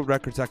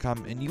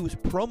ShirleyRoadRecords.com and use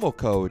promo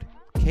code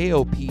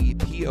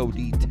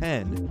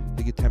KOPPOD10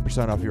 to get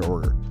 10% off your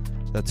order.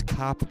 That's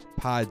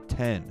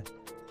COPPOD10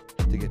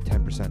 to get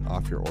 10%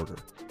 off your order.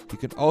 You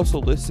can also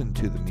listen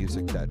to the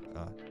music that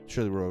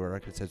Shirley Road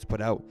Records has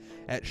put out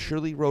at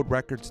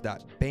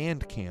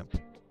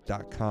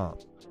shirleyroadrecords.bandcamp.com.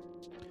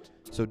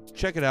 So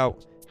check it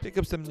out. Pick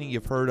up something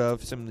you've heard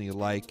of, something you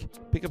like.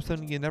 Pick up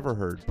something you never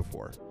heard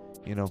before.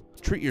 You know,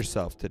 treat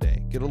yourself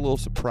today. Get a little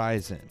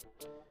surprise in.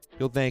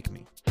 You'll thank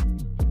me. All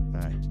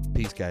right.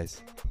 Peace,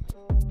 guys.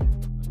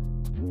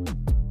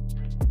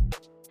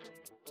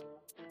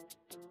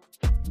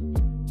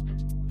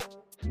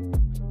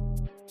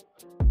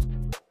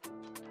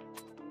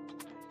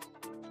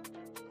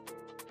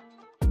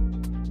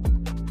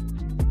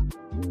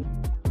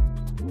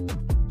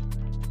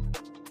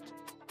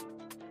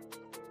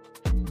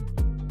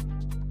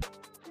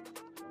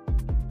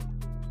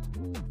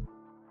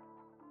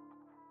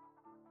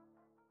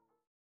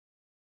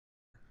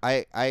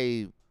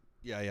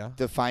 Yeah.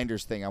 The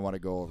Finders thing I want to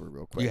go over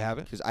real quick. You have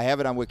it? Because I have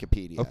it on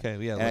Wikipedia. Okay,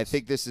 yeah. And I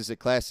think this is a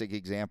classic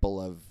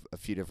example of a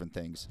few different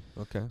things.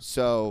 Okay.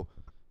 So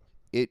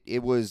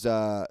it was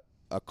a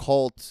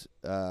cult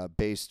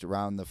based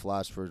around the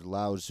philosopher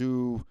Lao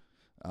Tzu.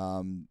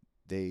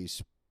 They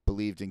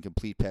believed in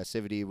complete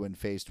passivity when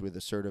faced with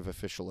assertive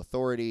official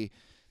authority.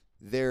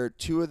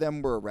 Two of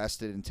them were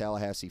arrested in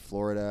Tallahassee,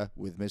 Florida,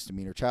 with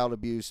misdemeanor child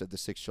abuse of the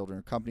 6 children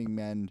accompanying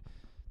men.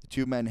 The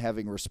 2 men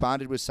having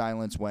responded with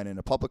silence when in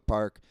a public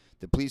park,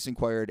 the police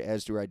inquired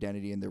as to her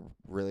identity and their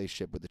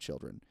relationship with the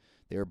children.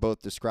 They were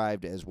both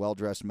described as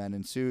well-dressed men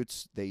in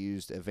suits. They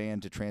used a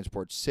van to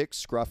transport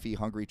 6 scruffy,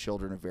 hungry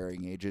children of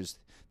varying ages.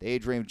 The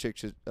age range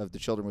of the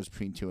children was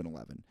between 2 and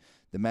 11.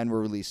 The men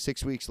were released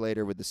 6 weeks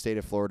later, with the state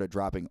of Florida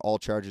dropping all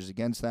charges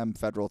against them.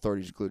 Federal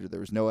authorities concluded there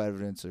was no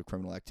evidence of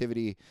criminal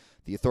activity.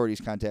 The authorities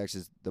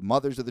contacted the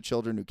mothers of the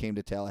children who came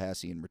to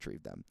Tallahassee and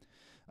retrieved them.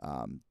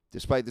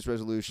 Despite this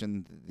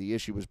resolution, the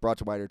issue was brought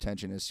to wider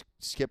attention as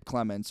Skip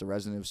Clements, a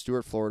resident of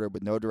Stuart, Florida,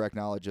 with no direct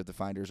knowledge of the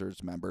Finders or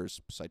its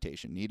members,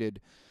 citation needed,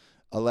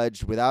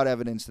 alleged without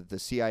evidence that the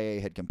CIA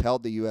had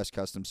compelled the U.S.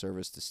 Customs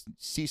Service to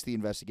cease the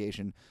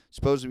investigation,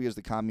 supposedly because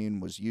the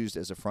commune was used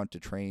as a front to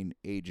train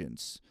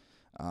agents.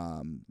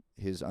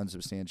 His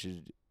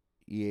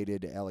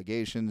unsubstantiated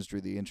allegations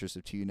drew the interest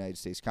of 2 United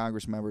States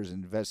Congress members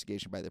in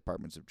investigation by the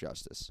Departments of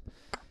Justice.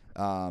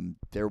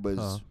 There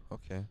was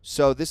okay.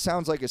 So this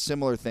sounds like a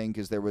similar thing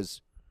because there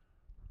was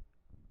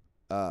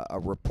a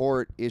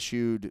report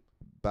issued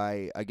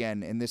by,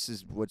 again, and this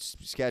is what's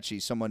sketchy,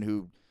 someone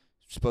who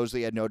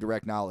supposedly had no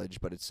direct knowledge,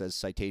 but it says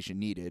citation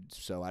needed.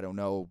 So I don't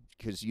know,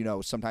 because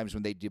sometimes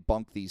when they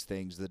debunk these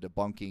things, the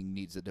debunking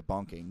needs a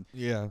debunking.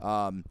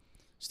 Yeah.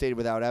 Stated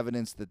without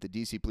evidence that the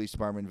D.C. Police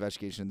Department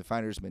investigation of the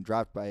Finders has been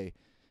dropped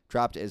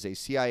as a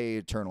CIA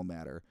internal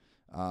matter,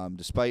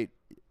 despite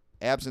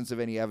absence of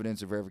any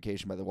evidence or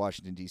verification by the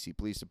Washington, D.C.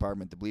 Police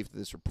Department. The belief that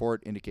this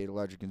report indicated a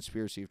larger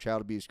conspiracy of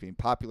child abuse became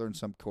popular in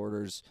some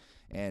quarters,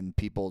 and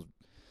people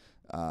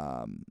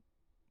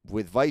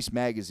with Vice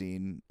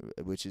magazine,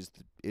 which is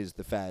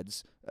the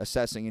Feds,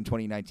 assessing in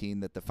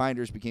 2019 that the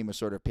Finders became a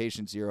sort of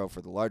patient zero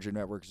for the larger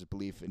networks of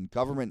belief in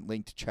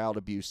government-linked child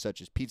abuse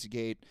such as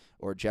Pizzagate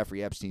or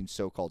Jeffrey Epstein's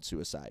so-called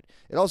suicide.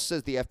 It also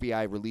says the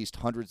FBI released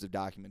hundreds of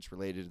documents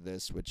related to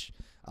this, which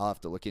I'll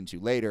have to look into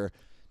later.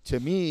 To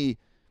me,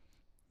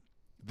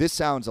 this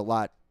sounds a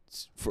lot.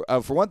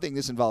 For one thing,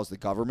 this involves the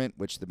government,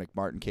 which the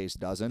McMartin case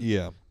doesn't.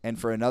 Yeah. And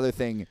for another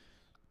thing,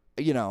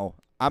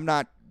 I'm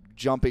not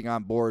jumping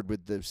on board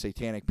with the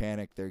satanic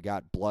panic, they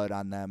got blood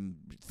on them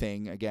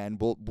thing. Again,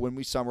 when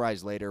we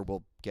summarize later,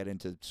 we'll get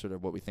into sort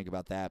of what we think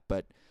about that.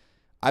 But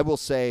I will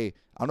say,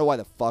 I don't know why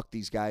the fuck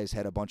these guys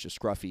had a bunch of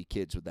scruffy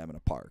kids with them in a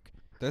park.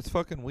 That's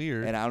fucking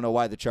weird. And I don't know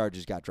why the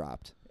charges got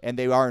dropped. And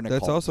they are in a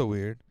cult. That's also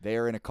weird. They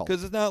are in a cult.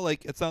 Because it's not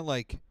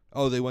like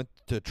oh, they went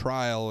to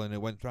trial and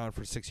it went on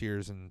for 6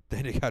 years and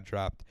then it got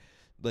dropped.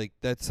 Like,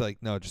 that's like,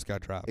 no, it just got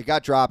dropped. It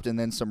got dropped, and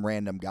then some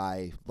random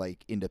guy,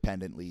 like,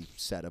 independently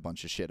said a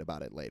bunch of shit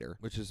about it later.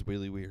 Which is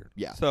really weird.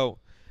 Yeah. So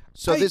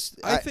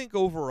I think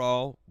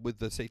overall, with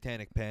the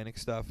satanic panic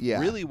stuff,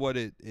 really what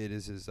it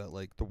is that,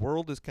 like, the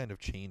world is kind of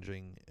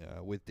changing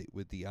with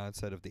the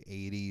onset of the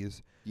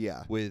 80s.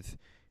 Yeah. With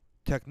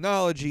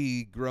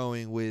technology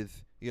growing,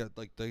 with,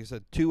 like I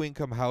said,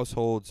 2-income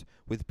households,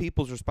 with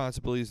people's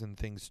responsibilities and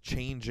things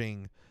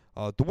changing.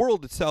 The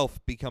world itself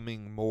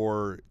becoming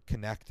more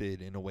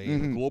connected in a way,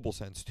 in a global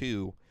sense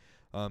too,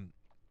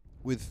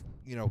 with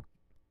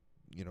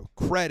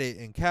credit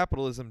and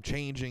capitalism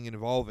changing and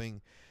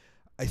evolving.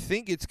 I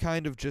think it's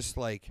kind of just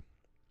like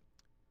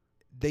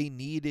they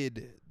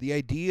needed the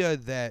idea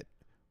that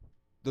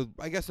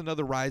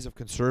another rise of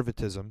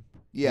conservatism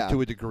Yeah.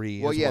 to a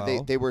degree. Well, as yeah,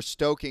 well. they were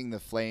stoking the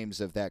flames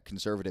of that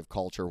conservative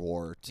culture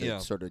war to Yeah.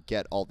 sort of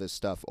get all this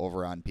stuff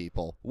over on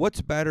people.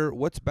 What's better?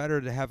 What's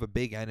better to have a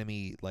big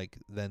enemy like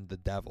than the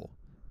devil?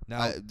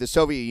 Now, The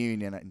Soviet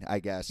Union, I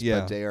guess,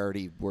 Yeah. but they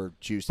already were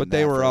juicing. but that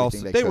they for were also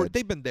everything could.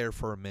 they've been there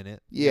for a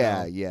minute. you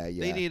Yeah, know. yeah.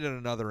 They needed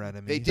another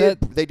enemy.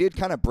 They did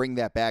kind of bring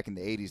that back in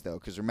the 80s, though,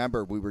 because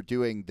remember, we were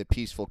doing the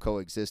peaceful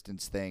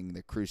coexistence thing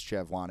that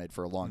Khrushchev wanted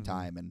for a long Mhm.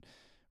 time, and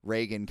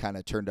Reagan kind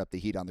of turned up the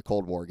heat on the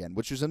Cold War again,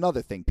 which was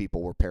another thing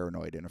people were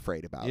paranoid and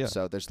afraid about. Yeah.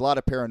 So there's a lot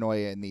of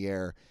paranoia in the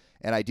air,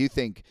 and I do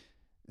think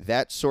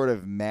that sort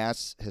of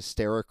mass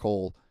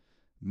hysterical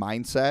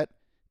mindset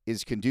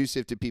is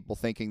conducive to people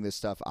thinking this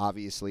stuff,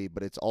 obviously,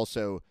 but it's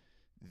also,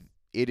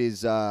 it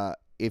is,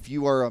 if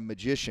you are a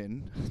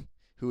magician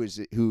who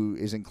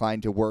is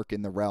inclined to work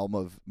in the realm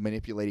of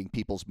manipulating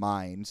people's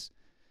minds,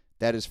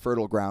 that is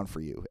fertile ground for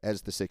you,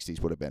 as the 60s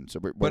would have been. So,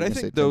 But I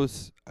think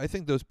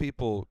those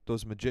people,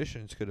 those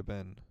magicians, could have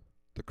been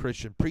the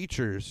Christian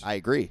preachers I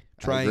agree.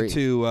 trying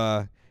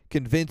to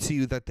convince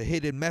you that the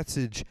hidden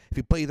message, if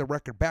you play the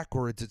record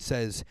backwards, it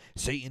says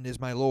Satan is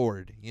my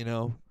Lord. You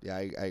know. Yeah,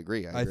 I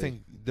agree. I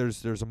think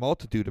there's a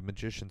multitude of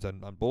magicians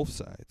on both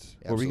sides.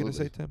 What were you going to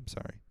say, Absolutely. Tim?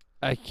 Sorry.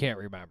 I can't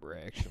remember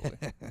actually.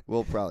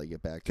 We'll probably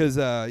get back to Because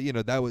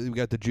that was we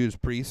got the Judas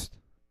Priest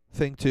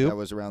thing too. that.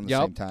 Was around the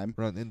Yep. same time.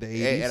 Around in the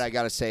 80s. And I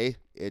gotta say,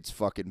 it's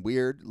fucking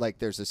weird. Like,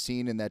 there's a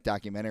scene in that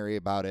documentary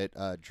about it,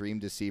 Dream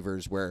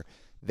Deceivers, where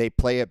they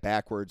play it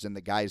backwards, and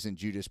the guys in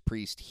Judas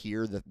Priest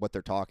hear what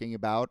they're talking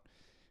about,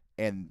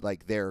 and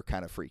like they're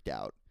kind of freaked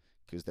out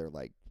because they're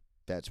like,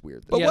 "That's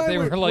weird." But Yeah, why they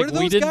were like, were we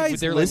those didn't- guys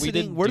they're like, we listening?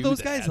 didn't Were do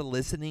those guys that.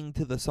 listening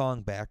to the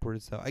song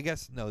backwards though? I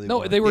guess no. No,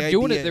 weren't. they were The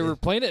doing it. idea They were is-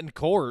 playing it in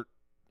court,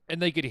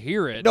 and they could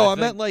hear it. No, I think-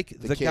 meant like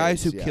the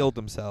guys who kids, yeah. killed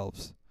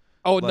themselves.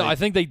 Oh no, I like-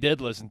 think they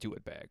did listen to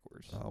it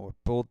backwards. Oh,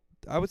 well,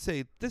 I would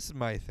say this is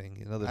my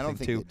thing. Another I don't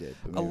thing think too. they did.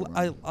 but A, maybe I'm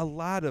a, wrong. a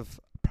lot of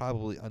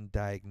probably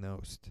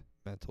undiagnosed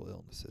mental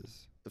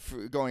illnesses.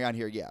 Going on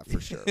here, yeah, for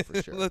sure, for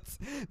sure.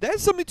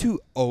 That's something to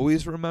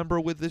always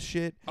remember with this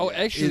shit. Oh,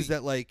 actually, Is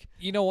that like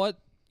you know what?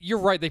 You're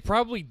right. They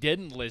probably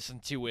didn't listen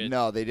to it.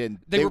 No, they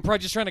didn't. They were probably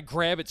just trying to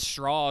grab at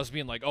straws,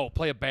 being like, "Oh,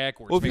 play it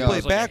backwards." well, if you Maybe play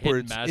it it was like a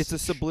hidden backwards, it's a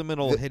message.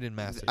 subliminal The- hidden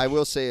message. I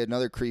will say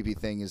another creepy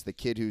thing is the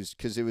kid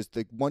because it was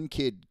the one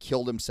kid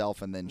killed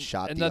himself and then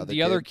shot and the then other the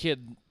kid. other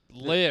kid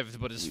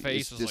lived, but his It's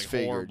face was like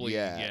disfigured, horribly.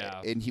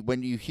 yeah. And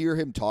when you hear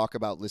him talk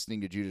about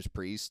listening to Judas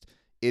Priest,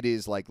 it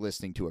is like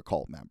listening to a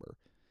cult member.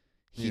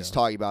 He's Yeah.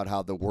 talking about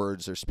how the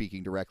words are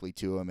speaking directly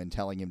to him and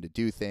telling him to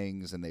do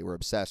things, and they were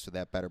obsessed with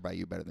that "Better by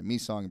You, Better Than Me"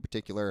 song in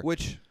particular.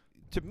 Which,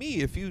 to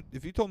me, if you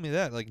told me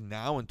that like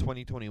now in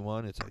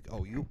 2021, it's like,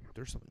 oh,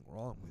 there's something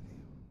wrong with you.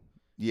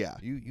 Yeah,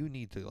 You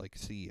need to like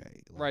see a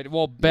like, Right.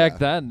 Well, back Yeah.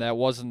 then that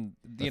wasn't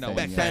The you know thing,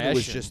 Back in then it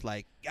was fashion. just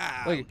like,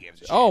 Like, who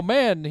gives a shit? oh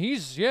man,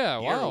 he's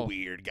You're wow. a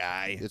weird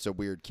guy. it's a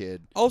weird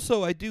kid.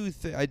 Also, I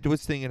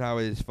was thinking how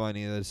it's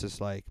funny that it's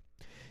just like,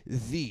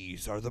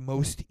 these are the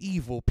most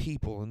evil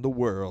people in the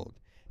world,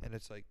 and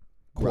it's like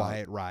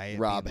Quiet Riot,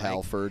 Rob being like,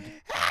 Halford.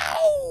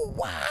 Oh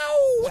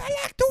wow, I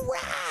like to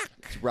rock.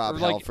 Rob Or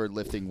like Halford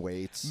lifting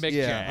weights. Mick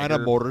yeah, on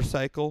Jagger. a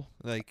motorcycle,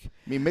 like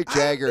I mean, Mick "I'm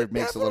Jagger the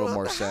makes a devil little on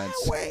more the sense.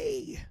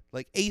 highway."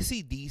 Like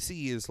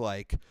AC/DC is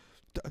like,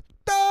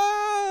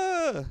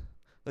 "Duh."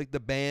 Like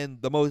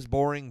the most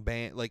boring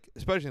band, like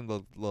especially in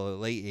the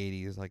late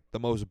 '80s, like the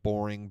most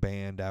boring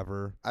band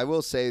ever. I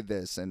will say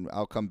this, and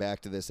I'll come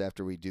back to this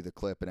after we do the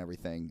clip and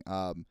everything.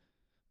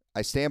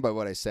 I stand by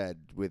what I said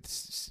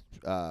with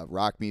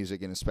rock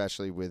music and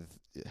especially with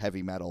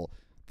heavy metal.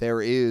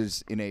 There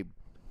is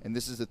and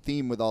this is a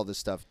theme with all this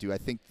stuff. Do I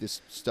think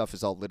this stuff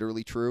is all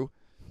literally true?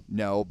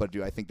 No, but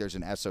do I think there's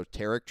an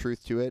esoteric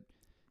truth to it?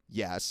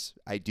 Yes,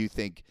 I do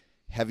think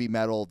heavy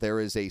metal, there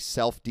is a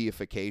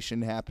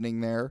self-deification happening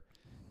there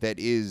that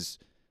is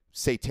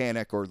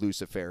satanic or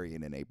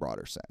Luciferian in a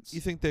broader sense. You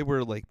think they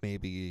were like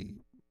maybe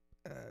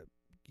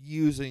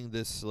using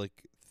this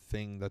like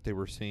thing that they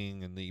were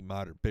seeing in the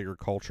modern bigger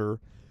culture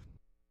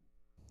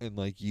and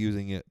like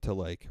using it to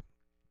like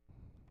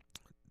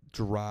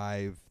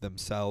drive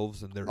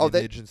themselves and their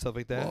image and stuff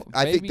like that? Well,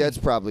 I think maybe- that's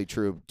probably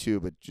true too,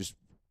 but just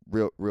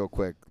real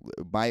quick,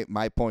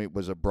 my point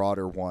was a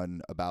broader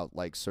one about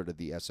like sort of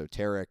the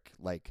esoteric,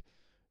 like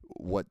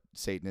what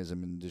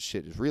Satanism and this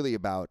shit is really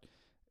about.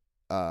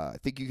 I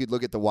think you could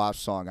look at the Wasp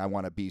song "I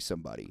Want to Be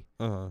Somebody."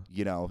 Uh-huh.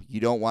 You know,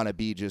 you don't want to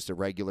be just a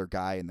regular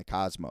guy in the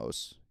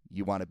cosmos.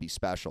 You want to be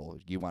special.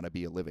 You want to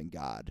be a living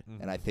God.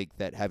 And I think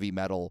that heavy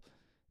metal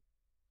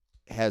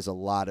has a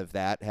lot of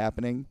that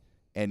happening.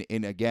 And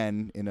in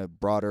a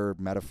broader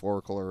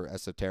metaphorical or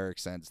esoteric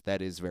sense,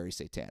 that is very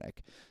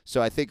satanic.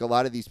 So I think a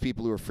lot of these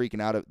people who are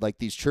freaking out, like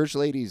these church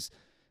ladies,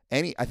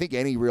 I think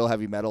any real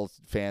heavy metal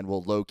fan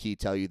will low key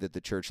tell you that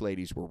the church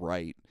ladies were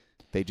right.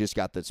 They just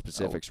got the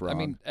specifics wrong. I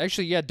mean,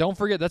 actually, yeah. Don't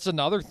forget that's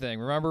another thing.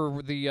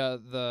 Remember the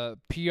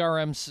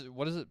PRM?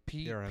 What is it?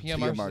 PRMC.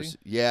 PMRC.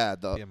 Yeah,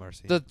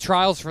 PMRC. The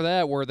trials for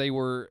that where they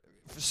were.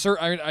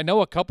 I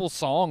know a couple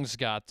songs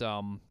got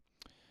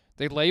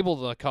They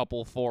labeled a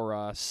couple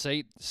for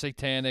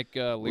satanic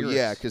lyrics. Well,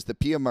 yeah, because the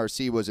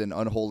PMRC was an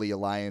unholy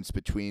alliance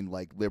between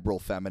like liberal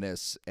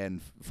feminists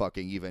and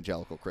fucking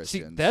evangelical See,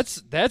 Christians.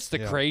 that's the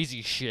Yeah.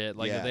 crazy shit.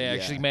 Like Yeah, that they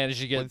actually yeah.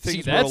 managed to When get. See,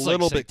 things were that's a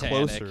little like bit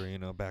satanic.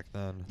 closer, back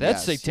then.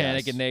 That's Yes,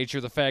 satanic yes. in nature.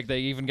 The fact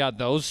they even got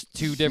those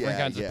two different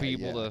Yeah, kinds of yeah,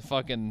 people yeah. to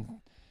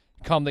fucking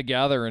come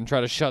together and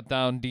try to shut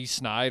down D.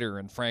 Snyder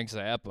and Frank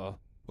Zappa.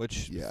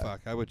 Which Yeah.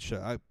 fuck, I would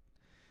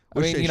I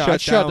wish mean, they I'd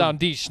shut down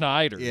D.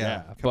 Schneider,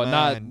 Yeah, but come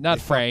not on, not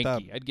they fucked up.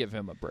 Frankie. I'd give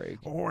him a break.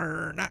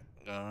 We're not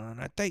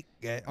gonna take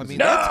it. I mean,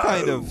 No! that's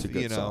kind It's a of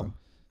good song.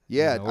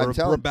 Yeah, you know, I'm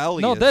telling.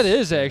 rebellious. No, that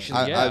is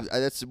actually yeah.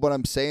 That's what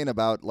I'm saying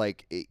about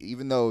like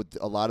even though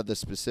a lot of the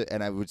specific,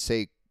 and I would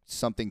say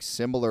something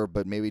similar,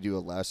 but maybe to a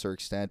lesser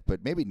extent,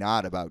 but maybe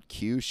not about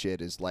Q shit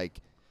is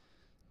like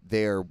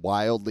they're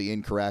wildly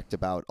incorrect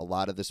about a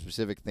lot of the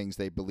specific things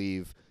they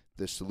believe.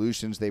 The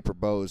solutions they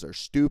propose are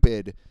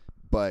stupid,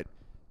 but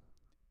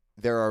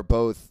there are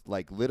both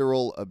like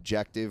literal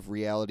objective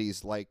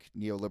realities like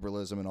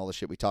neoliberalism and all the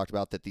shit we talked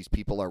about that these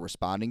people are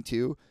responding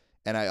to.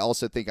 And I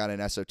also think on an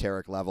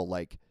esoteric level,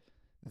 like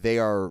they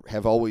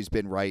have always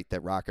been right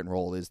that rock and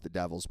roll is the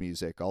devil's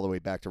music all the way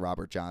back to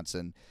Robert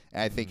Johnson.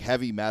 And I think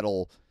heavy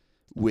metal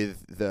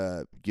with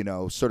the,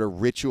 sort of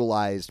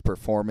ritualized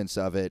performance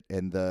of it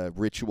and the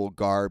ritual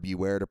garb you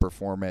wear to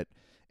perform it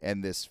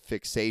and this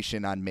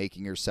fixation on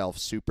making yourself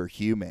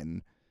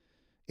superhuman,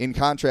 in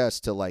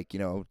contrast to like,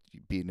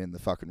 being in the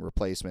fucking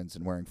Replacements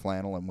and wearing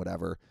flannel and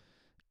whatever,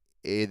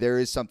 there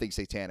is something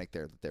satanic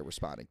there that they're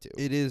responding to.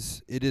 It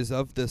is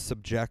of the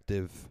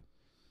subjective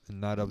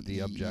and not of the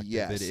objective.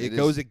 Yes, it it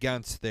goes is.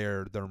 against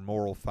their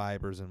moral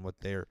fibers and what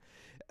they're.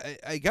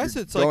 I guess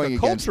You're it's like going a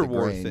against culture the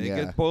war grain, thing.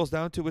 yeah. It boils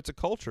down to it's a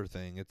culture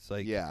thing. It's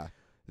like Yeah.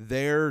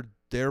 they're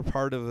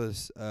part of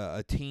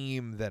a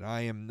team that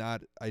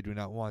I do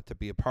not want to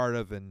be a part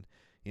of, and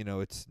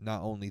it's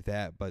not only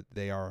that, but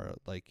they are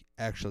like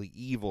actually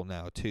evil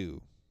now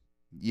too.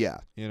 Yeah.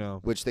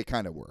 Which they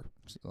kind of were.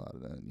 A lot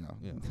of them,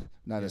 Yeah.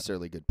 not Yeah.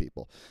 necessarily good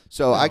people.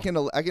 So No. I can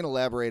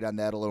elaborate on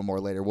that a little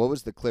more later. What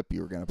was the clip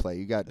you were going to play?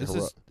 You got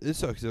So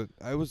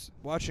I was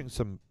watching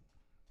some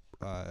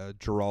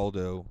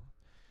Geraldo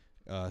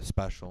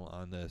special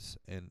on this,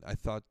 and I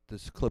thought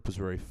this clip was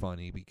very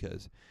funny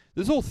because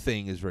this whole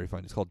thing is very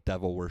funny. It's called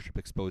Devil Worship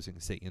Exposing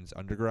Satan's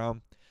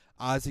Underground.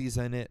 Ozzy's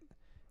in it,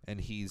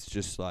 and he's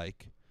just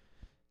like,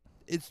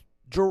 it's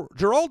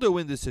Geraldo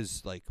in this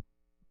is like,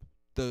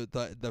 the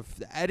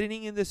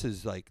editing in this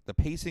is like, the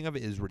pacing of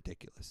it is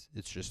ridiculous.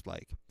 It's just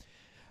like,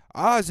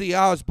 Ozzy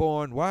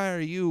Osbourne, why are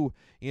you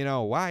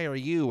Why are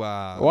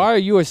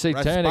you a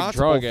satanic responsible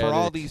drug for addict?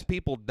 all these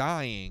people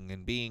dying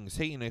and being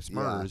Satanist Yeah.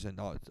 murders and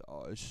all?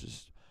 It's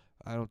just,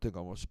 I don't think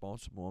I'm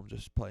responsible. I'm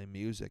just playing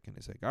music. And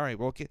it's like, all right,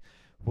 well,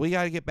 we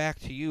got to get back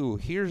to you.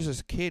 Here's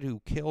this kid who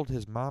killed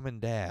his mom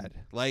and dad.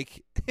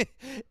 Like,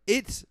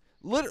 it's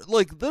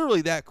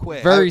literally that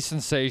quick. Very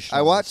sensational.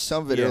 I watched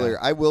some of it Yeah. earlier.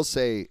 I will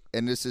say,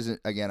 and this isn't,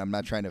 again, I'm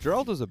not trying to.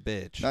 Geraldo's a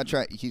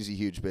bitch. He's a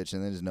huge bitch,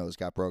 and then his nose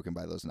got broken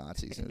by those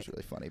Nazis, and it was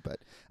really funny. But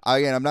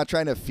again, I'm not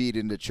trying to feed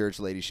into church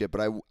lady shit, but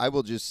I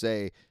will just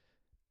say,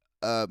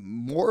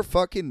 more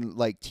fucking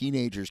like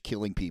teenagers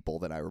killing people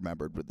than I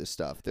remembered with this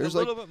stuff. There's a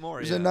like little bit more.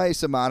 there's Yeah. a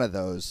nice amount of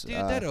those. Dude,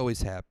 that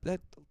always happens. That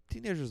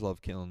teenagers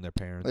love killing their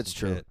parents. That's and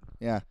true. shit.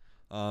 Yeah.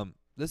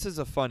 This is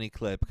a funny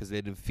clip because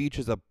it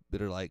features that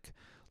are like,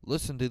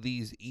 listen to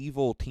these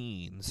evil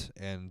teens,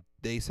 and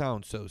they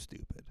sound so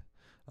stupid.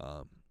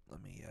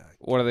 Let me.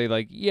 What are they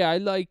like? Yeah, I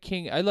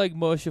like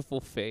Merciful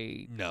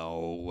Fate.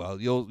 No, well,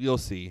 you'll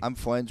see. I'm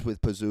friends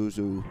with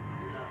Pazuzu.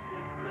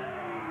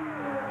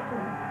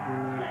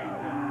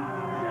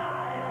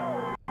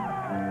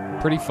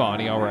 Pretty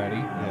funny already.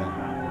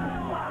 Yeah.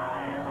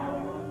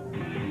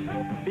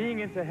 Being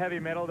into heavy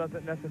metal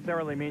doesn't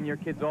necessarily mean your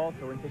kid's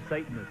also into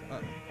Satanism.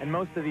 And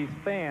most of these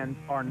fans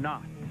are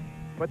not.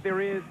 But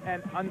there is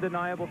an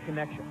undeniable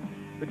connection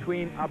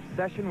between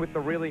obsession with the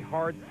really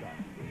hard stuff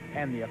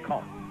and the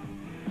occult.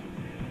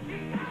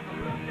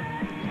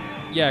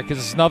 Yeah,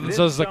 because nothing This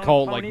says the stone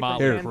cult pony like from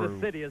Motley Kansas Crue.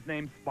 City is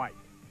named Spike.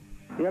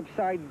 The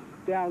upside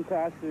down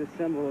cross is a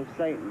symbol of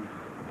Satan.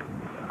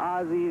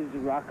 Ozzy is the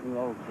rock and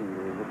roll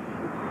king,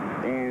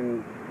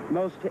 and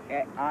most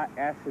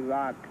acid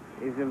rock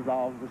is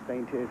involved with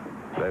Satanism.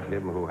 Let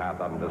him who hath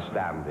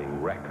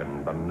understanding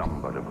reckon the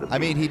number of the I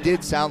mean, he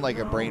did sound like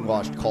a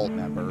brainwashed cult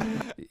member.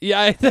 Yeah,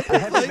 like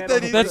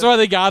that that's why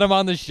they got him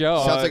on the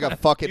show. Sounds like a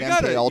fucking You MK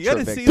gotta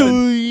Ultra see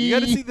victim. you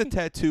gotta see the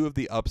tattoo of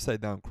the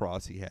upside down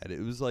cross he had. It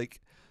was like,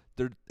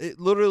 it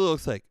literally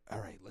looks like, all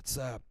right, let's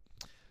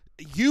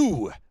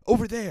you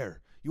over there.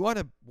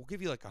 We'll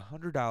give you like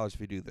 $100 if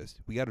you do this.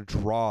 We got to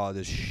draw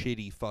this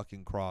shitty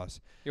fucking cross.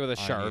 Yeah, with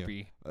a on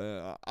Sharpie.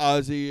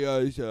 Ozzy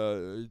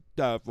is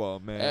devil,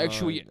 man.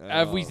 Actually,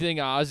 everything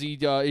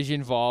Ozzy is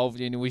involved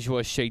in was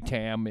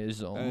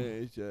Satanism.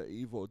 It's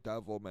evil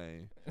devil,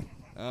 man.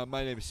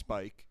 My name is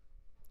Spike.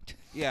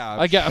 Yeah,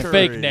 I got sure a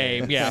fake it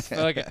name. is.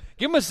 Yeah,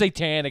 give him a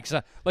satanic,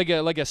 like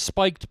a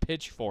spiked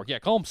pitchfork. Yeah,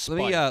 call him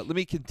Spike. Let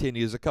me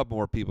continue. There's a couple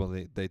more people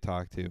they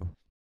talk to.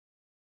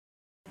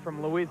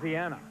 From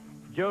Louisiana,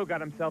 Joe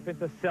got himself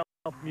into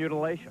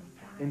self-mutilation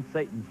in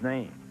Satan's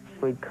name.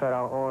 We'd cut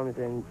our arms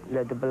and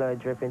let the blood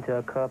drip into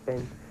a cup and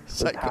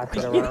we'd pass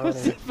it I around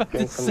was and about to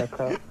drink from the say.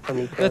 cup from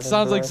each That other's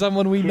sounds like blood.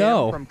 someone we Kim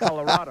know. from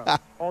Colorado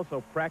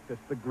also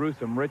practiced the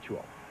gruesome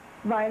ritual.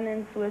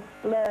 Violence with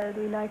blood.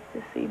 We like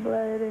to see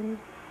blood, and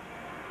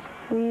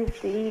we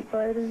used to eat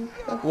blood and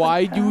stuff.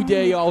 Why like do that.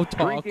 they all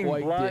talk Drinking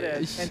like blood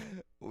this? and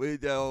We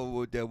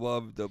know they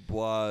love the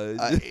blood.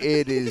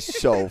 It is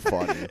so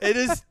funny. It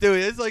is, dude.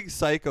 It's like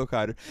Psycho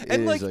Cutter,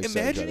 and is like like Psycho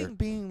imagining Cutter.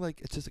 being like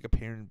it's just like a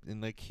parent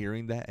and like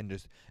hearing that and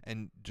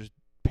just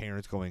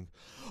parents going,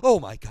 "Oh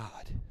my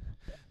god!"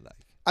 Like,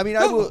 I mean,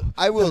 I will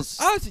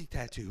Ozzy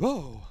tattoo.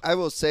 Oh, I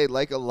will say,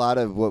 like a lot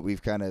of what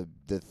we've kind of,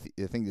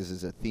 I think this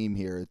is a theme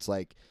here. It's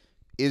like,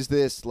 is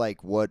this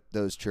like what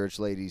those church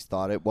ladies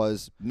thought it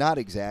was? Not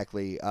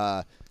exactly.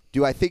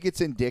 Do I think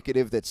it's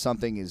indicative that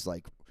something is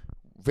like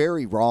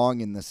very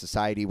wrong in the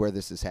society where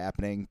this is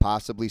happening?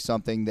 Possibly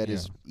something that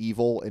is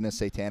evil in a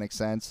satanic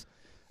sense?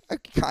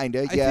 Kind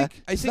of, yeah.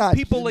 I It's think not-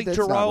 people like that's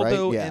not right,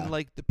 Geraldo yeah. and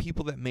like the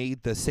people that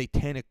made the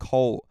satanic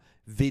cult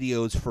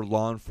videos for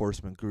law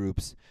enforcement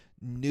groups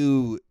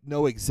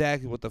know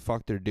exactly what the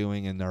fuck they're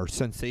doing, and are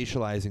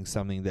sensationalizing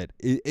something that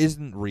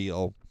isn't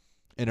real,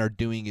 and are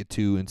doing it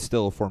to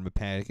instill a form of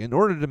panic in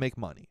order to make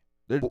money.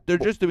 They're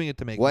just doing it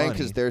to make Well, money.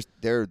 because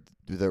they're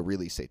the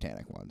really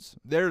satanic ones.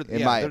 They're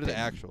in my they're the opinion.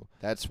 actual.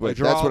 That's Like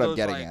what I'm Geraldo's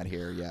getting like- at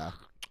here. Yeah.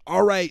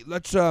 All right,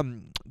 let's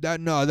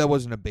that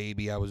wasn't a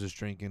baby. I was just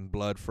drinking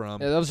blood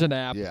from. Yeah, that was an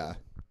apple.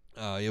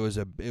 Yeah. It was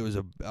a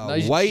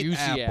Nice white juicy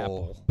apple,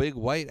 apple. big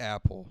white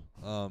apple.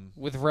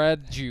 With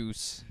red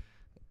juice.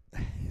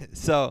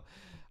 So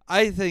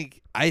I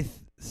think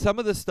some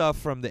of the stuff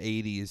from the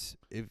 80s,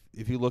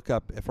 if you look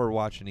up, if we're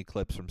watching any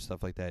clips from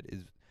stuff like that,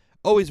 is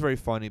always very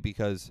funny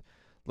because,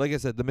 like I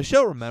said, the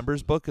Michelle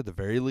Remembers book at the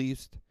very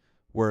least,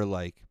 where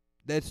like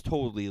that's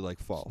totally like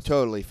false.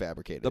 Totally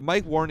fabricated. The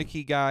Mike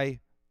Warnicki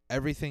guy,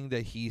 everything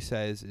that he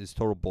says is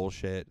total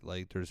bullshit.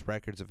 Like there's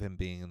records of him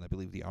being in, I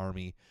believe, the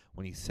army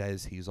when he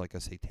says he's like a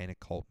satanic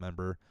cult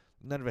member.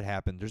 None of it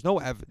happened. There's no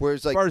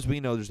Whereas, as like, far as we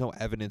know, there's no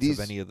evidence these-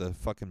 of any of the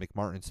fucking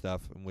McMartin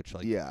stuff in which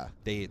like yeah.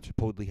 they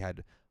supposedly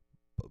had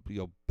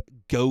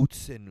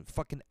goats and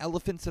fucking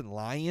elephants and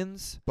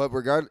lions. But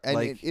and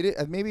Like-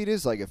 maybe it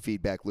is like a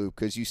feedback loop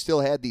because you still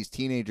had these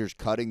teenagers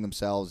cutting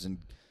themselves and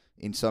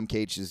in some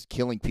cases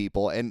killing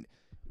people, and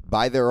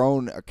by their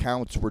own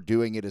accounts were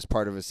doing it as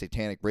part of a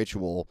satanic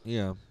ritual.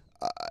 Yeah.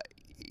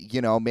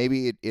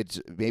 Maybe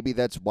maybe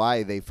that's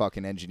why they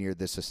fucking engineered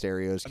this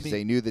Asterios, because mean-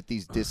 they knew that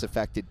these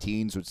disaffected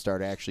teens would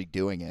start actually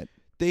doing it.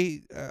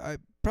 They I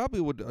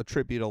probably would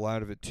attribute a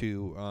lot of it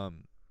to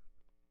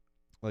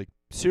like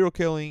serial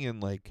killing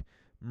and like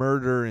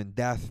murder and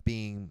death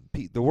being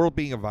the world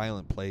being a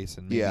violent place,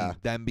 and maybe Yeah.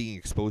 them being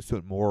exposed to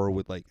it more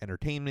with like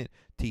entertainment,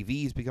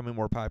 TVs becoming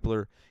more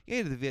popular.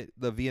 Yeah,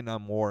 the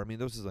Vietnam War. I mean,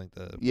 this is like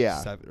the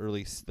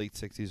early late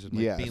 60s, and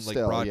like Yeah, being like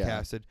still, yeah.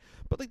 broadcasted.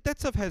 But like that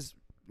stuff has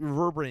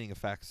reverberating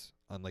effects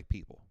on like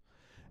people,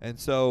 and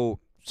so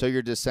So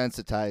you're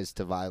desensitized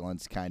to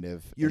violence, kind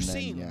of. you're and then,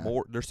 seeing yeah.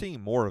 more. They're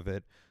seeing more of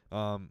it.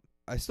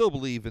 I still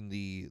believe in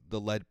the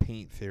lead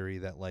paint theory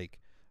that like,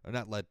 or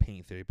not lead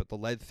paint theory, but the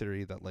lead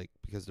theory that like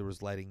because there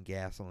was lead in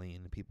gasoline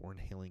and people were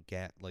inhaling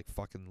like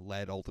fucking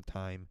lead all the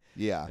time,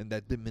 Yeah. and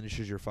that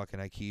diminishes your fucking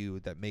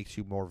IQ, that makes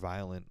you more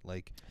violent.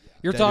 Like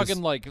You're that talking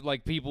is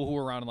like people who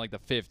were around in like the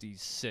 50s,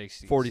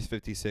 60s. 40s,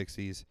 50s,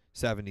 60s,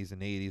 70s,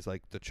 and 80s.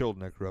 Like the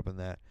children that grew up in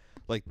that.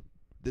 Like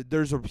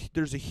there's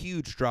a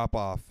huge drop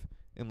off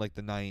in like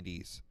the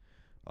 90s,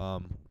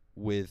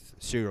 with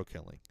serial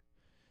killing,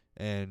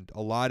 and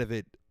a lot of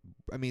it.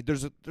 I mean,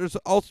 there's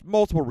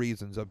multiple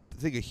reasons. I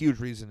think a huge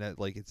reason that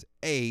like it's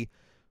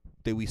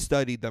that we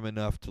studied them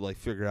enough to like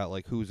figure out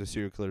like who's a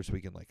serial killer so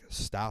we can like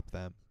stop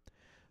them,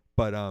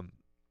 but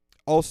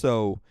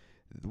also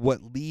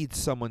what leads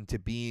someone to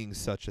being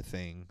such a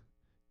thing,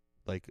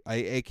 like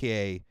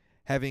aka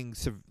having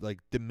like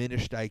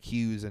diminished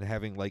IQs and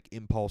having like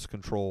impulse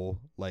control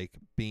like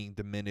being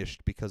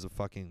diminished because of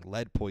fucking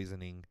lead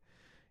poisoning,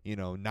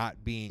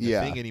 not being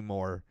a thing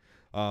anymore.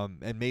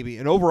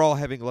 And overall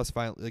having less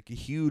violent, like a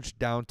huge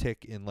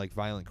downtick in like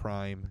violent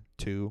crime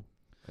too,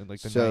 in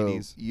like the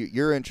 90s.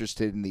 You're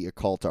interested in the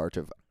occult art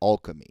of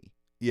alchemy.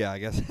 Yeah, I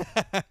guess.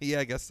 Yeah,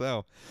 I guess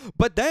so.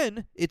 But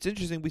then it's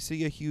interesting. We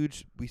see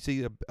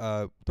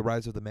the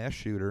rise of the mass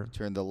shooter.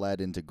 Turn the lead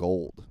into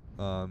gold.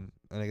 And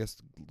I guess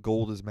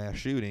gold is mass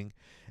shooting,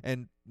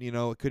 and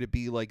could it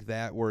be like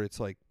that where it's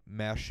like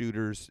mass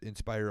shooters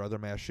inspire other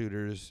mass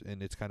shooters,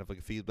 and it's kind of like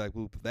a feedback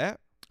loop of that?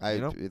 I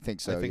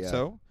think so. I think yeah.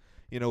 so.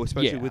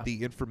 Especially Yeah. with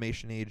the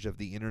information age of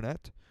the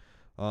internet,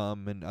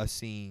 and us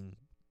seeing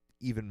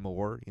even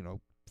more,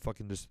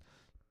 fucking just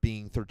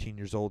being 13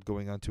 years old,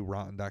 going onto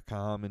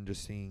Rotten.com and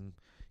just seeing,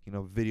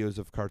 videos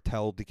of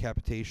cartel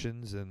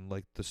decapitations and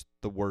like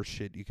the worst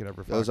shit you could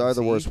ever. Those fucking are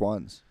the see. worst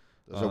ones.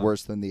 Those are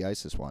worse than the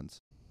ISIS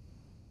ones.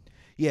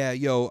 Yeah,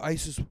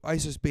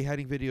 ISIS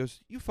beheading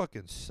videos, you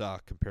fucking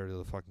suck compared to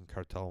the fucking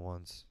cartel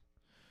ones.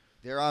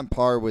 They're on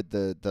par with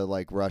the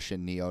like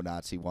Russian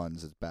neo-Nazi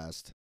ones at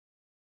best.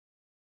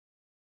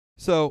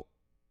 So,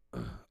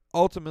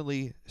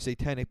 ultimately,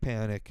 Satanic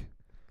Panic.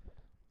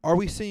 Are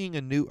we seeing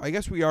a new? I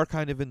guess we are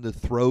kind of in the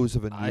throes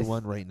of a new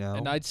one right now.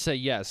 And I'd say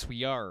yes,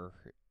 we are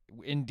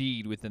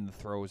indeed within the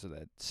throes of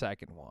that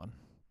second one.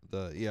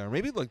 Or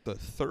maybe like the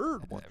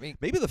third one. I mean,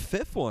 maybe the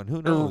fifth one.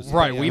 Who knows?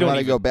 Right, we don't want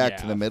to even- go back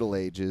to yeah. the Middle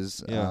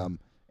Ages. Yeah.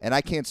 And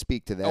I can't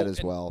speak to that as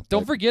and well.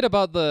 Don't but- forget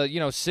about the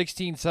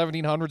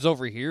 1700s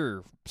over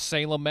here,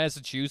 Salem,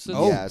 Massachusetts.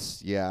 Oh.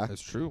 Yes, yeah,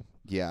 That's true.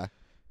 yeah.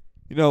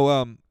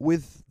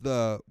 With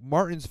the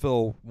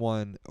Martinsville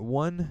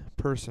one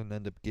person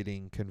ended up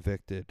getting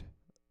convicted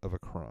of a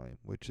crime,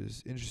 which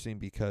is interesting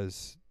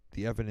because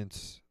the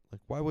evidence,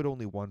 like, why would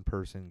only one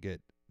person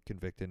get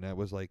convicted? And that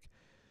was like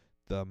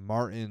the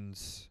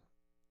Martins,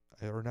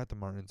 or not the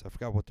Martins, I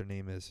forgot what their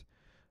name is.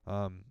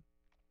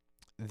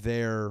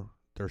 Their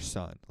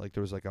son, like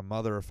there was like a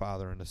mother, a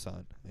father, and a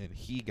son, and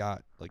he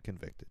got like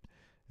convicted,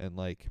 and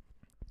like,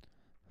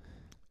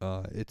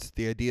 it's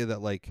the idea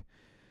that like,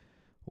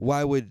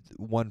 why would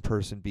one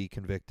person be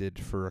convicted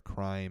for a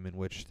crime in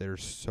which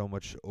there's so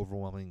much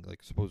overwhelming,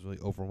 like supposedly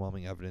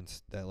overwhelming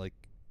evidence that like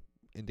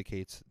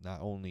indicates not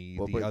only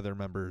Well, the but- other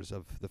members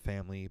of the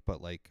family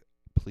but like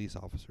police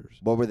officers?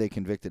 What were they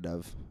convicted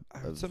of?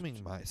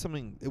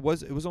 Something. It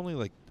was only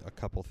like a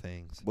couple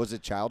things. Was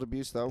it child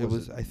abuse though? It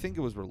was. I think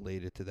it was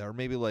related to that, or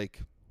maybe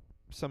like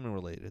something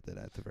related to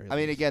that at the very I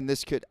mean, least. again,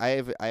 this could.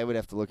 I would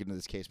have to look into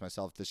this case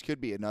myself. This could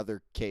be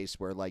another case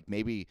where, like,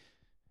 maybe,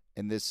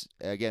 in this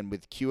again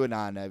with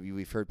QAnon,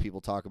 we've heard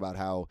people talk about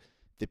how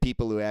the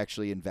people who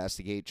actually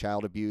investigate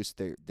child abuse,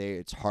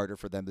 it's harder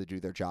for them to do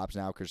their jobs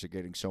now because they're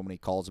getting so many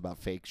calls about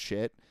fake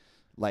shit.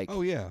 Like,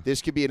 Oh yeah.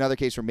 this could be another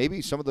case where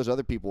maybe some of those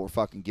other people were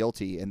fucking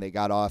guilty and they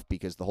got off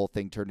because the whole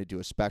thing turned into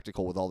a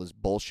spectacle with all this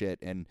bullshit.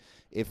 And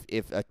if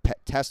a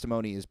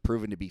testimony is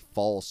proven to be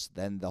false,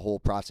 then the whole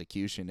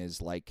prosecution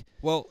is like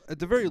Well, at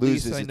the very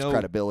loses least, I its know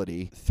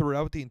credibility.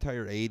 throughout the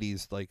entire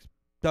 80s, like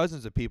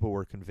dozens of people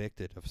were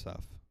convicted of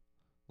stuff,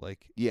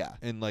 like Yeah.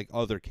 in like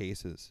other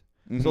cases.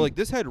 Mhm. So like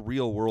this had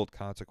real world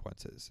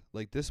consequences.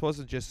 Like this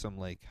wasn't just some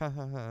like ha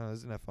ha ha,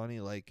 isn't that funny?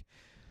 Like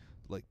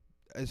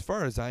as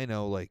far as I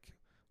know, like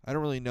I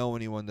don't really know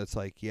anyone that's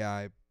like, yeah,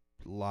 I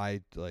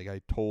lied, like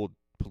I told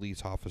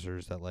police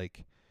officers that,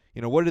 like,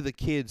 what do the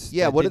kids?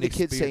 Yeah, that what do the didn't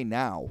kids exper- say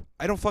now?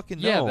 I don't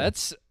fucking know. Yeah,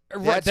 that's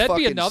That's that'd be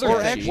fucking another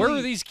sketchy. thing. Or Where are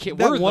actually, these kids?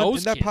 that Where are one,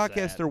 those in that kids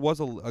podcast, at? there was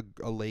a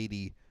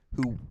lady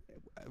who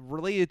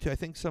related to, I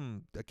think,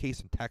 a case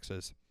in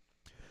Texas,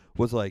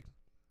 was like,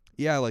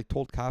 yeah, I like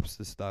told cops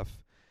this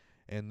stuff,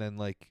 and then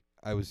like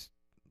I was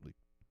like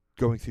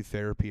going through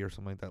therapy or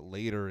something like that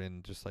later,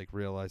 and just like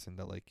realizing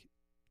that like,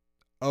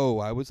 oh,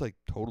 I was like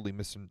totally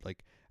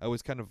I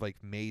was kind of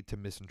like made to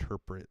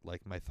misinterpret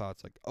like my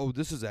thoughts, like, oh,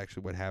 this is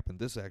actually what happened.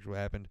 This is actually what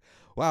happened.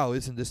 Wow,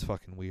 isn't this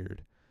fucking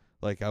weird?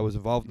 Like I was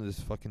involved in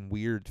this fucking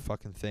weird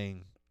fucking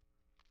thing,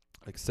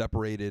 like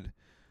separated.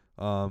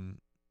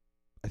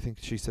 I think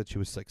she said she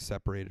was like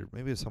separated.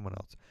 Maybe it's someone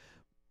else.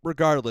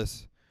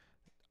 Regardless,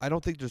 I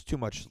don't think there's too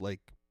much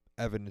like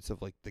evidence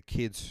of like the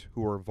kids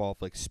who were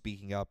involved like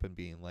speaking up and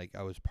being like,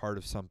 I was part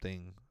of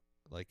something.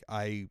 Like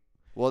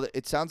Well,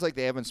 it sounds like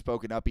they haven't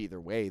spoken up either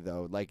way,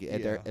 though. Like,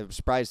 I'm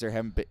surprised there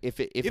haven't been. If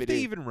they is,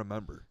 even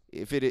remember.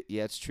 yeah,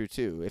 it's true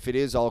too. If it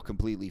is all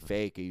completely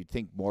fake, you'd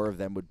think more of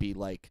them would be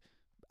like,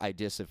 I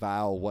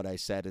disavow what I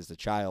said as a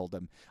child.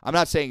 I'm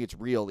not saying it's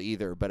real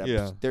either, but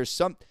Yeah.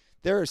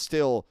 there are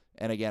still,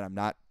 and again, I'm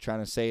not trying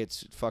to say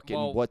it's fucking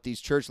what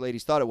these church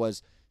ladies thought it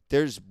was.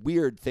 There's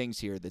weird things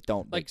here that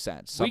don't make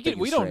sense. We Something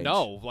is don't strange.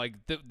 know. Like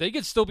they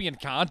could still be in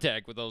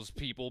contact with those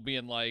people,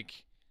 being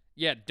like,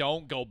 yeah,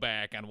 don't go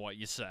back on what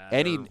you said.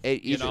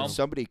 Either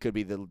somebody could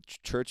be the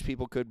church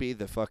people, could be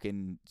the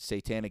fucking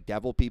satanic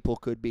devil people,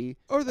 could be,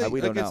 Or they,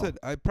 we like don't I know. said,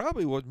 I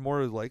probably what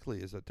more likely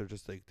is that they're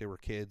just like they were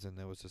kids and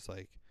it was just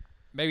like,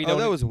 maybe oh,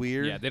 that was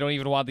weird. Yeah, they don't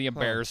even want the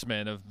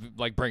embarrassment of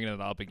like bringing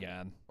it up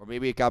again. Or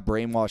maybe it got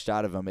brainwashed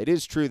out of them. It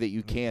is true that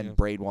you can Yeah.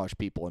 brainwash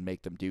people and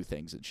make them do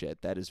things and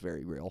shit. That is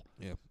very real.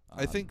 Yeah.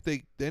 I think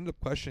they end up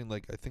questioning,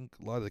 like, I think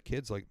a lot of the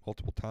kids, like,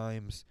 multiple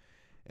times.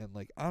 And,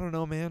 like, I don't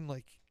know, man.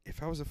 Like,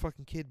 if I was a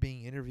fucking kid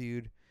being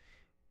interviewed,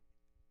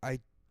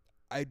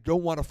 I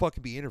don't want to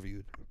fucking be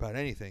interviewed about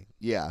anything.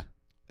 Yeah.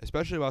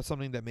 Especially about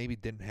something that maybe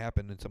didn't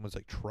happen and someone's,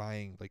 like,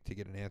 trying, like, to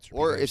get an answer.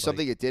 Or because, if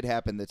something like, that did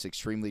happen that's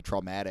extremely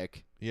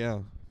traumatic. Yeah.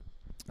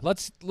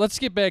 Let's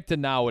get back to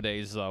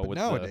nowadays though. But with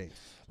nowadays.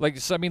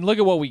 I mean, look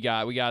at what we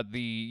got. We got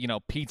the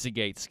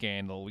Pizzagate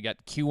scandal. We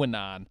got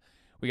QAnon.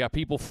 We got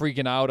people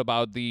freaking out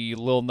about the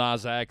Lil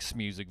Nas X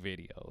music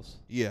videos.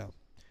 Yeah.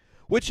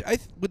 Which,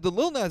 with the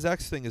Lil Nas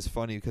X thing is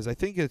funny because I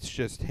think it's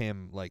just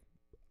him, like,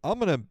 I'm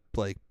going to,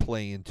 like,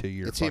 play into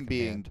your It's him fucking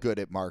being hand. good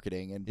at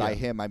marketing. And by Yeah.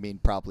 him, I mean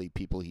probably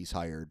people he's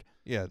hired.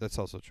 Yeah, that's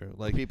also true.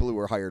 Like, People who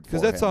were hired for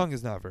because him. that song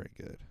is not very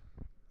good.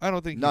 I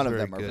don't think None he's of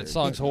very them are good. very That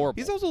song's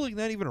horrible. He's also like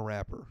not even a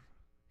rapper.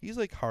 He's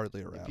like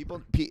hardly a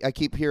rapper. I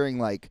keep hearing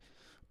like,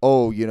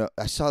 oh,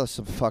 I saw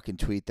some fucking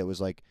tweet that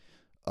was like,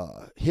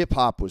 hip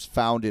hop was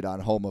founded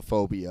on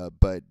homophobia,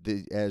 but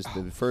as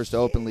the first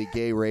openly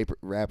gay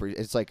rapper,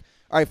 it's like,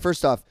 all right,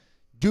 first off,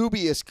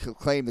 dubious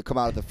claim to come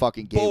out of the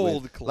fucking gate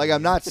Bold with. claim. Like,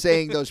 I'm not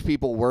saying those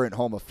people weren't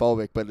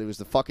homophobic, but it was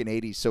the fucking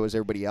 80s, so was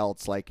everybody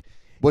else. Like,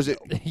 was it?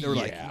 They were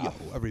like, yo,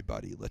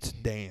 everybody, let's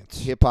dance.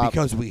 Hip-hop.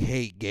 Because we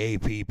hate gay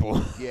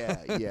people. Yeah.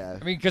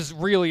 I mean, because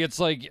really, it's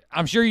like,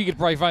 I'm sure you could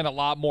probably find a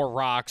lot more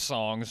rock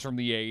songs from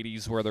the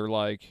 80s where they're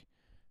like,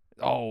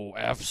 oh,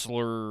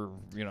 F-slur,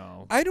 you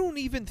know. I don't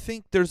even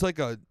think there's like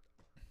a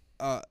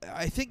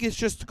I think it's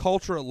just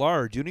culture at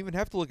large. You don't even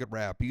have to look at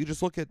rap. You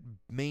just look at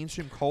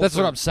mainstream culture. That's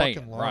what I'm at saying,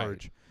 fucking right.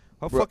 large.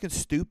 How fucking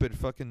stupid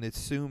fucking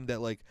assume that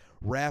like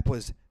rap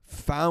was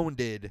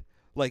founded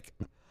like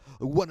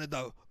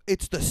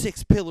it's the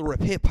sixth pillar of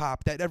hip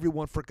hop that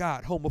everyone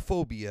forgot,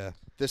 homophobia.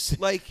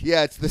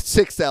 Yeah, it's the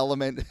sixth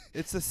element.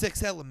 It's the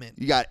sixth element.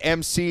 You got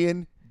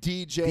MCing,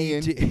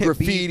 DJing, DJ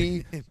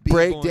graffiti, B-boying.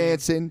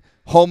 breakdancing,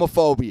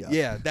 homophobia.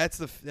 Yeah, that's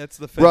the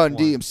fifth Run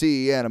one.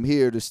 DMC and I'm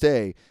here to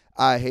stay.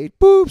 I hate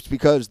boobs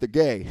because they're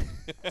gay.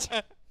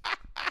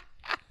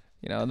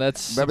 You know,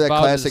 that's Remember that about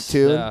classic as,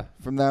 tune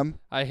from them?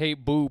 I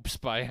Hate Boobs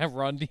by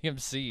Run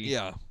DMC.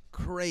 Yeah.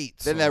 Great.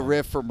 Then that song.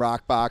 riff from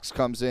Rockbox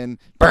comes in.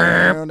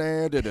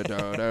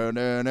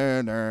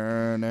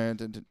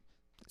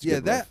 Yeah,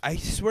 that I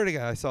swear to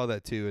God, I saw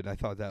that too, and I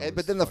thought that. was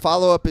But then the fucking-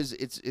 follow-up is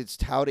it's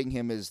touting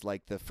him as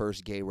like the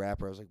first gay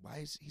rapper. I was like, why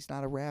is he's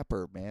not a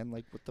rapper, man?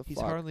 Like, what the He's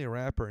fuck? hardly a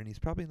rapper, and he's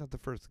probably not the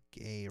first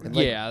gay rapper. And,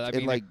 like- Yeah, I and,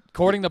 mean, like,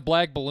 according to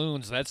Black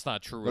Balloons, that's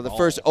not true Well, at the all.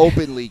 first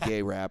openly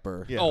gay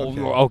rapper. Yeah,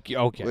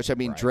 okay. Which I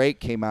mean, right. Drake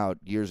came out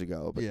years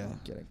ago. But Yeah. I'm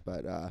kidding.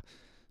 But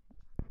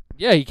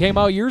Yeah, he came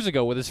out years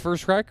ago with his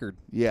first record.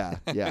 yeah.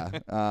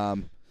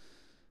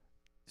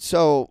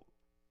 So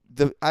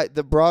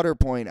the broader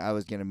point I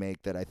was gonna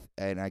make that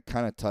I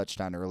kind of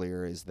touched on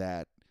earlier is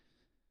that,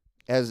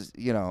 as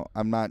you know,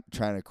 I'm not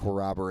trying to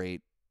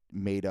corroborate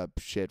made up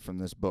shit from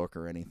this book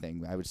or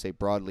anything. I would say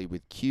broadly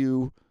with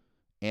Q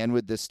and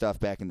with this stuff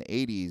back in the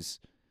 80s,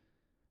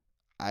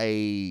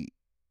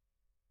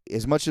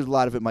 as much as a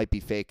lot of it might be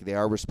fake, they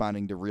are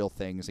responding to real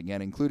things,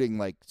 again, including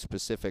like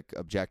specific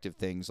objective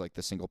things like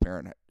the single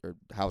parent or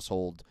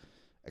household,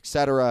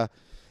 etc.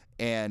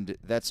 And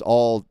that's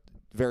all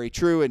very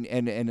true,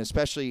 and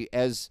especially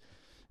as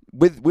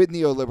with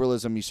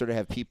neoliberalism, you sort of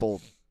have people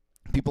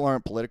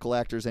aren't political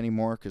actors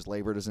anymore because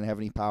labor doesn't have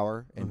any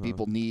power, and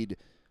people need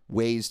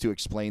ways to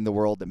explain the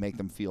world that make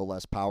them feel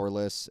less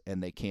powerless,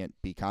 and they can't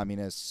be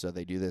communists, so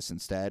they do this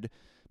instead.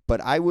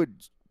 But I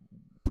would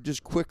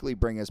just quickly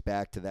bring us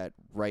back to that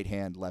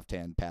right-hand,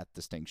 left-hand path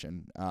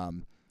distinction.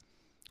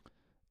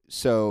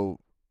 So,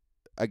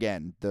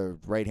 again, the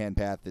right-hand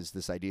path is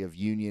this idea of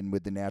union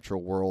with the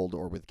natural world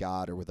or with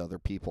God or with other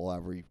people,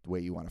 every way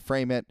you want to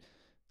frame it.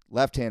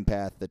 Left-hand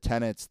path, the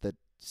tenets that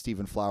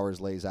Stephen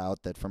Flowers lays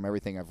out that from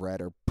everything I've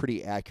read are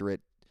pretty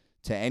accurate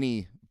to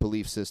any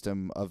belief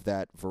system of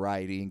that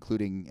variety,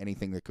 including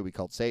anything that could be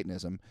called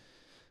Satanism.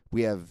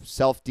 We have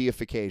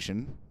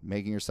self-deification,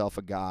 making yourself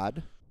a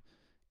god,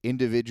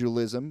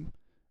 individualism,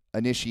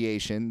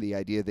 initiation, the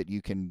idea that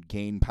you can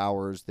gain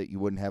powers that you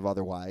wouldn't have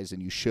otherwise,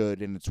 and you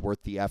should, and it's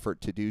worth the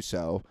effort to do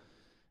so,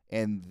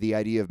 and the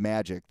idea of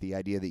magic, the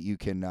idea that you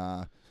can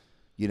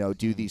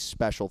do these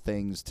special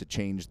things to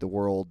change the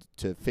world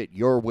to fit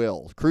your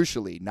will,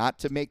 crucially, not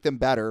to make them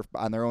better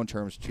on their own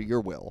terms, to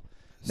your will.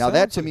 Now,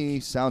 that to me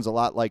sounds a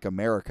lot like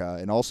America,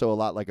 and also a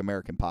lot like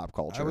American pop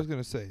culture. I was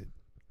gonna say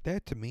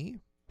that to me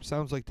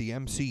sounds like the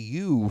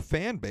MCU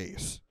fan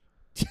base.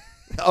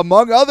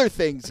 Among other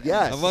things,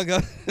 yes. Among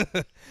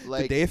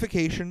Like- the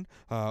deification.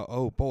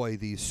 Oh boy,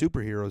 these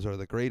superheroes are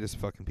the greatest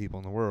fucking people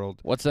in the world.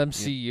 What's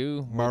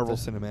MCU? Marvel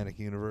Cinematic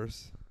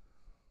Universe.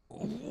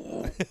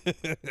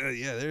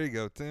 Yeah, there you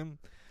go, Tim.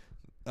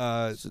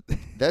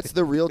 That's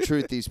the real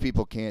truth these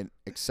people can't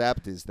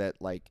accept is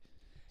that, like,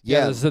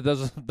 Yeah,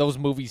 those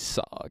movies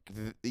suck.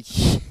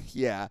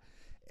 Yeah.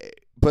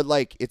 But,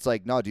 like, it's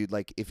like, no, dude,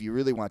 like, if you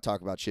really want to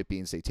talk about shit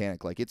being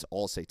satanic, like, it's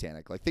all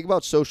satanic. Like, think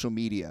about social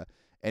media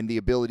and the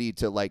ability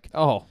to, like,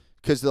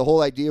 because the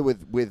whole idea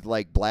with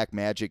like black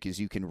magic is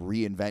you can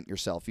reinvent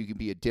yourself. You can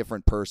be a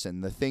different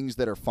person. The things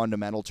that are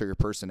fundamental to your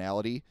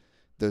personality,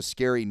 those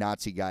scary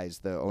Nazi guys,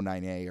 the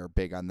O9A, are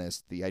big on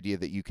this. The idea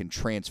that you can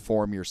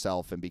transform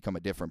yourself and become a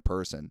different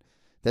person.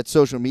 That's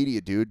social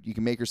media, dude. You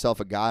can make yourself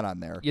a god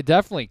on there. You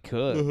definitely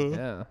could.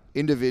 Yeah.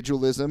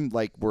 Individualism,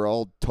 like, we're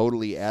all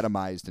totally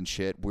atomized and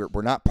shit.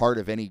 We're not part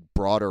of any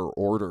broader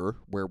order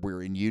where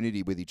we're in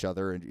unity with each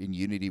other and in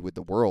unity with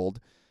the world.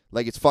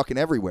 Like, it's fucking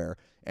everywhere.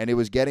 And it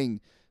was getting,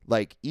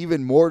 like,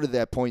 even more to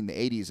that point in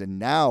the 80s. And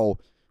now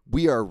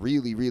we are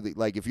really, really,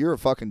 like, if you're a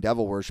fucking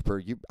devil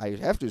worshiper, I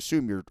have to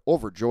assume you're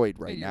overjoyed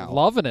right You're now.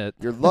 loving it.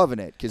 You're loving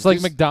it. It's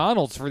like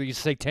McDonald's for these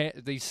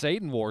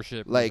Satan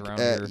worshippers like, around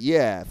here.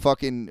 yeah,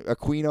 fucking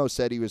Aquino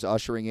said he was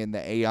ushering in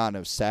the Aeon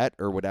of Set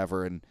or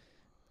whatever, and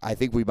I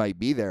think we might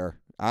be there,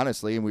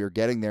 honestly, and we were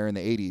getting there in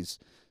the 80s.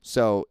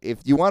 So if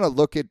you want to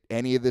look at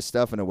any of this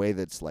stuff in a way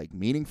that's, like,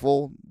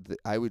 meaningful,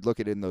 I would look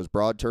at it in those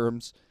broad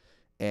terms,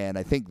 and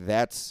I think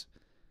that's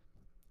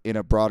in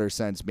a broader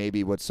sense,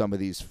 maybe what some of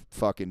these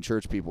fucking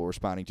church people were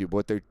responding to,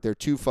 but they're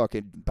too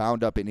fucking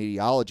bound up in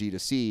ideology to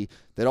see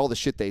that all the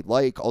shit they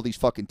like, all these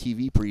fucking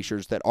TV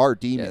preachers that are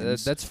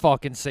demons. That's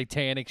fucking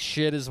satanic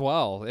shit as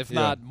well, if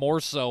Yeah. not more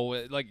so,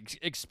 like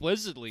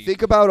explicitly.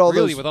 Think about all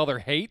really those with all their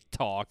hate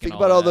talk. Think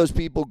and about all that. those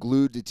people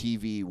glued to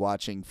TV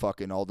watching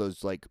fucking all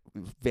those like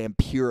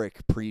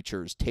vampiric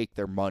preachers take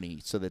their money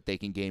so that they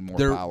can gain more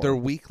power. Their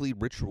weekly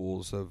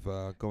rituals of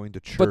going to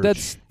church. But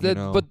that's you that.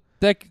 know. But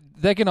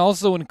that can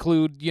also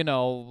include,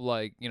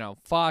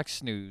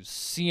 Fox News,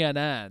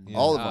 CNN, Yeah.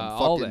 All of them.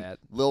 all fucking that.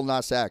 Lil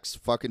Nas X,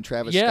 fucking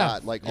Travis Yeah.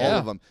 Scott, like all Yeah.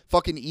 of them.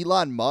 Fucking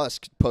Elon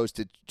Musk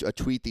posted a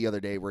tweet the other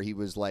day where he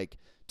was like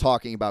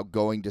talking about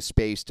going to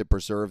space to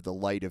preserve the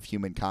light of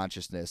human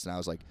consciousness, and I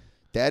was like,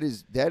 that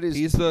is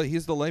he's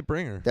the light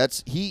bringer. that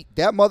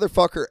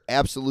motherfucker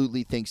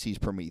absolutely thinks he's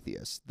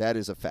Prometheus. That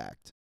is a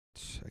fact.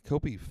 I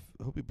hope he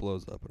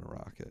blows up in a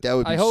rocket. That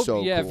would be I hope,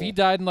 so cool. if he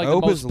died in like I the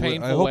hope most his li- I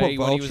painful hope a way when he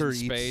was in vulture eats-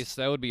 space,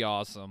 that would be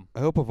awesome.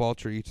 I hope a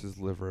vulture eats his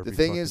liver. Every The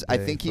thing fucking is, I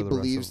day think for he the rest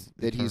of believes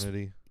that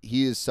eternity.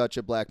 he is such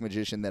a black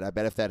magician that I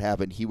bet if that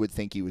happened, he would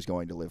think he was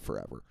going to live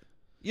forever.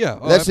 Yeah,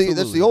 That's the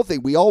absolutely. whole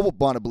thing. We all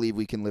want to believe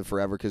we can live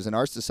forever because in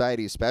our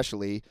society,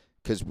 especially,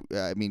 because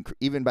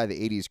even by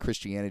the 80s,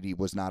 Christianity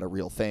was not a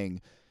real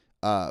thing.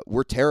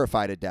 We're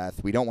terrified of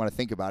death. We don't want to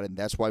think about it, and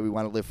that's why we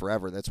want to live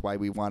forever. That's why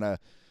we want to,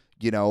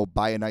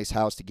 buy a nice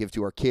house to give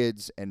to our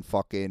kids and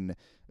fucking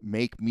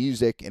make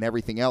music and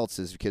everything else,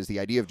 is because the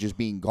idea of just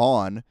being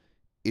gone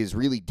is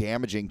really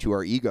damaging to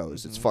our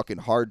egos. It's fucking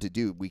hard to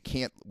do.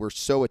 We're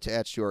so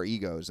attached to our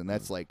egos, and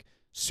that's like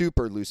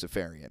super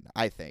Luciferian,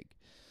 I think.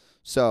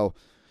 So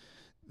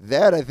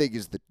that, I think,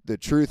 is the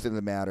truth of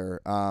the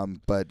matter.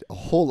 But a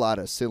whole lot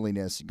of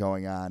silliness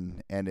going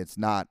on, and it's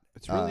not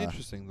It's really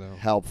interesting though.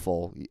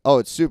 helpful. Oh,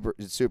 it's super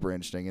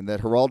interesting. And that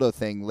Geraldo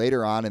thing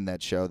later on in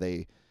that show,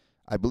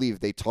 I believe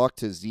they talked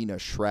to Zena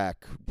Schreck,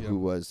 who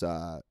was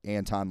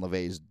Anton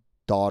LaVey's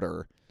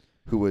daughter,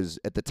 who was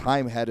at the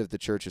time head of the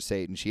Church of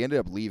Satan. She ended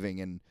up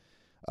leaving and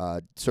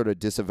sort of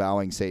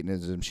disavowing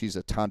Satanism. She's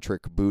a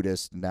tantric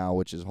Buddhist now,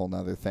 which is a whole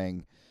nother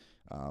thing.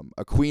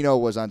 Aquino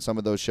was on some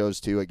of those shows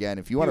too. Again,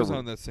 if you He want was to,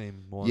 on that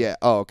same one. yeah.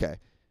 Oh, okay.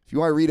 If you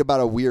want to read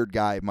about a weird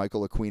guy,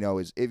 Michael Aquino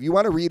is. If you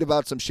want to read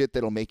about some shit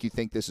that'll make you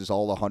think this is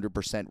all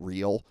 100%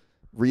 real,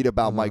 read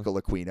about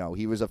Michael Aquino.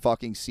 He was a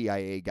fucking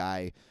CIA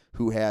guy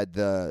who had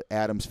the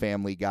Addams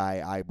Family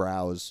guy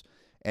eyebrows,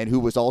 and who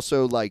was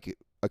also like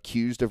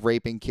accused of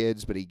raping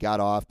kids, but he got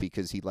off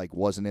because he like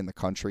wasn't in the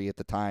country at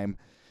the time.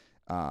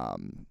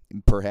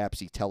 Perhaps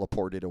he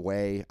teleported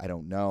away. I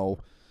don't know.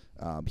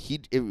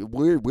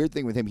 Weird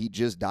thing with him, he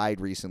just died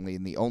recently,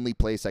 and the only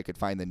place I could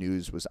find the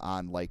news was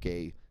on like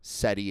a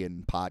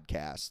Setian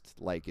podcast.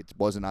 Like it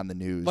wasn't on the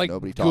news. Like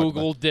Nobody talked about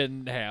Google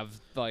didn't have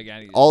like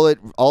any. all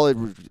it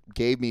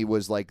gave me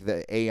was like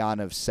the Aeon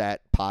of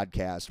Set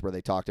podcast where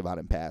they talked about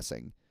it in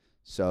passing.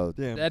 So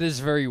Damn. That is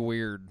very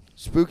weird.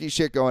 spooky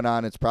shit going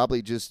on. It's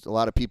probably just a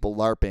lot of people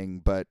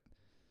LARPing, but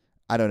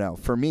I don't know.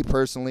 For me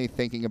personally,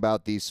 thinking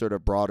about these sort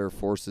of broader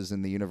forces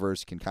in the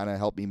universe can kind of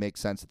help me make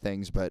sense of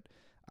things, but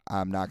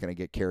I'm not going to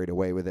get carried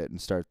away with it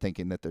and start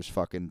thinking that there's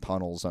fucking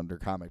tunnels under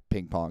comic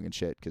ping pong and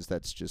shit, because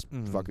that's just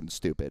fucking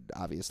stupid,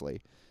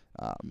 obviously.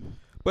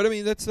 But I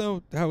mean,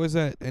 how is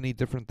that any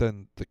different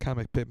than the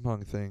comic ping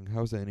pong thing?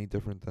 How is that any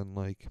different than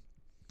like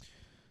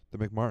the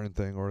McMartin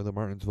thing or the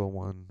Martinsville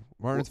one?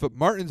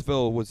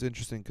 Martinsville was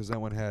interesting because that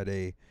one had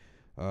a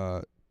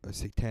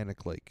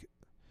satanic, like,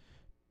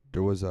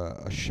 there was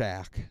a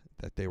shack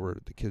that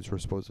the kids were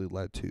supposedly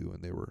led to,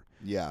 and they were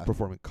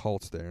performing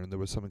cults there, and there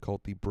was something called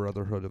the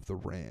Brotherhood of the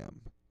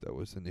Ram that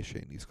was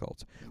initiating these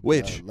cults,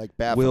 which like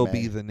will Baphomet.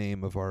 be the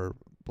name of our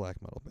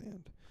black metal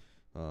band.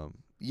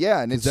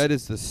 And it's that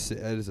is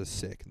a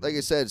sick. like I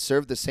said, it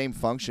served the same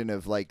function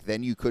of like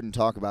then you couldn't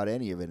talk about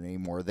any of it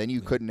anymore. Then you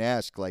couldn't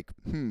ask like,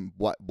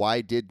 why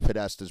did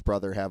Podesta's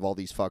brother have all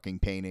these fucking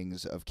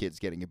paintings of kids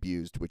getting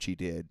abused, which he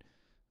did.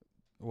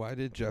 Why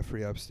did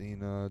Jeffrey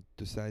Epstein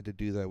decide to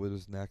do that with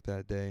his neck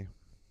that day?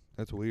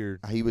 That's weird.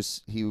 He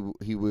was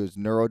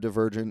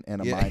neurodivergent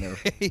and a minor.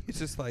 He's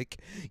just like,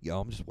 yo,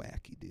 I'm just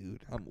wacky,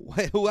 dude.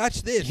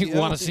 Watch this. You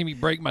want to see me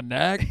break my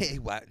neck? Hey,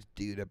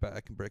 dude, I bet I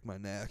can break my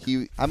neck.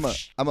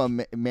 I'm a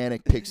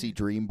manic pixie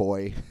dream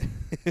boy.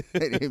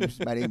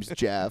 my name's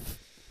Jeff.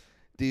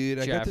 Dude,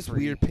 I got this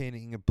Jeffrey. weird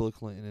painting of Bill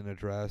Clinton in a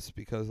dress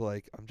because,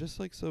 like, I'm just,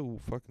 like,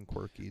 so fucking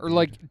quirky. Or dude.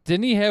 like,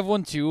 didn't he have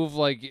one too of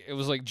like it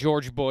was like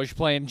George Bush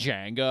playing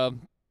Jenga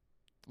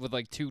with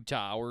like two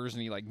towers,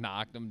 and he like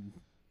knocked them.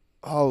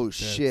 Oh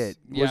shit!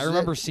 Yeah, I Was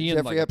remember that seeing,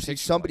 Jeffrey like, a Epstein.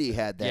 picture Somebody like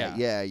had that.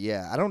 Yeah.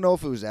 Yeah. I don't know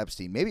if it was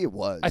Epstein. Maybe it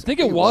was. I think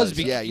it was.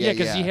 Yeah,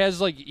 because he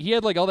has like he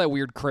had like all that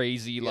weird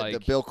crazy Yeah, like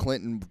the Bill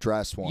Clinton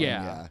dress one.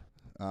 Yeah.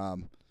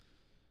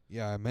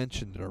 Yeah, I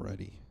mentioned it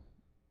already.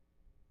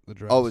 The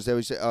dress. Oh, was that what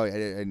you said? Oh, I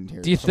didn't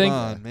hear. Do you it. think?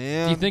 Come on,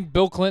 man. Do you think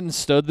Bill Clinton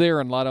stood there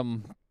and let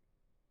him,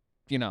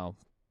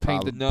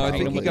 paint the? No, I paint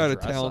think him he with got the a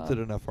dress talented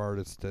on? enough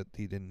artist that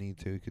he didn't need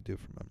to. He could do it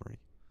from memory.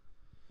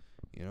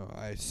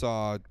 I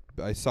saw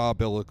I saw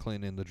Bill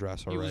Clinton in the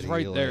dress He already. was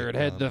right there. like,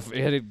 It had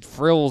it had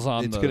frills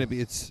on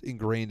It's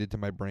ingrained into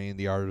my brain.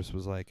 The artist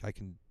was like, I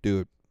can do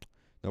it,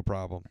 no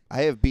problem.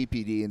 I have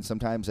BPD, and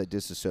sometimes I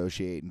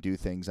disassociate and do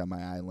things on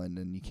my island,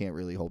 and you can't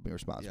really hold me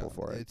responsible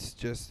for it.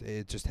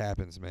 It just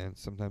happens, man.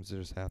 Sometimes it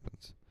just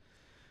happens,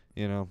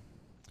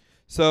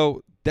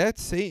 So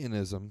that's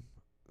Satanism,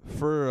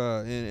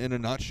 for in a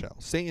nutshell.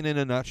 Satan in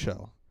a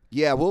nutshell.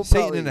 Yeah, we'll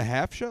Satan probably, in a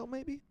half shell,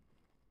 maybe.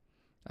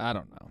 I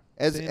don't know.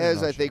 as Satan in a I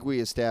nutshell. think we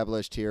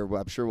established here.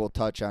 I'm sure we'll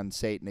touch on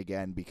Satan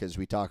again because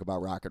we talk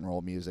about rock and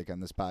roll music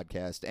on this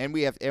podcast, and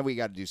we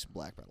got to do some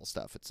black metal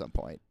stuff at some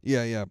point.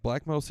 Yeah.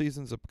 Black metal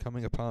season's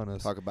coming upon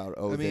us. Talk about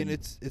Odin. I mean,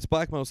 it's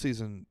black metal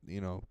season,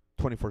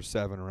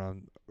 24/7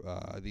 around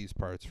these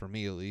parts for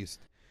me at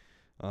least.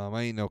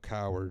 I ain't no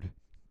coward.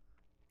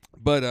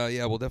 But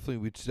we'll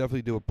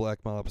definitely do a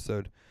black metal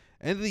episode.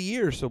 End of the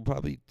year, so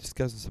probably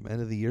discussing some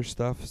end of the year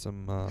stuff,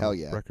 some Hell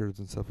yeah. records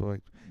and stuff like.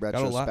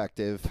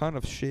 retrospective. Ton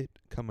of shit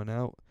coming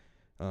out.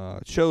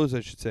 Shows, I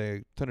should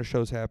say, ton of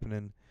shows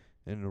happening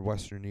in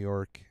Western New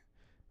York.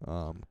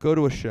 Go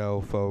to a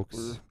show, folks.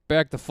 We're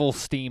back to full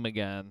steam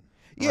again.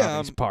 Yeah,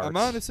 around these parts. I'm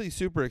honestly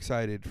super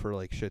excited for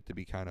like shit to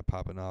be kind of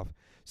popping off.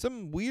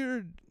 Some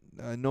weird,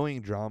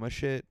 annoying drama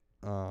shit.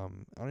 I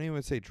don't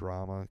even say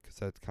drama because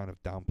that kind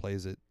of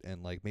downplays it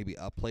and like maybe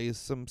upplays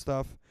some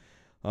stuff.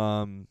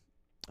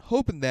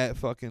 Hoping that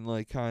fucking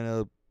like kind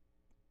of,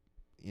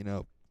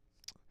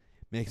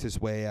 makes its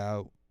way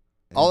out.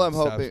 and All I'm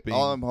stops hoping,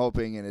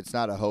 being- and it's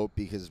not a hope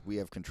because we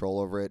have control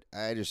over it.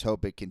 I just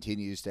hope it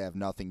continues to have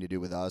nothing to do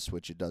with us,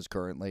 which it does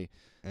currently.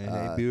 And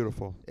hey,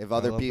 beautiful. If I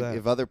other love people, that.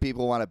 if other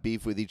people want to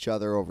beef with each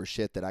other over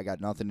shit that I got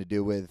nothing to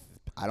do with,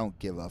 I don't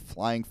give a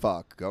flying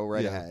fuck. Go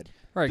right Yeah. ahead.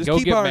 All right, Just go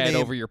keep get our mad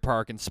name- over your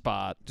parking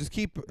spot. Just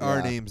keep our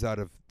Yeah. names out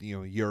of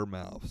your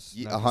mouths.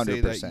 Ye- Not to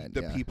say that 100%,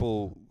 The yeah.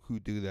 people who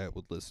do that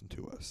would listen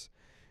to us.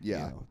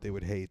 Yeah. They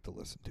would hate to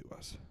listen to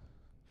us.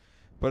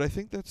 But I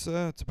think that's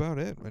about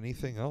it.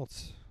 Anything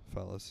else,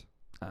 fellas?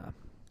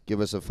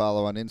 Give us a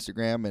follow on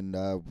Instagram and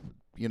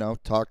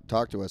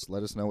talk to us.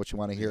 Let us know what you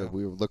want to hear. Yeah.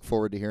 We look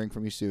forward to hearing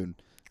from you soon.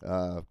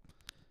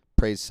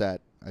 Praise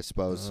set, I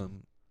suppose.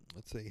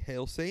 Let's say,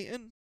 Hail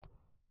Satan.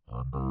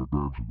 And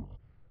Benjamin.